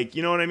 Like,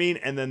 you know what I mean?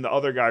 And then the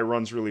other guy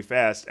runs really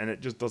fast, and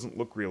it just doesn't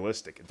look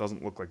realistic. It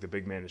doesn't look like the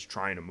big man is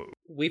trying to move.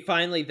 We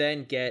finally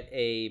then get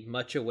a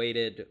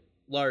much-awaited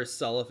Lars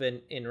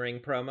Sullivan in-ring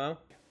promo.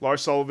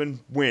 Lars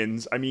Sullivan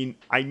wins. I mean,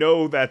 I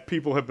know that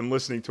people have been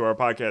listening to our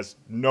podcast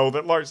know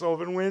that Lars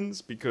Sullivan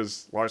wins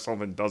because Lars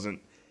Sullivan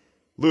doesn't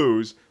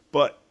lose.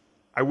 But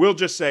I will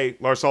just say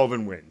Lars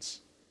Sullivan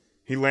wins.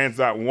 He lands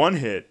that one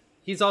hit.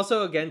 He's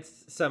also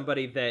against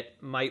somebody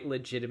that might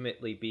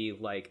legitimately be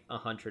like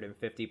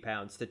 150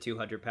 pounds to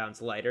 200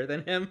 pounds lighter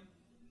than him.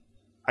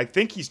 I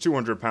think he's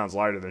 200 pounds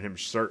lighter than him,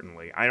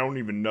 certainly. I don't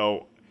even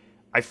know.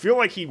 I feel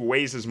like he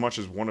weighs as much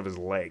as one of his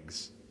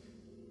legs.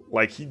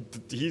 Like,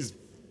 he's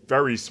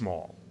very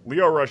small.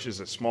 Lio Rush is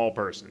a small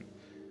person.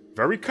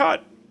 Very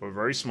cut, but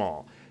very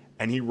small.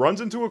 And he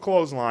runs into a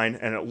clothesline,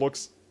 and it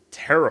looks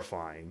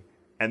terrifying.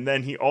 And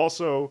then he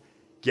also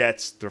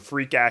gets the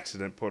freak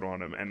accident put on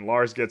him, and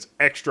Lars gets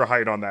extra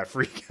height on that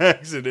freak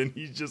accident.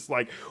 He's just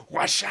like,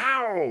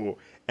 washow!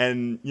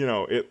 And, you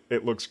know,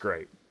 it looks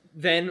great.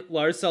 Then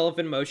Lars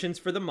Sullivan motions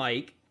for the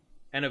mic,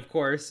 and of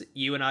course,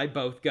 you and I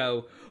both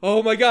go,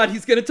 oh my god,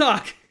 he's gonna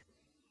talk!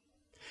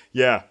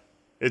 Yeah,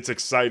 it's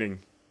exciting.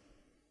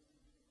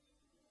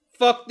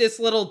 Fuck this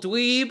little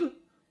dweeb.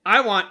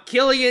 I want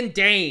Killian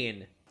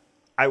Dane.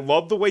 I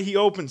love the way he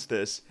opens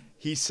this.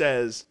 He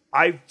says,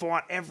 I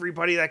fought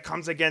everybody that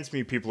comes against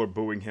me. People are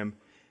booing him.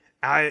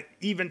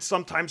 Even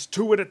sometimes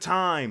 2 at a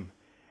time.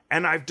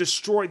 And I've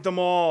destroyed them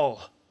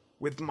all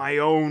with my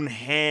own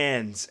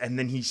hands. And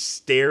then he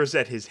stares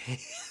at his hand.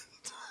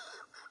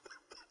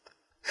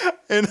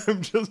 And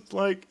I'm just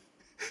like,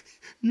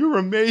 you're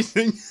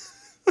amazing.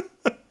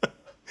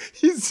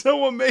 He's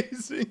so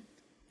amazing.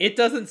 It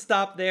doesn't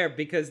stop there,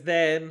 because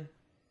then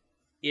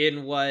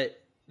in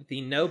what the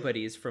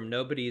nobodies from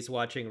Nobody's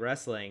Watching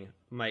Wrestling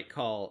might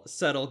call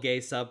subtle gay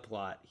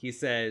subplot, he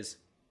says,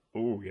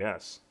 "Ooh,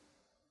 yes.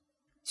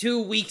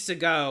 2 weeks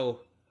ago,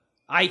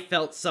 I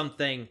felt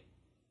something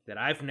that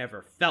I've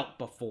never felt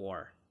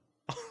before.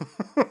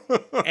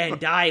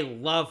 And I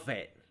love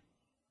it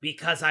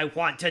because I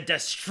want to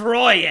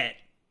destroy it."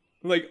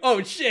 I'm like,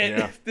 oh shit,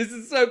 yeah. This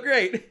is so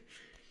great.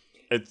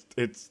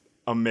 It's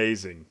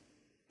amazing.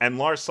 And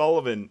Lars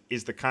Sullivan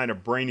is the kind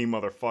of brainy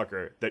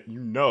motherfucker that you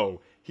know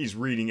he's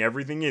reading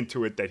everything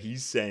into it that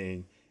he's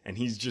saying, and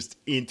he's just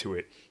into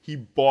it. He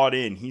bought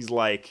in. He's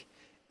like,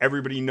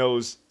 everybody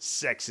knows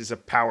sex is a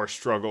power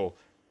struggle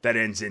that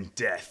ends in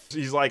death.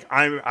 He's like,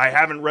 I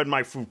haven't read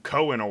my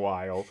Foucault in a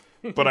while,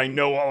 but I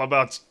know all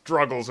about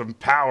struggles and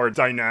power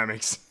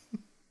dynamics.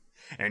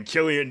 And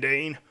Killian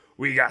Dane,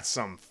 we got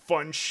some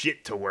fun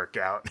shit to work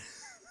out.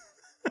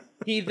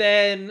 He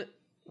then,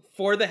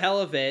 for the hell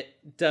of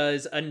it,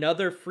 does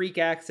another freak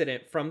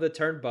accident from the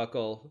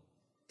turnbuckle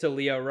to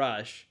Lio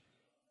Rush,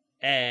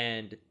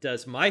 and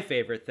does my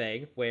favorite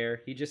thing,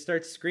 where he just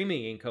starts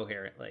screaming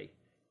incoherently.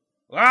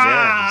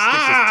 Yeah, he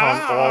sticks his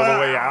tongue all the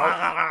way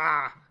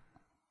out.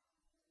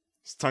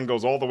 His tongue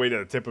goes all the way to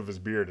the tip of his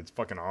beard. It's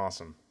fucking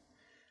awesome.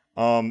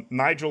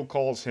 Nigel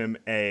calls him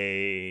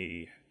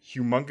a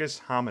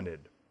humongous hominid.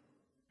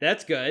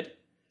 That's good.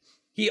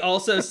 He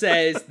also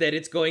says that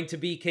it's going to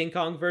be King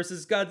Kong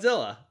versus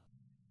Godzilla.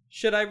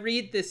 Should I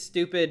read this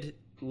stupid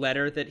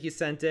letter that he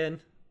sent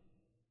in?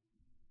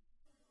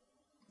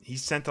 He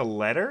sent a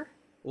letter?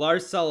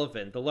 Lars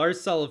Sullivan. The Lars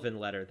Sullivan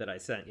letter that I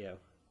sent you.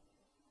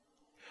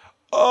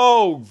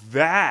 Oh,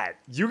 that.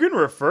 You can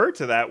refer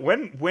to that.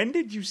 When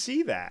did you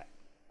see that?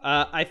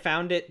 I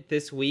found it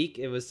this week.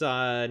 It was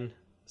on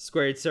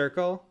Squared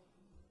Circle.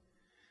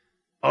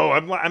 Oh,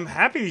 I'm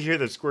happy to hear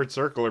that Squared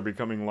Circle are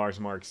becoming Lars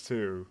Marks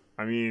too.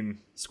 I mean,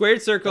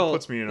 Squared Circle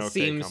puts me in okay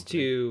seems company.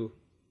 to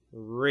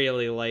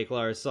really like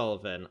Lars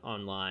Sullivan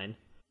online.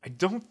 I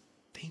don't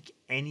think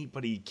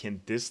anybody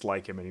can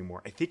dislike him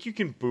anymore. I think you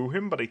can boo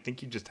him, but I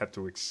think you just have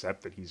to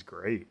accept that he's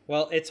great.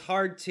 Well, it's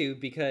hard to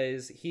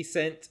because he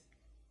sent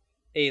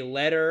a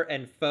letter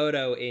and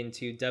photo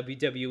into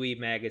WWE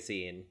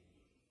Magazine.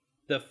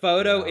 The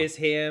photo is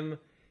him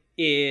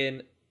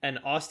in an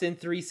Austin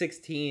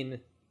 316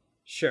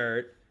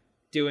 shirt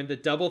doing the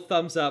double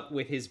thumbs up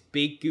with his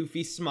big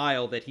goofy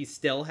smile that he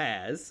still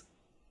has.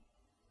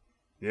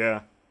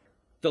 Yeah.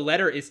 The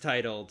letter is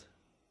titled,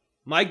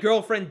 "My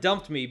girlfriend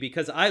dumped me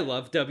because I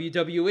love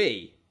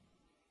WWE."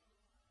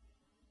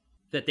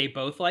 That they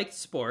both liked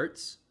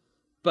sports,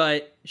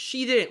 but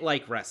she didn't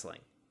like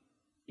wrestling.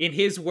 In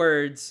his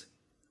words,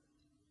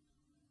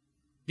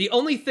 "The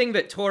only thing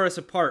that tore us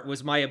apart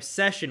was my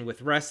obsession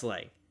with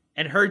wrestling,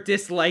 and her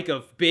dislike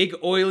of big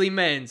oily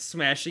men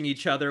smashing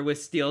each other with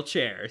steel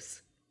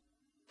chairs."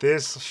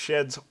 This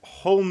sheds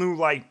whole new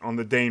light on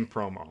the Dane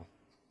promo.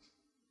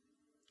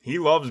 He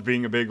loves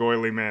being a big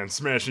oily man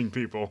smashing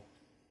people.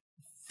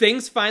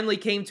 Things finally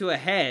came to a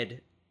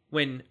head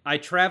when I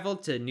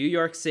traveled to New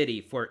York City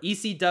for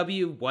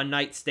ECW One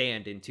Night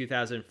Stand in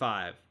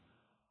 2005.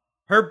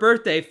 Her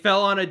birthday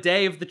fell on a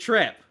day of the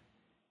trip.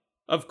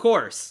 Of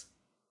course.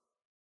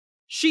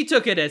 She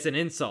took it as an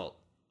insult.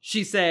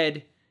 She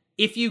said,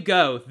 "If you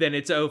go, then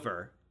it's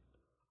over."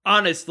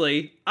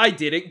 Honestly, I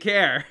didn't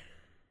care.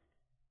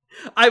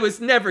 I was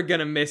never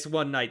gonna miss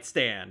One Night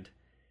Stand.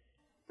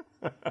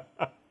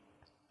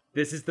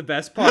 This is the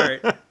best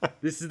part.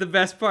 This is the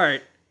best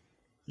part.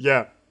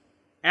 Yeah.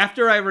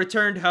 After I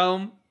returned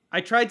home, I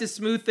tried to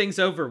smooth things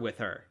over with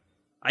her.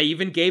 I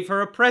even gave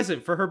her a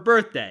present for her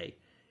birthday.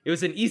 It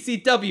was an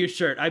ECW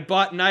shirt I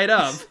bought night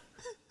of.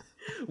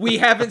 We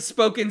haven't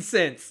spoken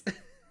since.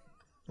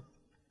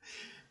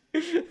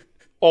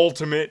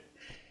 Ultimate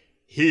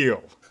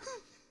heel.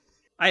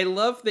 I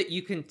love that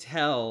you can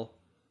tell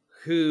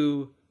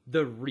who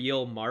the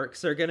real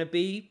marks are going to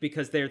be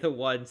because they're the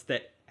ones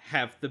that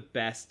have the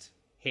best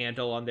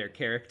handle on their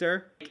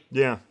character.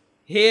 Yeah.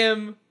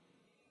 Him,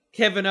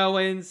 Kevin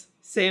Owens,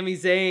 Sami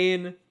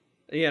Zayn,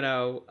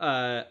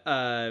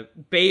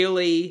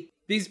 Bailey.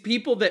 These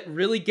people that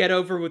really get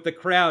over with the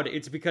crowd,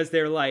 it's because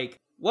they're like,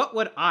 what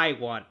would I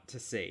want to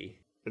see?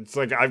 It's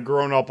like I've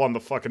grown up on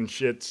the fucking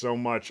shit so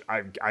much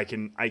I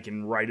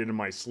can write it in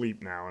my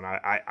sleep now, and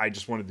I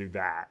just want to do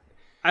that.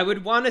 I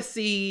would want to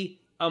see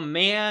a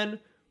man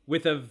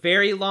with a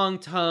very long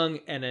tongue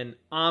and an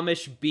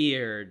Amish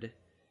beard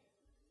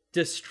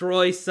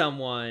destroy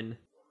someone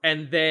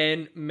and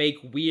then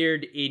make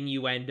weird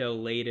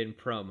innuendo-laden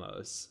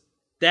promos.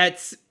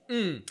 That's...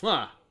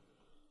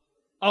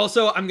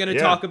 Also, I'm going to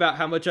talk about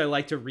how much I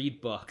like to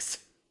read books.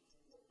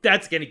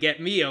 That's going to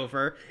get me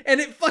over, and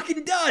it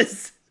fucking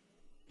does!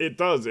 It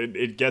does.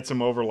 It gets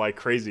him over like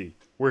crazy.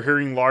 We're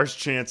hearing Lars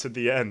chants at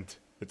the end.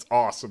 It's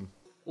awesome.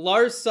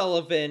 Lars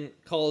Sullivan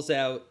calls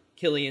out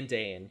Killian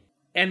Dane.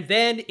 And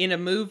then, in a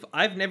move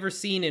I've never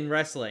seen in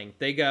wrestling,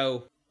 they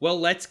go, well,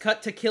 let's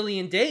cut to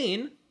Killian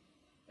Dane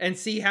and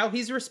see how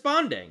he's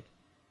responding.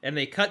 And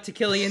they cut to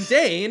Killian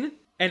Dane,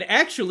 and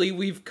actually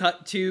we've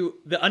cut to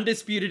the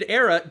Undisputed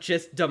Era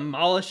just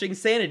demolishing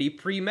Sanity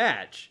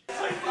pre-match.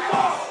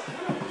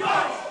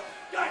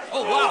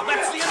 Oh, wow,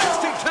 that's the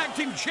NXT Tag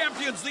Team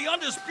Champions, the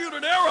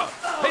Undisputed Era.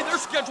 Hey, they're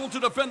scheduled to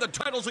defend the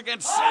titles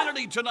against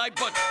Sanity tonight,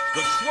 but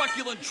the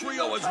truculent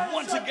trio has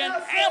once again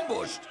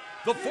ambushed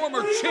the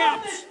former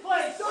champs. You're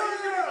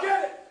gonna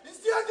get it. It's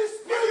the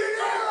Undisputed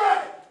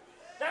Era.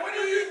 When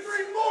are you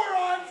three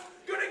morons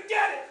gonna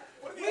get it?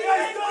 What have you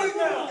guys done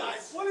now?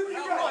 What have you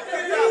guys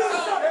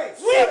done?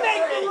 We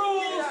make the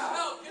rules.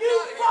 You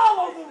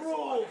follow the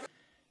rules.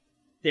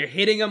 They're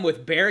hitting him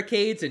with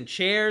barricades and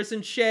chairs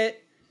and shit.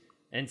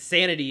 And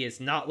Sanity is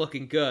not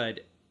looking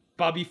good.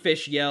 Bobby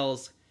Fish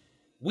yells,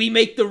 "We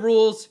make the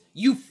rules,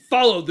 you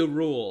follow the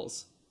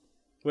rules."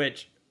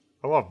 Which...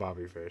 I love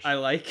Bobby Fish. I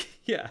like.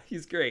 Yeah,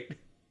 he's great.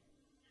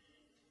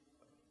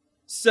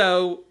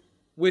 So,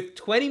 with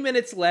 20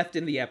 minutes left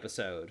in the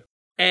episode,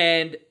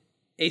 and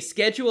a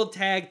scheduled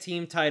tag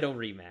team title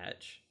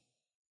rematch,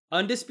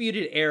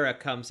 Undisputed Era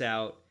comes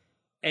out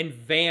and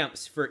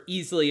vamps for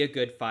easily a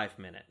good 5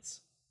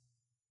 minutes.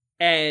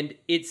 And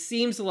it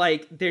seems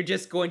like they're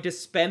just going to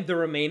spend the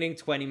remaining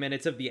 20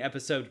 minutes of the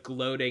episode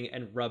gloating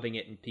and rubbing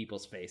it in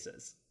people's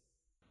faces.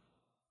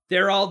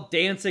 They're all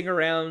dancing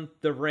around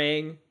the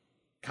ring.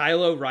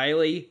 Kyle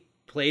O'Reilly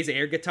plays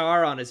air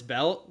guitar on his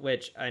belt,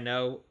 which I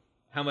know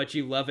how much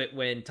you love it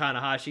when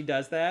Tanahashi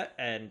does that,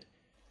 and...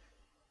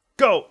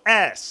 Go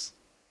S!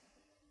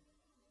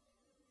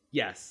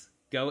 Yes,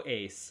 go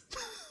Ace.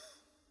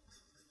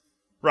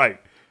 Right.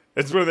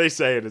 It's when they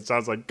say it, it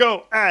sounds like,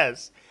 go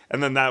ass.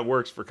 And then that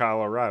works for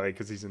Kyle O'Reilly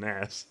because he's an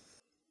ass.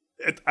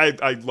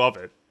 I love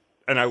it.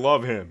 And I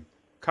love him.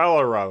 Kyle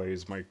O'Reilly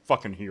is my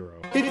fucking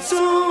hero. It's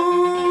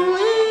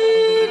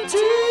only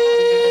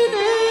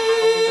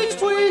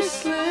Teenage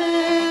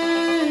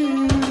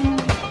Wasteland.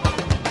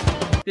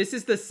 This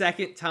is the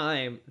second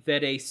time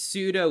that a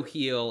pseudo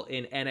heel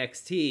in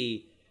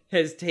NXT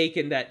has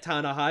taken that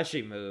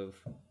Tanahashi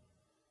move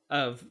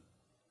of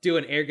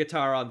doing air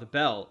guitar on the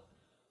belt.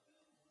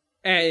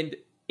 And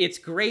it's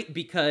great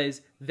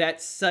because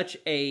that's such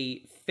a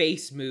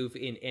face move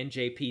in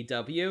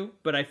NJPW,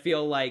 but I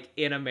feel like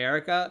in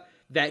America,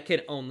 that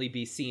can only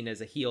be seen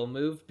as a heel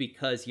move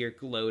because you're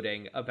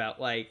gloating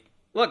about like,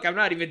 look, I'm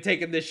not even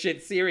taking this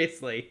shit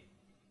seriously.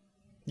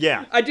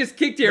 Yeah. I just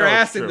kicked your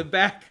ass in the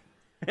back,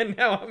 and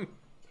now I'm...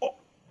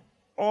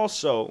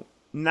 Also,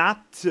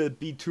 not to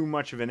be too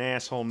much of an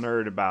asshole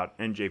nerd about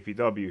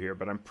NJPW here,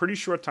 but I'm pretty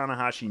sure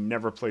Tanahashi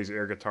never plays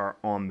air guitar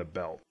on the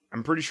belt.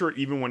 I'm pretty sure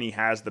even when he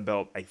has the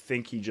belt, I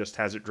think he just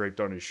has it draped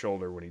on his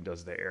shoulder when he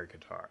does the air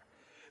guitar.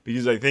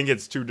 Because I think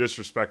it's too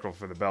disrespectful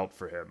for the belt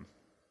for him.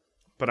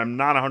 But I'm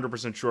not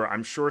 100% sure.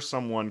 I'm sure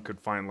someone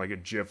could find like a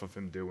gif of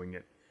him doing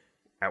it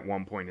at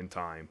one point in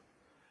time.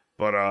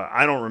 But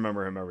I don't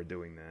remember him ever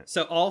doing that.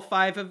 So all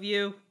 5 of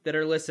you that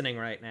are listening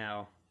right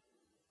now,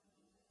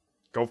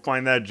 go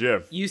find that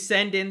gif. You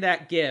send in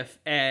that gif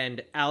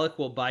and Alec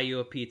will buy you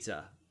a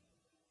pizza.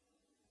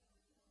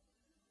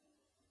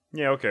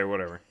 Yeah, okay,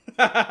 whatever.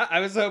 I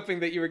was hoping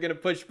that you were going to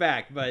push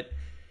back, but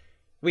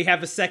we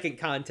have a second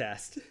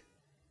contest.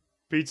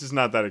 Pizza's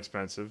not that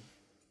expensive.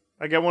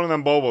 I get one of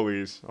them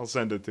Bobolees. I'll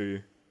send it to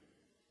you.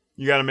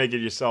 You gotta make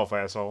it yourself,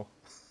 asshole.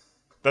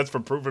 That's for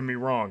proving me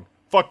wrong.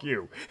 Fuck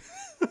you.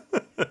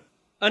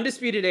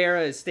 Undisputed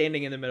Era is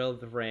standing in the middle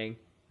of the ring.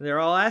 They're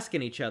all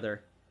asking each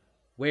other,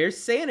 where's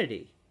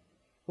Sanity?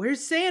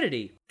 Where's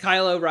Sanity?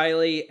 Kyle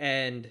O'Reilly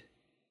and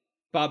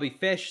Bobby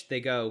Fish, they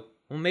go,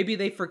 well, maybe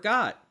they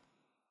forgot.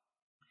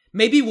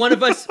 Maybe one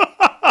of us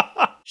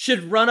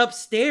should run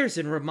upstairs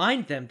and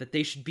remind them that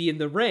they should be in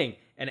the ring.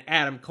 And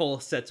Adam Cole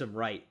sets him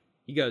right.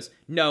 He goes,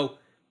 no,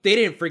 they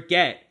didn't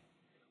forget.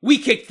 We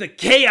kicked the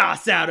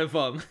chaos out of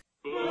them.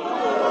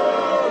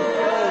 Uh-oh,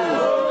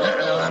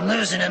 I'm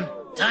losing him.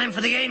 Time for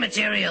the A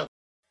material.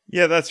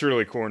 Yeah, that's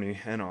really corny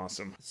and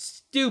awesome.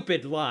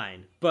 Stupid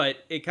line, but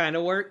it kind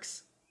of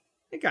works.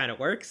 It kind of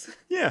works.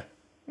 Yeah,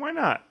 why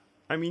not?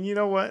 I mean, you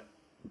know what?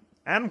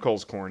 Adam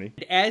Cole's corny.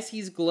 As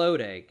he's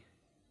gloating,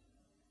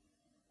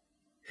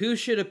 who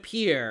should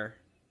appear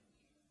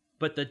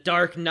but the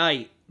Dark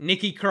Knight,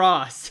 Nikki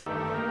Cross?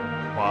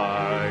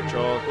 White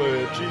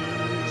chocolate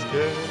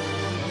cheesecake.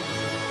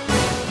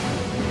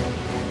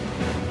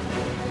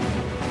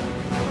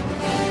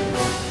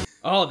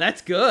 Oh,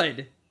 that's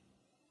good.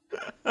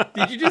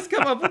 Did you just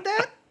come up with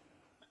that?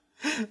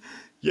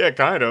 Yeah,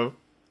 kind of.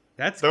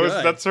 That's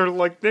good. That's her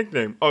like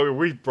nickname. Oh,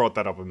 we brought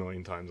that up a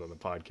million times on the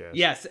podcast.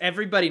 Yes,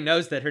 everybody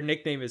knows that her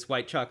nickname is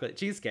White Chocolate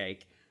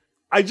Cheesecake.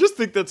 I just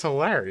think that's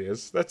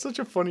hilarious. That's such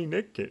a funny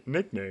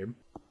nickname.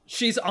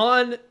 She's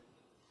on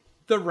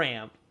the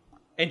ramp,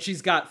 and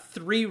she's got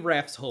 3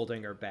 refs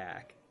holding her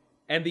back.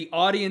 And the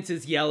audience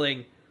is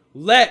yelling,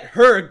 let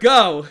her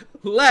go!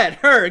 Let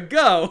her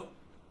go!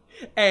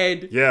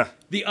 And yeah,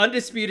 the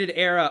Undisputed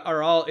Era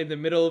are all in the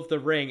middle of the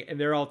ring, and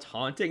they're all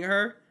taunting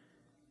her.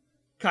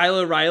 Kyle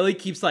O'Reilly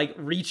keeps, like,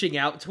 reaching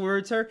out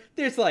towards her.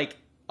 There's, like,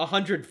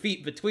 100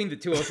 feet between the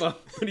two of them.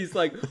 And he's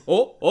like,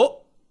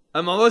 oh,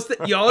 I'm almost,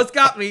 you almost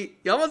got me.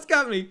 You almost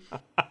got me.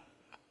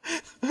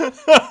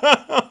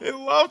 I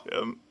love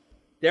him.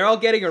 They're all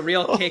getting a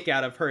real kick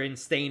out of her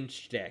insane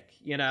shtick,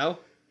 you know?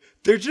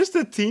 They're just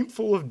a team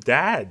full of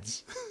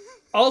dads.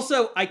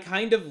 Also, I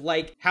kind of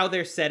like how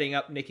they're setting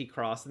up Nikki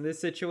Cross in this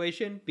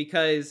situation,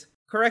 because,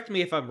 correct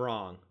me if I'm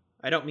wrong,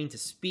 I don't mean to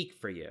speak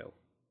for you,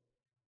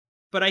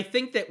 but I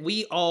think that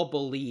we all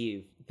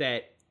believe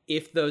that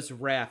if those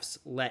refs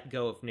let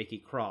go of Nikki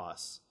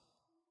Cross,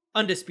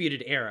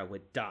 Undisputed Era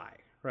would die,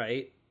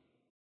 right?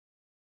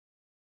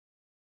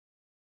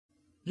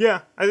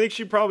 Yeah, I think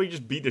she'd probably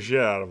just beat the shit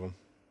out of him.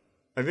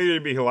 I think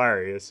it'd be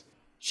hilarious.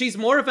 She's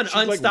more of an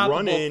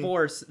unstoppable like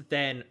force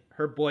than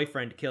her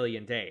boyfriend,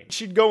 Killian Dane.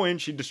 She'd go in,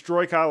 she'd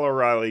destroy Kyle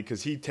O'Reilly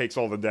because he takes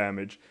all the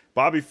damage.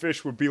 Bobby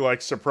Fish would be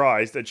like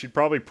surprised that she'd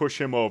probably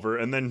push him over,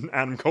 and then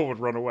Adam Cole would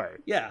run away.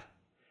 Yeah.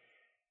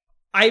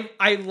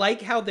 I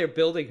like how they're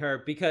building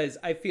her, because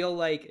I feel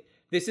like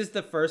this is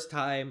the first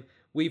time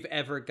we've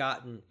ever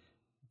gotten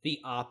the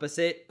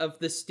opposite of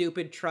the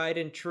stupid tried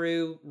and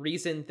true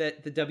reason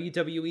that the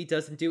WWE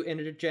doesn't do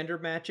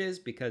intergender matches,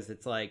 because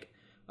it's like,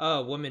 oh,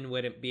 a woman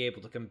wouldn't be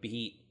able to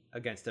compete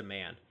against a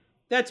man.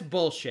 That's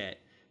bullshit.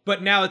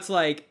 But now it's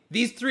like,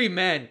 these 3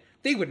 men,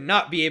 they would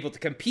not be able to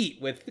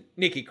compete with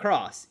Nikki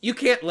Cross. You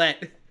can't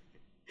let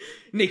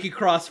Nikki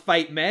Cross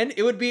fight men.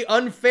 It would be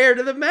unfair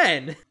to the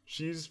men.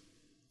 She's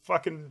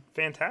fucking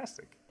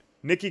fantastic.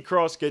 Nikki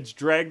Cross gets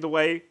dragged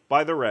away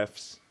by the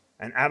refs,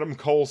 and Adam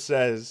Cole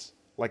says,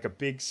 like a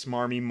big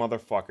smarmy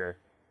motherfucker,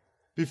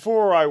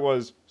 before I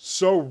was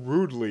so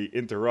rudely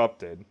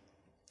interrupted,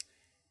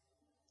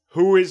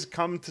 Who is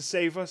come to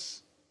save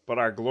us but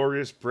our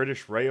glorious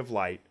British ray of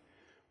light,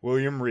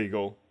 William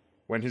Regal,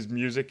 when his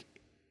music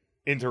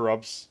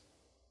interrupts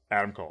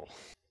Adam Cole.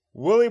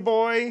 Willie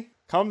Boy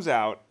comes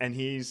out, and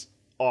he's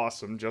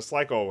awesome, just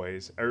like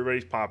always.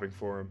 Everybody's popping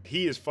for him.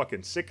 He is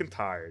fucking sick and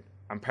tired.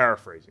 I'm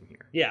paraphrasing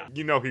here. Yeah.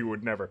 You know he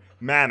would never.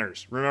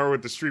 Manners. Remember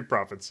what the Street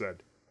Profits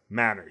said.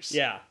 Manners.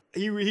 Yeah.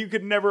 He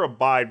could never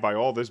abide by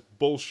all this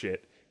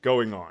bullshit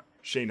going on.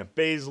 Shayna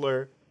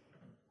Baszler,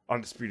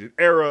 Undisputed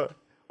Era,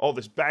 all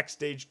this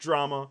backstage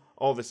drama,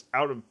 all this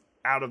out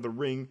of the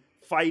ring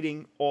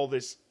fighting, all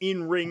this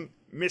in-ring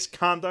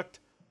misconduct,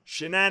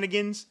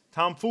 shenanigans,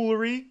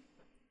 tomfoolery.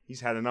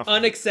 He's had enough.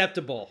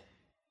 Unacceptable.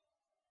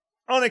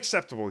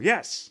 Unacceptable,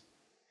 yes.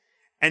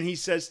 And he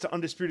says to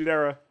Undisputed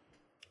Era,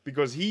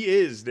 because he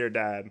is their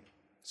dad,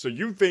 so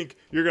you think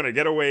you're going to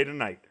get away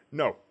tonight.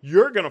 No,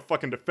 you're going to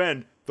fucking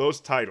defend those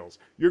titles.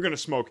 You're going to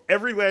smoke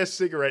every last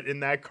cigarette in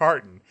that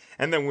carton.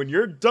 And then when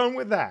you're done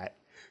with that,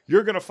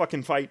 you're going to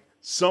fucking fight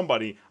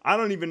somebody. I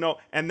don't even know.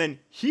 And then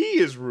he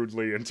is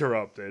rudely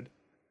interrupted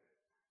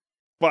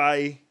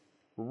by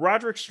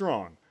Roderick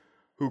Strong,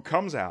 who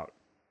comes out.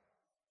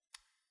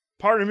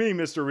 Pardon me,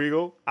 Mr.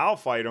 Regal. I'll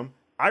fight him.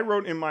 I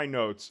wrote in my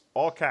notes,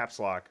 all caps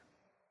lock,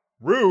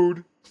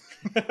 rude.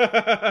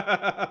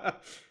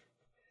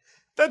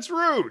 That's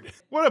rude.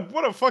 What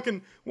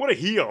a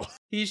heel.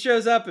 He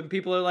shows up and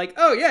people are like,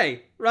 oh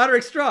yay,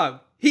 Roderick Strong.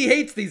 He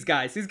hates these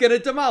guys. He's gonna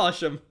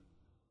demolish them.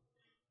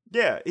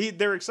 Yeah,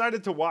 they're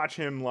excited to watch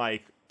him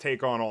like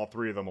take on all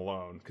three of them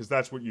alone, because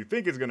that's what you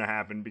think is gonna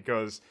happen,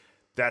 because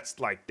that's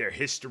like their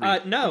history.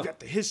 No. You got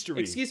the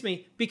history. Excuse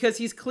me, because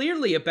he's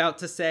clearly about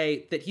to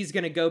say that he's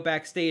gonna go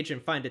backstage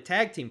and find a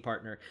tag team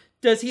partner.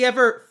 Does he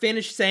ever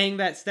finish saying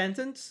that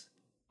sentence?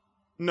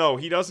 No,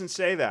 he doesn't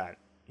say that.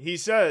 He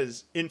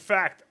says, in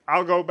fact,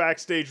 I'll go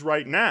backstage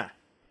right now.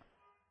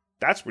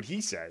 That's what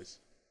he says.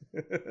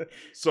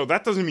 So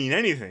that doesn't mean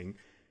anything,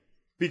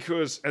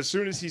 because as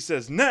soon as he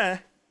says, nah,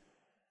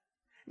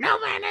 no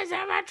man is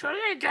ever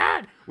truly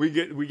good,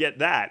 we get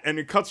that, and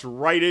it cuts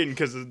right in,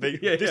 because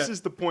this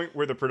is the point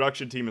where the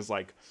production team is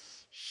like,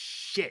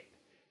 shit,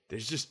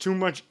 there's just too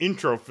much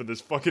intro for this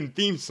fucking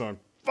theme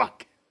song.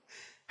 Fuck.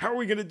 How are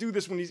we going to do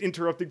this when he's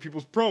interrupting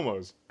people's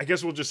promos? I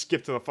guess we'll just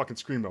skip to the fucking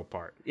Screamo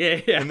part.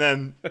 Yeah. And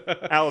then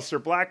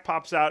Aleister Black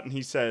pops out and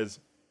he says,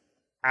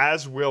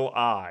 as will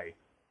I,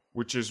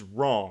 which is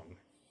wrong,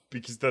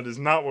 because that is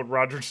not what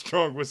Roderick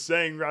Strong was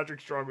saying.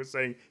 Roderick Strong was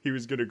saying he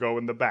was going to go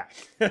in the back.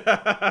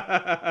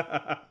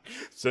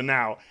 So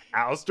now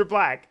Aleister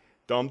Black,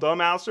 dumb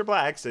Aleister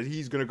Black, said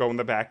he's going to go in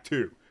the back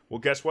too. Well,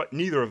 guess what?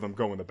 Neither of them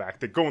go in the back.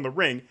 They go in the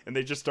ring, and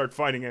they just start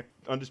fighting at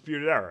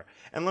Undisputed Era.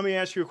 And let me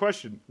ask you a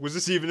question. Was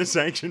this even a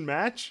sanctioned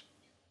match?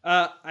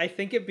 I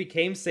think it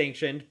became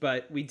sanctioned,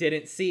 but we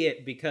didn't see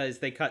it because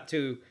they cut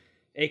to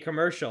a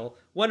commercial.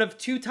 One of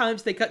 2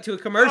 times they cut to a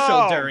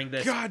commercial during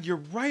this. God,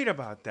 you're right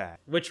about that.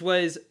 Which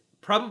was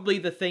probably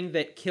the thing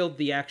that killed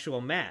the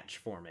actual match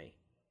for me.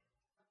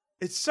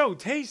 It's so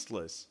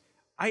tasteless.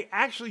 I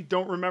actually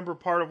don't remember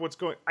part of what's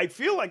going... I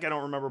feel like I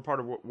don't remember part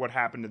of what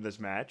happened in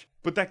this match,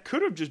 but that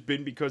could have just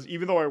been because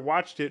even though I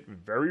watched it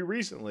very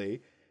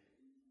recently,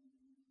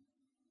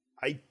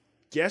 I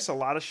guess a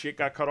lot of shit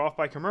got cut off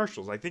by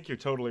commercials. I think you're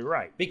totally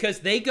right.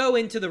 Because they go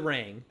into the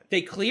ring,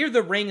 they clear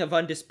the ring of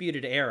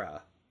Undisputed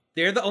Era.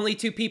 They're the only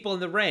 2 people in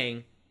the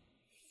ring.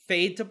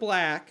 Fade to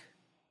black,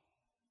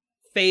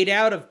 fade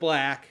out of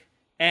black,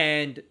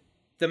 and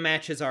the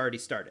match has already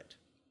started.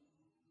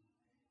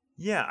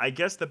 Yeah, I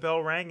guess the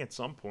bell rang at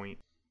some point.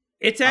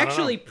 It's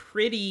actually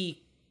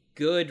pretty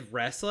good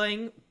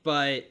wrestling,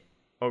 but...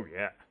 Oh,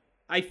 yeah.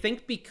 I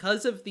think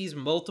because of these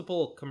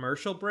multiple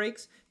commercial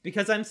breaks,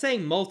 because I'm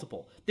saying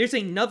multiple, there's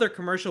another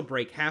commercial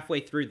break halfway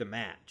through the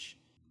match.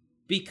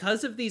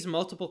 Because of these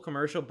multiple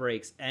commercial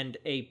breaks and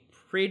a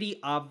pretty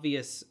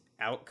obvious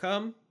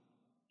outcome,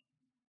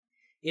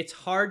 it's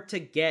hard to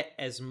get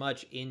as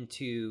much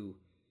into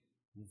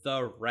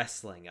the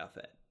wrestling of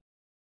it.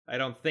 I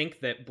don't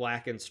think that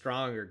Black and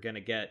Strong are going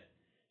to get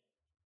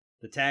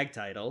the tag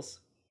titles.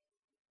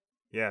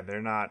 Yeah,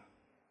 they're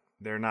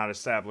not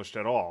established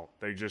at all.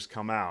 They just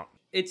come out.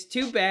 It's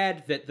too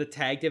bad that the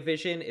tag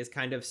division is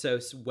kind of so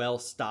well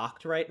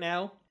stocked right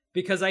now,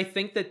 because I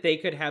think that they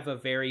could have a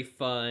very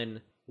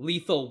fun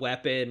Lethal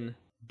Weapon,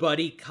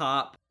 buddy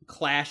cop,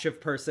 clash of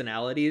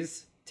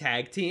personalities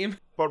tag team.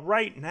 But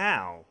right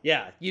now,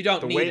 yeah, you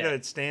don't need it. The way that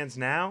it stands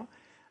now,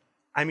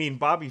 I mean,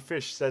 Bobby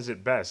Fish says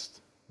it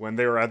best when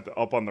they were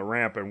up on the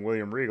ramp and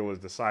William Regal is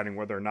deciding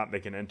whether or not they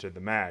can enter the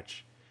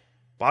match.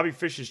 Bobby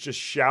Fish is just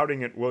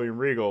shouting at William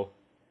Regal,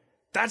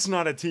 "That's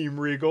not a team,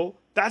 Regal.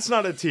 That's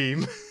not a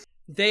team."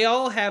 They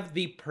all have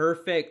the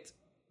perfect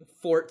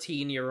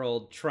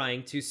 14-year-old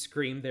trying to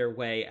scream their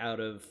way out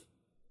of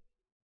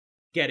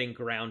getting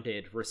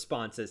grounded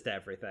responses to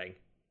everything.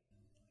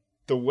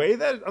 The way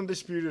that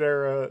Undisputed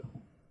Era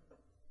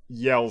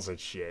yells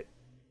at shit,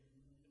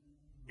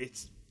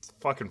 it's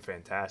fucking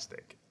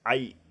fantastic.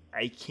 I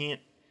can't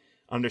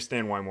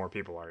understand why more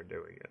people aren't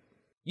doing it.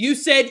 You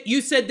said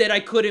that I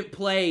couldn't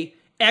play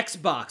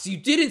Xbox. You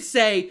didn't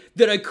say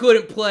that I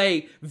couldn't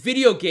play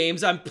video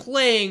games. I'm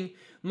playing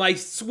my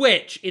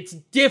Switch. It's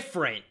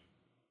different.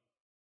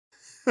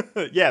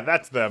 Yeah,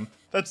 that's them.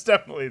 That's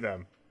definitely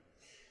them.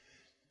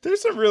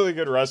 There's some really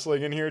good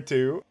wrestling in here,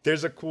 too.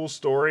 There's a cool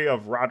story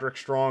of Roderick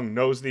Strong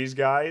knows these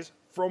guys.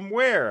 From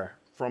where?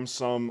 From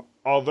some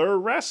other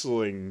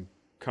wrestling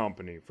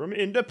company. From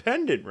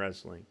independent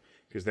wrestling.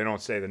 Because they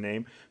don't say the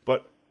name.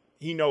 But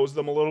he knows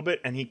them a little bit,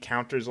 and he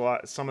counters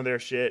some of their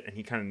shit, and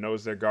he kind of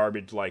knows their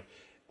garbage. Like,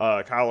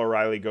 Kyle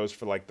O'Reilly goes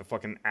for, like, the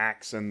fucking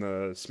axe and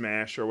the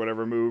smash or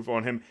whatever move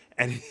on him.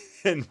 And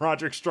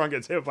Roderick Strong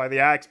gets hit by the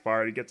axe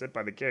bar, and he gets hit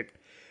by the kick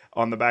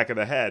on the back of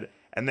the head.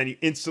 And then he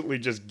instantly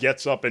just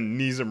gets up and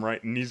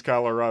knees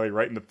Kyle O'Reilly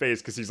right in the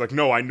face because he's like,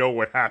 no, I know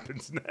what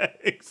happens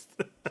next.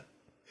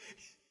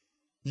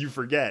 You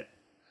forget.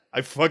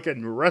 I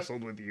fucking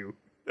wrestled with you.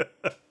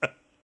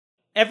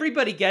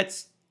 Everybody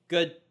gets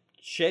good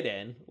shit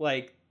in.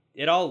 Like,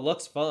 it all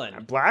looks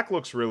fun. Black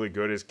looks really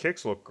good. His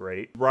kicks look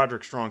great.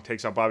 Roderick Strong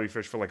takes out Bobby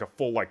Fish for like a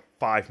full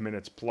 5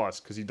 minutes plus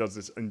because he does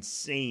this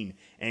insane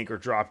anchor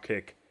drop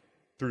kick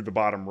through the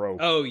bottom rope.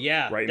 Oh,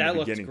 yeah. Right that in the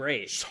looks beginning.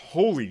 great.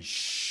 Holy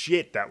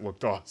shit, that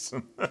looked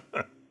awesome.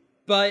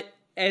 But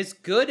as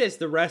good as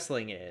the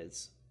wrestling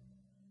is,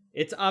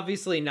 it's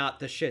obviously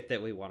not the shit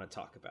that we want to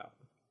talk about.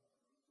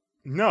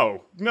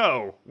 No.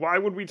 Why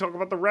would we talk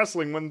about the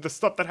wrestling when the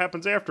stuff that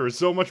happens after is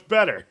so much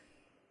better?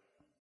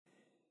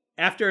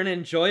 After an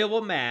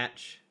enjoyable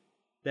match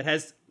that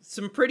has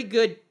some pretty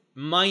good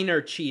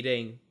minor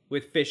cheating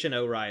with Fish and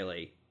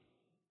O'Reilly,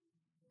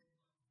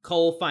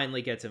 Cole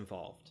finally gets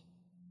involved.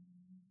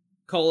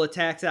 Cole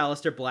attacks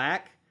Aleister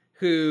Black,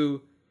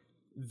 who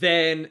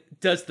then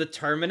does the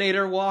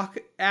Terminator walk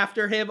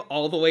after him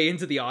all the way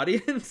into the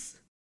audience.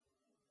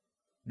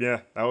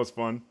 Yeah, that was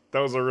fun. That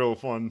was a real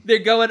fun. They're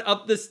going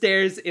up the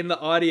stairs in the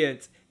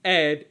audience,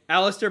 and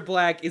Aleister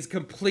Black is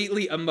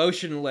completely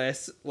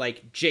emotionless,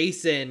 like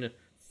Jason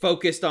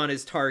focused on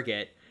his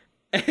target.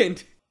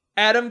 And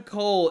Adam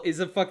Cole is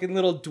a fucking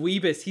little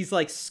dweebus. He's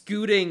like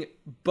scooting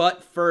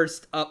butt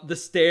first up the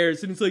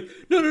stairs, and he's like,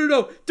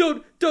 no,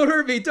 don't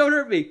hurt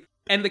me.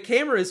 And the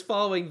camera is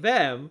following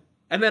them,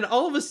 and then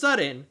all of a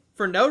sudden,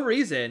 for no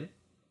reason,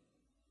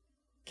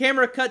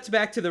 camera cuts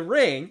back to the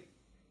ring,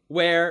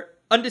 where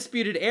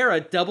Undisputed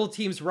Era double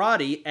teams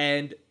Roddy,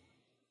 and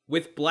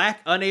with Black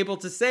unable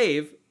to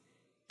save,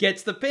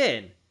 gets the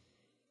pin.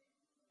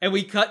 And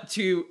we cut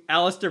to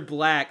Aleister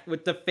Black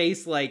with the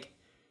face like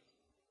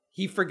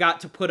he forgot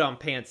to put on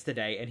pants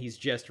today, and he's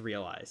just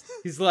realized.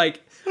 He's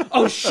like,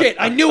 oh shit,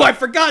 I knew I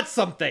forgot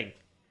something!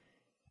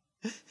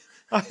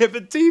 I have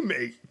a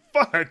teammate.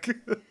 Fuck.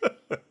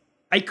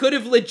 I could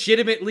have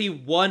legitimately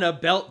won a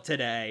belt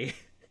today,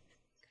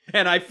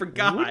 and I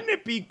forgot. Wouldn't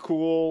it be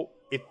cool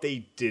if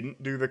they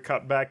didn't do the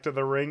cut back to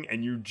the ring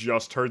and you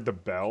just heard the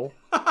bell?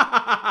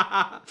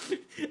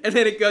 And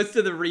then it goes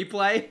to the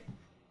replay?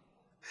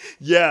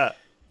 Yeah,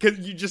 because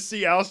you just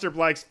see Aleister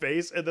Black's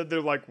face, and then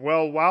they're like,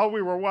 well, while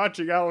we were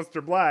watching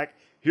Aleister Black,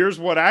 here's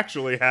what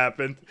actually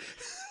happened.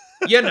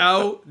 You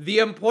know, the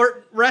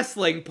important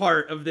wrestling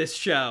part of this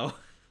show.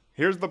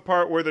 Here's the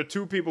part where the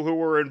two people who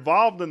were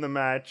involved in the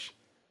match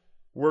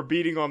were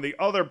beating on the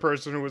other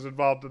person who was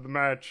involved in the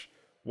match,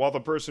 while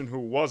the person who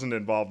wasn't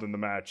involved in the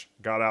match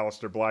got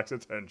Aleister Black's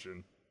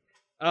attention.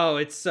 Oh,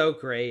 it's so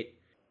great.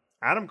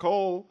 Adam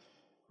Cole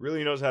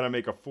really knows how to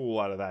make a fool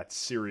out of that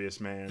serious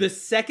man. The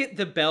second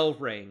the bell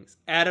rings,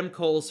 Adam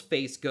Cole's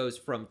face goes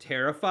from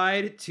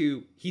terrified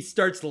to he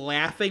starts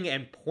laughing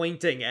and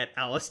pointing at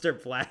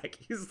Aleister Black.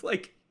 He's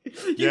like,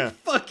 you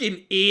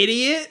fucking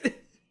idiot.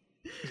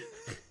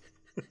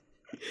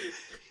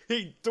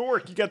 Hey,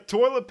 dork, you got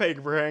toilet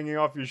paper hanging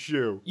off your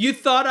shoe. You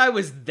thought I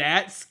was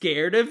that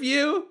scared of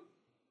you?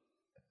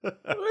 What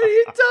are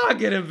you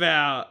talking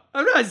about?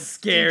 I'm not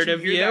scared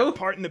of you. Hear that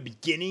part in the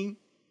beginning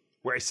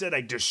where I said I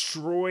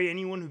destroy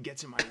anyone who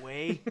gets in my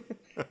way?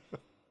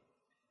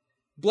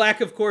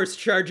 Black, of course,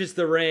 charges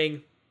the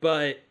ring,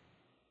 but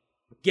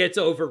gets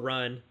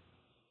overrun.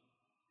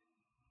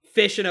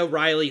 Fish and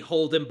O'Reilly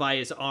hold him by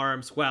his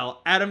arms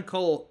while Adam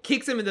Cole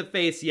kicks him in the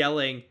face,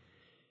 yelling,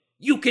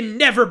 "You can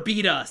never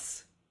beat us!"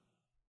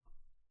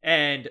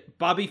 And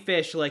Bobby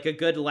Fish, like a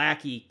good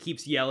lackey,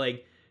 keeps yelling,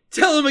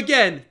 "Tell him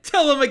again!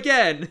 Tell him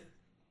again!"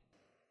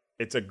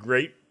 It's a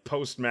great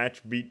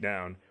post-match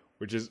beatdown,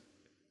 which is,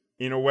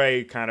 in a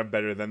way, kind of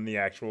better than the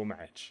actual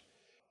match.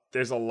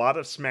 There's a lot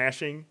of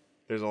smashing.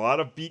 There's a lot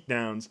of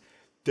beatdowns.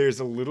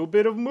 There's a little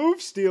bit of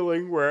move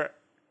stealing where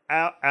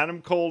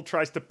Adam Cole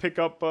tries to pick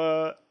up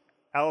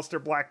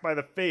Aleister Black by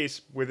the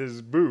face with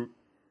his boot,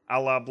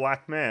 a la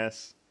Black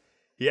Mass.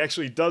 He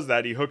actually does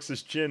that. He hooks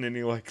his chin and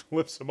he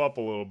lifts him up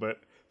a little bit.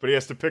 But he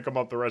has to pick him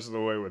up the rest of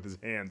the way with his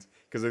hands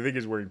because I think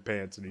he's wearing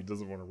pants and he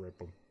doesn't want to rip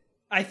them.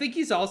 I think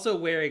he's also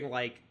wearing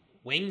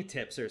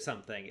wingtips or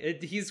something.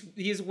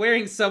 He's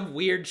wearing some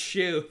weird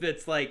shoe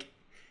that's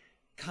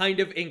kind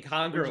of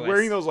incongruous. He's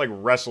wearing those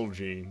Wrestle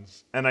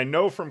jeans. And I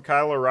know from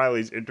Kyle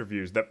O'Reilly's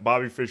interviews that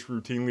Bobby Fish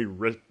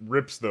routinely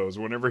rips those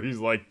whenever he's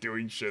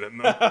doing shit in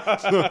them.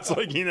 So it's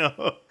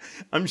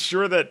I'm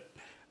sure that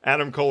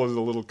Adam Cole is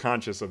a little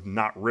conscious of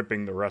not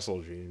ripping the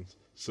Wrestle jeans.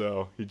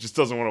 So he just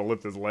doesn't want to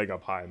lift his leg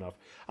up high enough.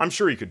 I'm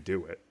sure he could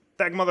do it.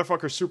 That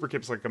motherfucker super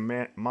kicks like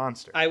a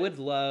monster. I would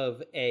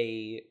love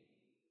a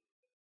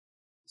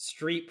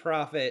Street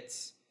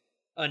Profits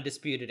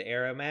Undisputed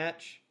Era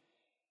match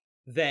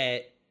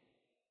that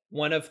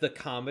one of the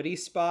comedy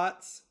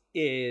spots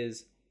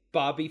is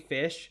Bobby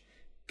Fish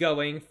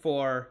going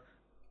for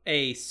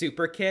a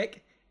super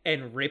kick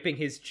and ripping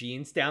his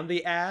jeans down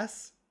the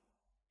ass,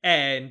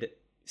 and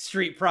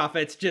Street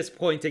Profits just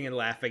pointing and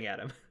laughing at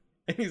him.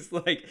 And he's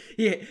like,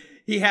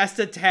 he has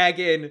to tag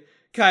in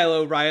Kyle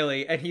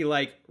O'Reilly, and he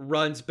like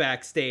runs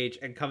backstage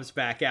and comes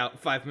back out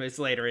 5 minutes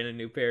later in a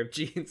new pair of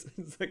jeans.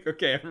 It's like,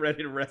 okay, I'm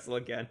ready to wrestle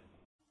again.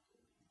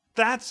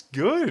 That's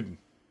good.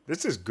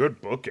 This is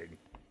good booking.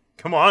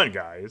 Come on,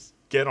 guys.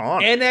 Get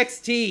on.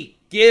 NXT,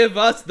 give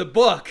us the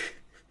book.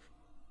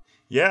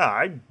 Yeah,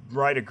 I'd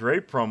write a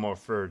great promo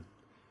for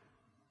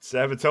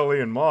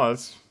Sabatelli and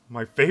Moss,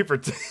 my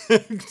favorite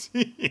tag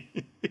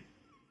team.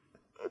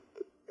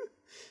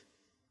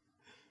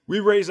 We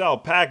raise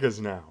alpacas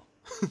now.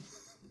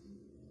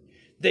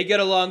 They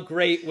get along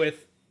great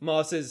with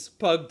Moss's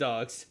pug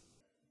dogs.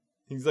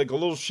 He's like a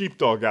little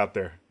sheepdog out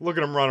there. Look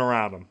at him run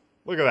around him.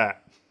 Look at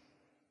that.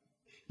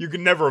 You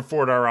can never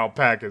afford our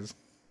alpacas.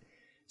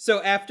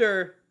 So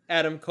after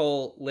Adam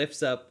Cole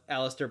lifts up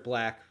Aleister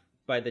Black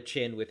by the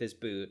chin with his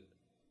boot,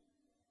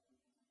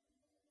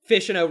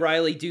 Fish and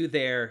O'Reilly do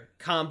their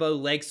combo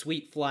leg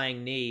sweep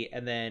flying knee,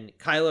 and then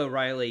Kyle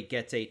O'Reilly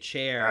gets a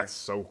chair. That's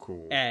so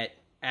cool. At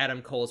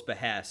Adam Cole's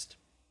behest.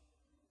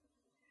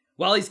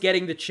 While he's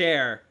getting the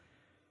chair,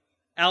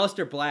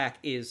 Aleister Black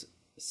is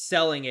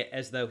selling it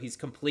as though he's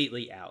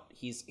completely out.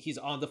 He's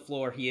on the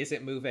floor, he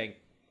isn't moving.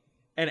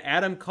 And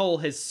Adam Cole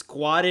has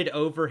squatted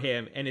over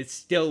him and is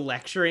still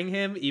lecturing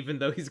him, even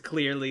though he's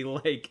clearly,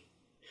 like,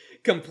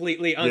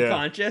 completely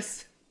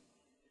unconscious.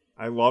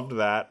 I loved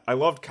that. I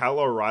loved Kyle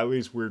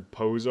O'Reilly's weird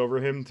pose over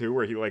him, too,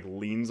 where he, like,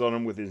 leans on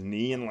him with his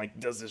knee and, like,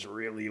 does this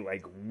really,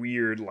 like,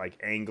 weird, like,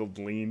 angled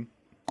lean.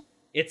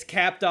 It's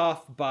capped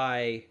off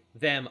by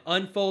them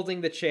unfolding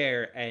the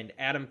chair, and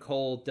Adam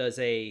Cole does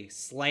a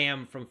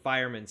slam from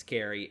Fireman's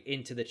Carry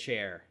into the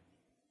chair.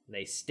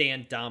 They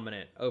stand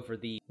dominant over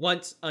the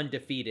once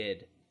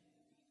undefeated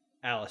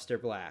Aleister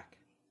Black.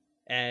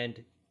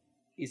 And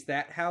is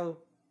that how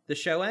the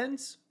show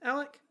ends,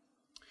 Alec?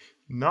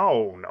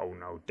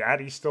 No.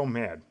 Daddy's still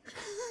mad.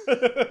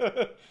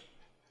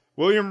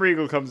 William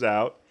Regal comes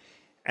out,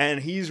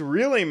 and he's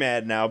really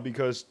mad now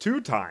because 2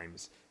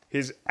 times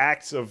his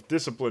acts of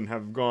discipline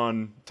have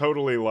gone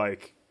totally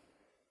like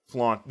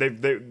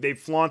They've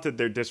flaunted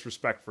their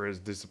disrespect for his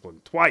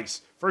discipline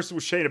twice. First it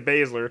was Shayna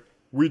Baszler,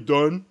 we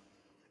done,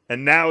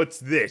 and now it's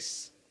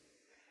this.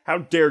 How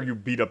dare you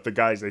beat up the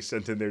guys they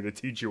sent in there to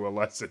teach you a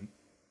lesson?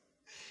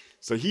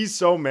 So he's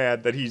so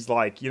mad that he's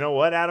like, you know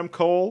what, Adam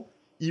Cole?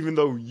 Even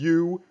though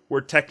you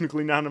were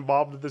technically not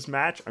involved in this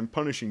match, I'm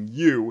punishing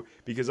you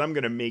because I'm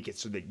going to make it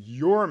so that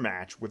your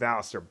match with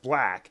Aleister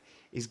Black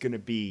is going to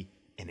be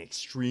an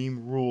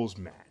Extreme Rules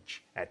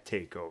match at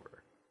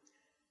TakeOver.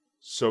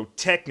 So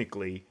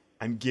technically,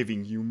 I'm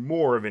giving you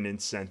more of an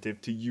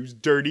incentive to use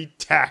dirty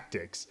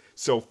tactics.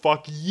 So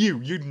fuck you.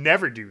 You'd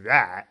never do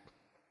that.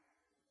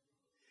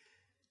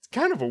 It's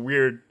kind of a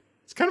weird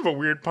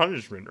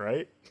punishment,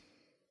 right?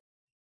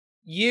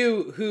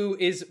 You, who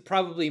is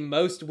probably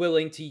most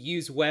willing to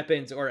use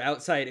weapons or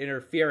outside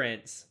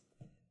interference,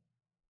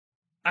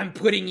 I'm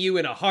putting you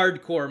in a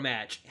hardcore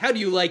match. How do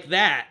you like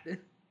that?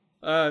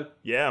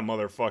 Yeah,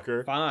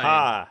 motherfucker. Fine.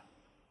 Ha.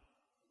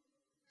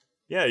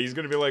 Yeah, he's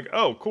gonna be like,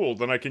 oh, cool,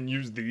 then I can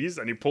use these,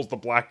 and he pulls the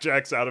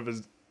blackjacks out of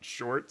his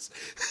shorts.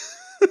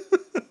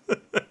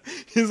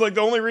 He's like,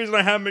 the only reason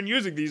I haven't been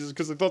using these is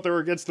because I thought they were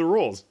against the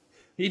rules.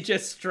 He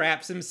just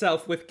straps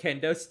himself with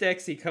kendo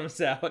sticks, he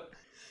comes out.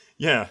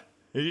 Yeah.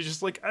 And he's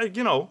just like, I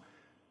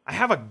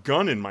have a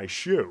gun in my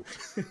shoe.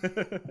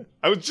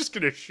 I was just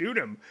going to shoot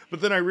him,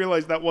 but then I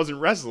realized that wasn't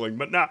wrestling.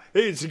 But now,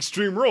 hey, it's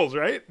Extreme Rules,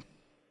 right?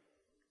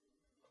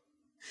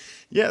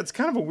 Yeah, it's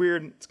kind of a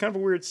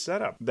weird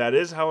setup. That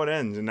is how it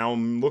ends, and now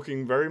I'm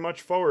looking very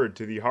much forward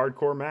to the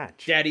hardcore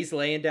match. Daddy's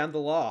laying down the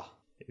law.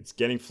 It's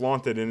getting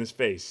flaunted in his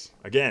face.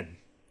 Again.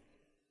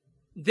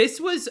 This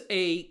was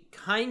a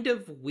kind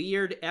of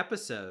weird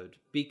episode,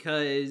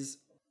 because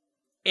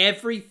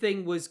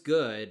everything was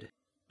good,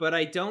 but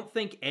I don't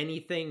think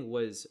anything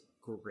was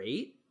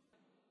great.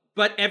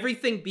 But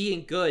everything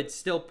being good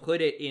still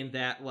put it in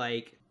that,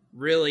 like,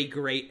 really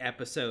great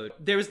episode.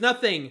 There was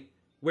nothing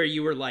where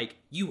you were like,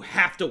 you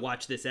have to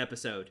watch this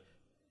episode.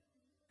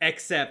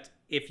 Except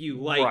if you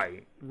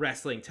like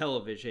wrestling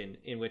television,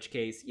 in which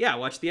case, yeah,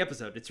 watch the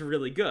episode. It's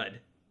really good.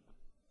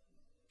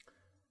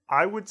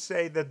 I would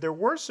say that there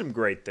were some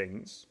great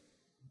things.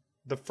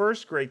 The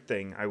first great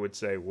thing, I would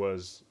say,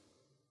 was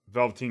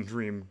Velveteen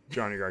Dream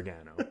Johnny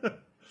Gargano.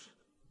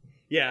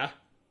 Yeah.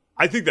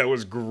 I think that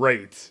was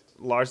great.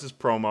 Lars's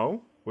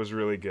promo was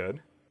really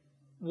good.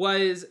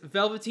 Was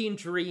Velveteen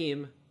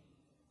Dream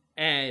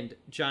and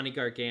Johnny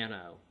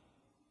Gargano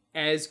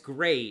as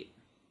great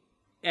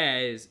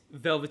as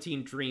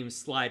Velveteen Dream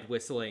slide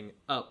whistling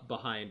up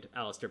behind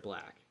Aleister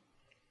Black?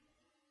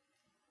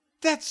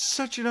 That's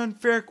such an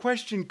unfair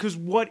question, because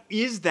what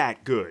is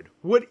that good?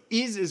 What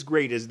is as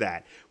great as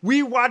that?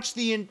 We watched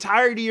the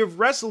entirety of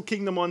Wrestle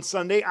Kingdom on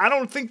Sunday. I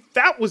don't think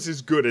that was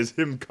as good as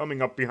him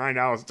coming up behind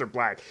Aleister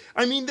Black.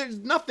 I mean, there's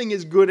nothing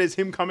as good as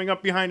him coming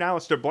up behind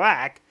Aleister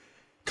Black.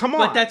 Come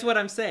on. But that's what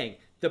I'm saying.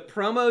 The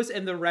promos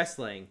and the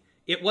wrestling,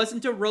 it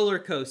wasn't a roller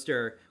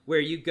coaster where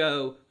you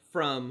go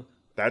from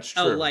that's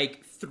true. a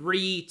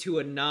 3 to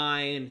a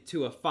 9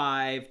 to a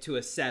 5 to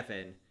a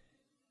 7.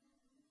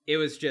 It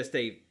was just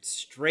a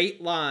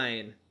straight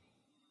line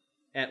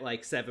at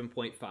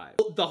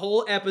 7.5. The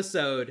whole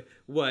episode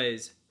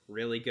was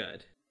really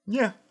good.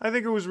 Yeah, I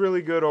think it was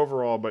really good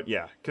overall, but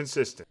yeah,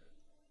 consistent.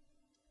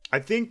 I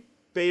think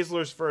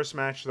Baszler's first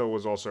match, though,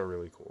 was also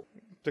really cool.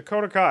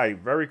 Dakota Kai,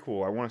 very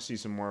cool. I want to see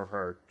some more of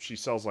her. She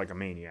sells like a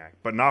maniac,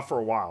 but not for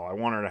a while. I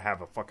want her to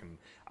have a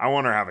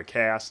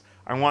cast.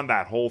 I want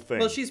that whole thing.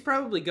 Well, she's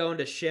probably going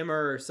to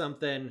Shimmer or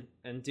something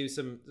and do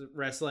some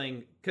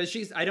wrestling,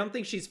 because I don't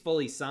think she's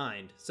fully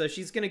signed. So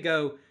she's going to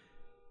go,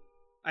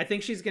 I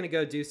think she's going to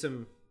go do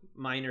some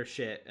minor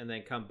shit and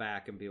then come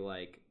back and be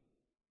like.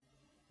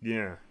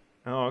 Yeah.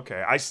 Oh,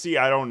 okay. I see.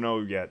 I don't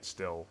know yet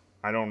still.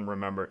 I don't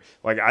remember.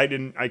 I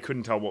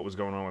couldn't tell what was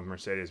going on with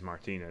Mercedes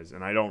Martinez,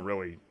 and I don't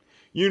really.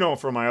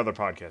 From my other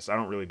podcasts, I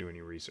don't really do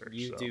any research.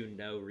 You do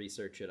no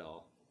research at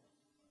all.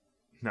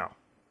 No.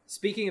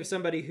 Speaking of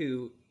somebody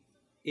who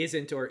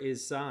isn't or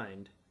is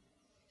signed,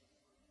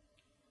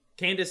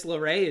 Candice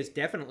LeRae is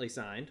definitely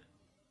signed.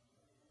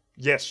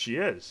 Yes, she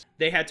is.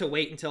 They had to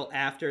wait until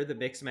after the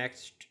Mixed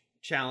Match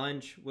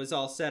Challenge was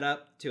all set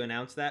up to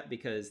announce that,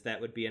 because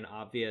that would be an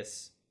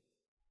obvious,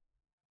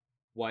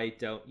 why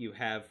don't you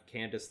have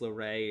Candice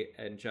LeRae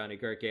and Johnny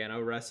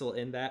Gargano wrestle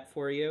in that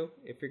for you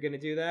if you're going to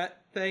do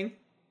that thing?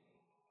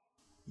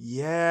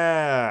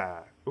 Yeah.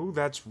 Ooh,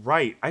 that's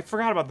right. I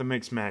forgot about the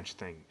mixed match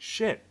thing.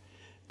 Shit.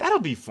 That'll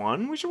be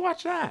fun. We should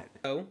watch that.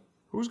 Oh.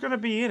 Who's going to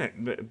be in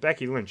it?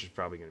 Becky Lynch is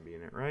probably going to be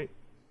in it, right?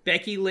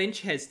 Becky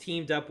Lynch has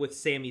teamed up with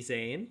Sami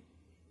Zayn.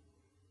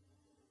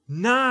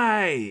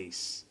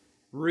 Nice.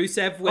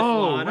 Rusev with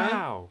Lana.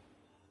 Wow.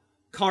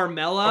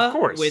 Carmella of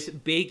course.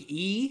 with Big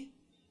E.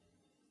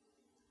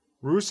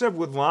 Rusev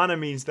with Lana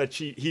means that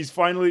she's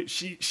finally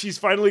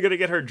going to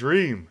get her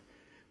dream.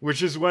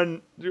 Which is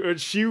when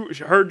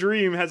her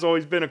dream has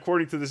always been,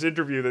 according to this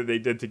interview that they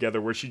did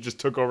together, where she just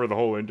took over the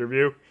whole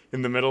interview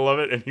in the middle of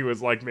it, and he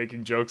was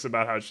making jokes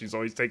about how she's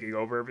always taking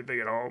over everything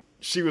at home.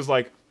 She was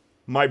like,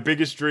 my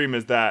biggest dream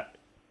is that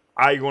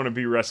I want to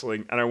be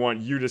wrestling, and I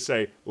want you to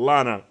say,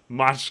 Lana,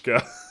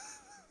 Mashka.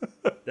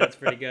 That's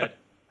pretty good.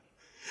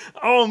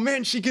 Oh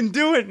man, she can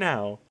do it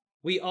now.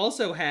 We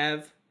also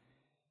have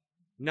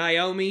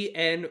Naomi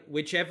and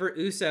whichever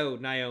Uso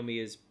Naomi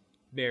is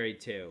married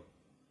to.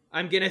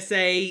 I'm going to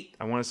say...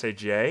 I want to say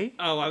Jay?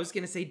 Oh, I was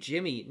going to say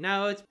Jimmy.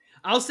 No,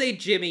 I'll say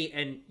Jimmy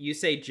and you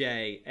say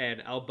Jay,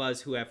 and I'll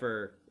buzz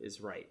whoever is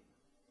right.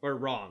 Or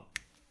wrong.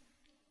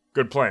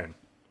 Good plan.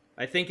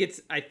 I think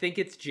it's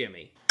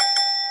Jimmy.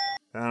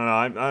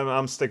 I don't know.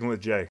 I'm sticking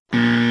with Jay.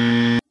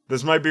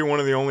 This might be one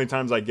of the only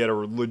times I get a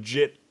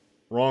legit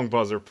wrong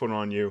buzzer put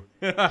on you.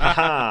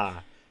 Haha.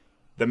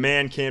 The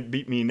man can't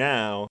beat me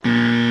now.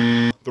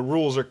 The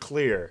rules are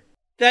clear.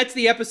 That's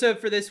the episode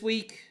for this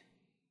week.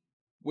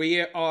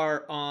 We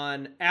are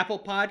on Apple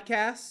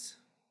Podcasts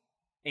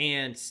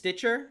and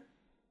Stitcher.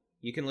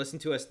 You can listen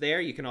to us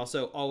there. You can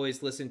also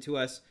always listen to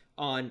us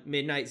on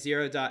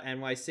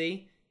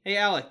midnightzero.nyc. Hey,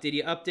 Alec, did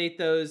you update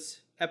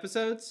those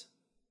episodes?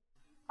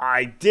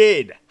 I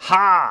did.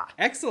 Ha!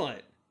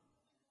 Excellent.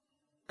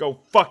 Go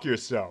fuck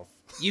yourself.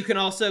 You can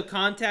also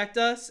contact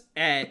us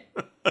at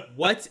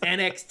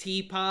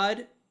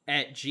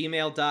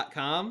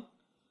whatsnxtpod@gmail.com.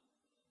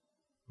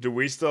 Do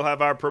we still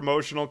have our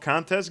promotional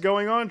contest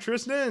going on,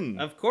 Tristan?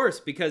 Of course,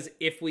 because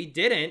if we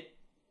didn't,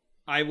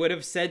 I would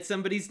have said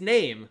somebody's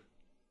name.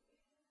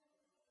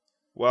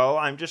 Well,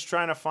 I'm just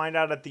trying to find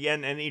out at the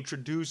end and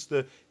introduce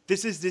the...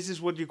 This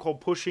is what you call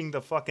pushing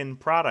the fucking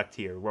product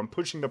here. I'm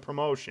pushing the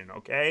promotion,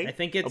 okay? I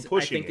think it's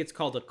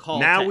called a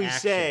call now to we action.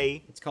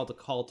 Say... It's called a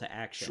call to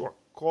action. Sure.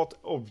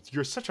 Oh,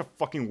 you're such a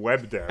fucking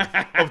web dev.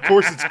 Of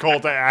course it's call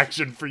to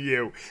action for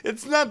you.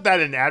 It's not that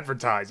in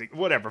advertising.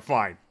 Whatever,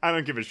 fine. I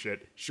don't give a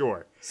shit.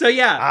 Sure. So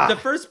yeah, the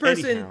first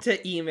person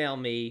to email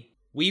me,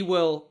 we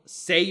will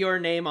say your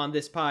name on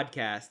this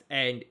podcast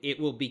and it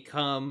will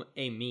become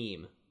a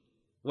meme.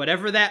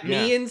 Whatever that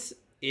means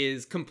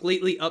is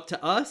completely up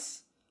to us,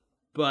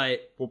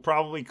 but... We'll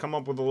probably come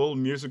up with a little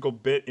musical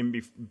bit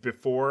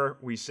before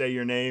we say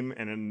your name,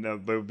 and then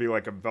there'll be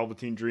like a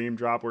Velveteen Dream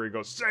drop where he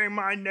goes, say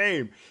my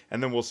name,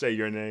 and then we'll say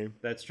your name.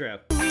 That's true.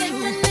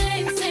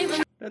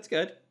 That's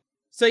good.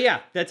 So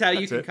yeah, that's how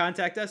you can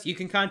contact us. You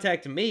can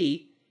contact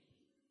me.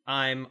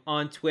 I'm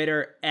on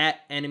Twitter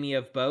at Enemy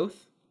of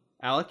Both.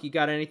 Alec, you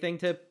got anything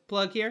to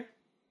plug here?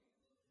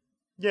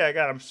 Yeah, I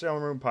got a Sailor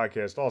Moon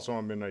podcast, also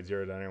on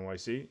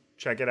midnightzero.nyc.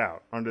 Check it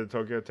out, Under the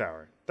Tokyo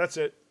Tower. That's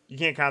it. You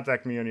can't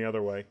contact me any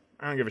other way.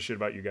 I don't give a shit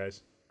about you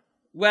guys.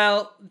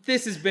 Well,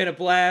 this has been a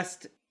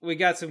blast. We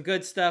got some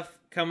good stuff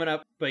coming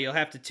up, but you'll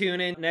have to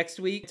tune in next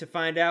week to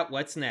find out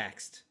what's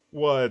next.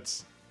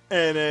 What's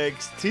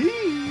NXT?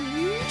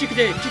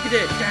 Chickadee,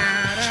 chickadee,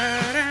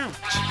 da-da-da.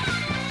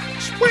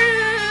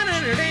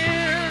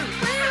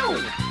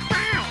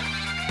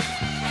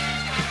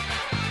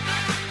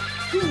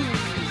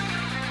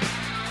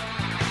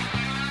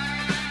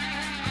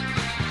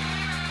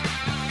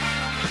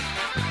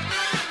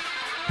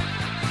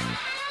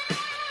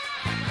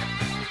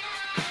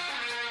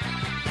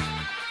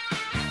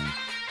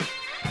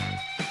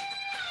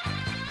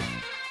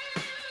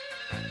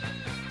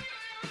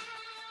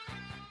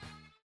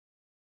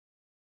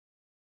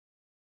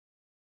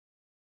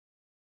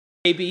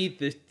 Maybe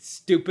the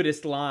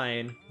stupidest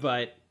line,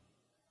 but...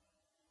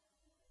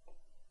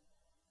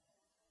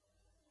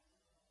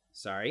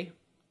 Sorry.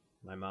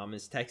 My mom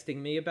is texting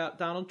me about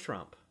Donald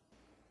Trump.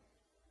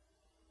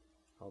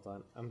 Hold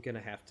on. I'm gonna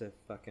have to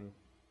fucking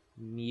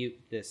mute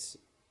this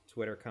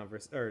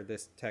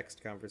this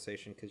text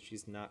conversation because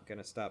she's not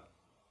gonna stop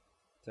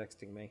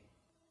texting me.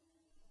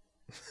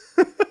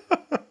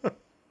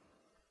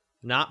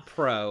 Not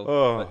pro,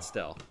 but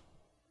still.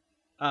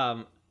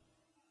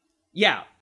 Yeah.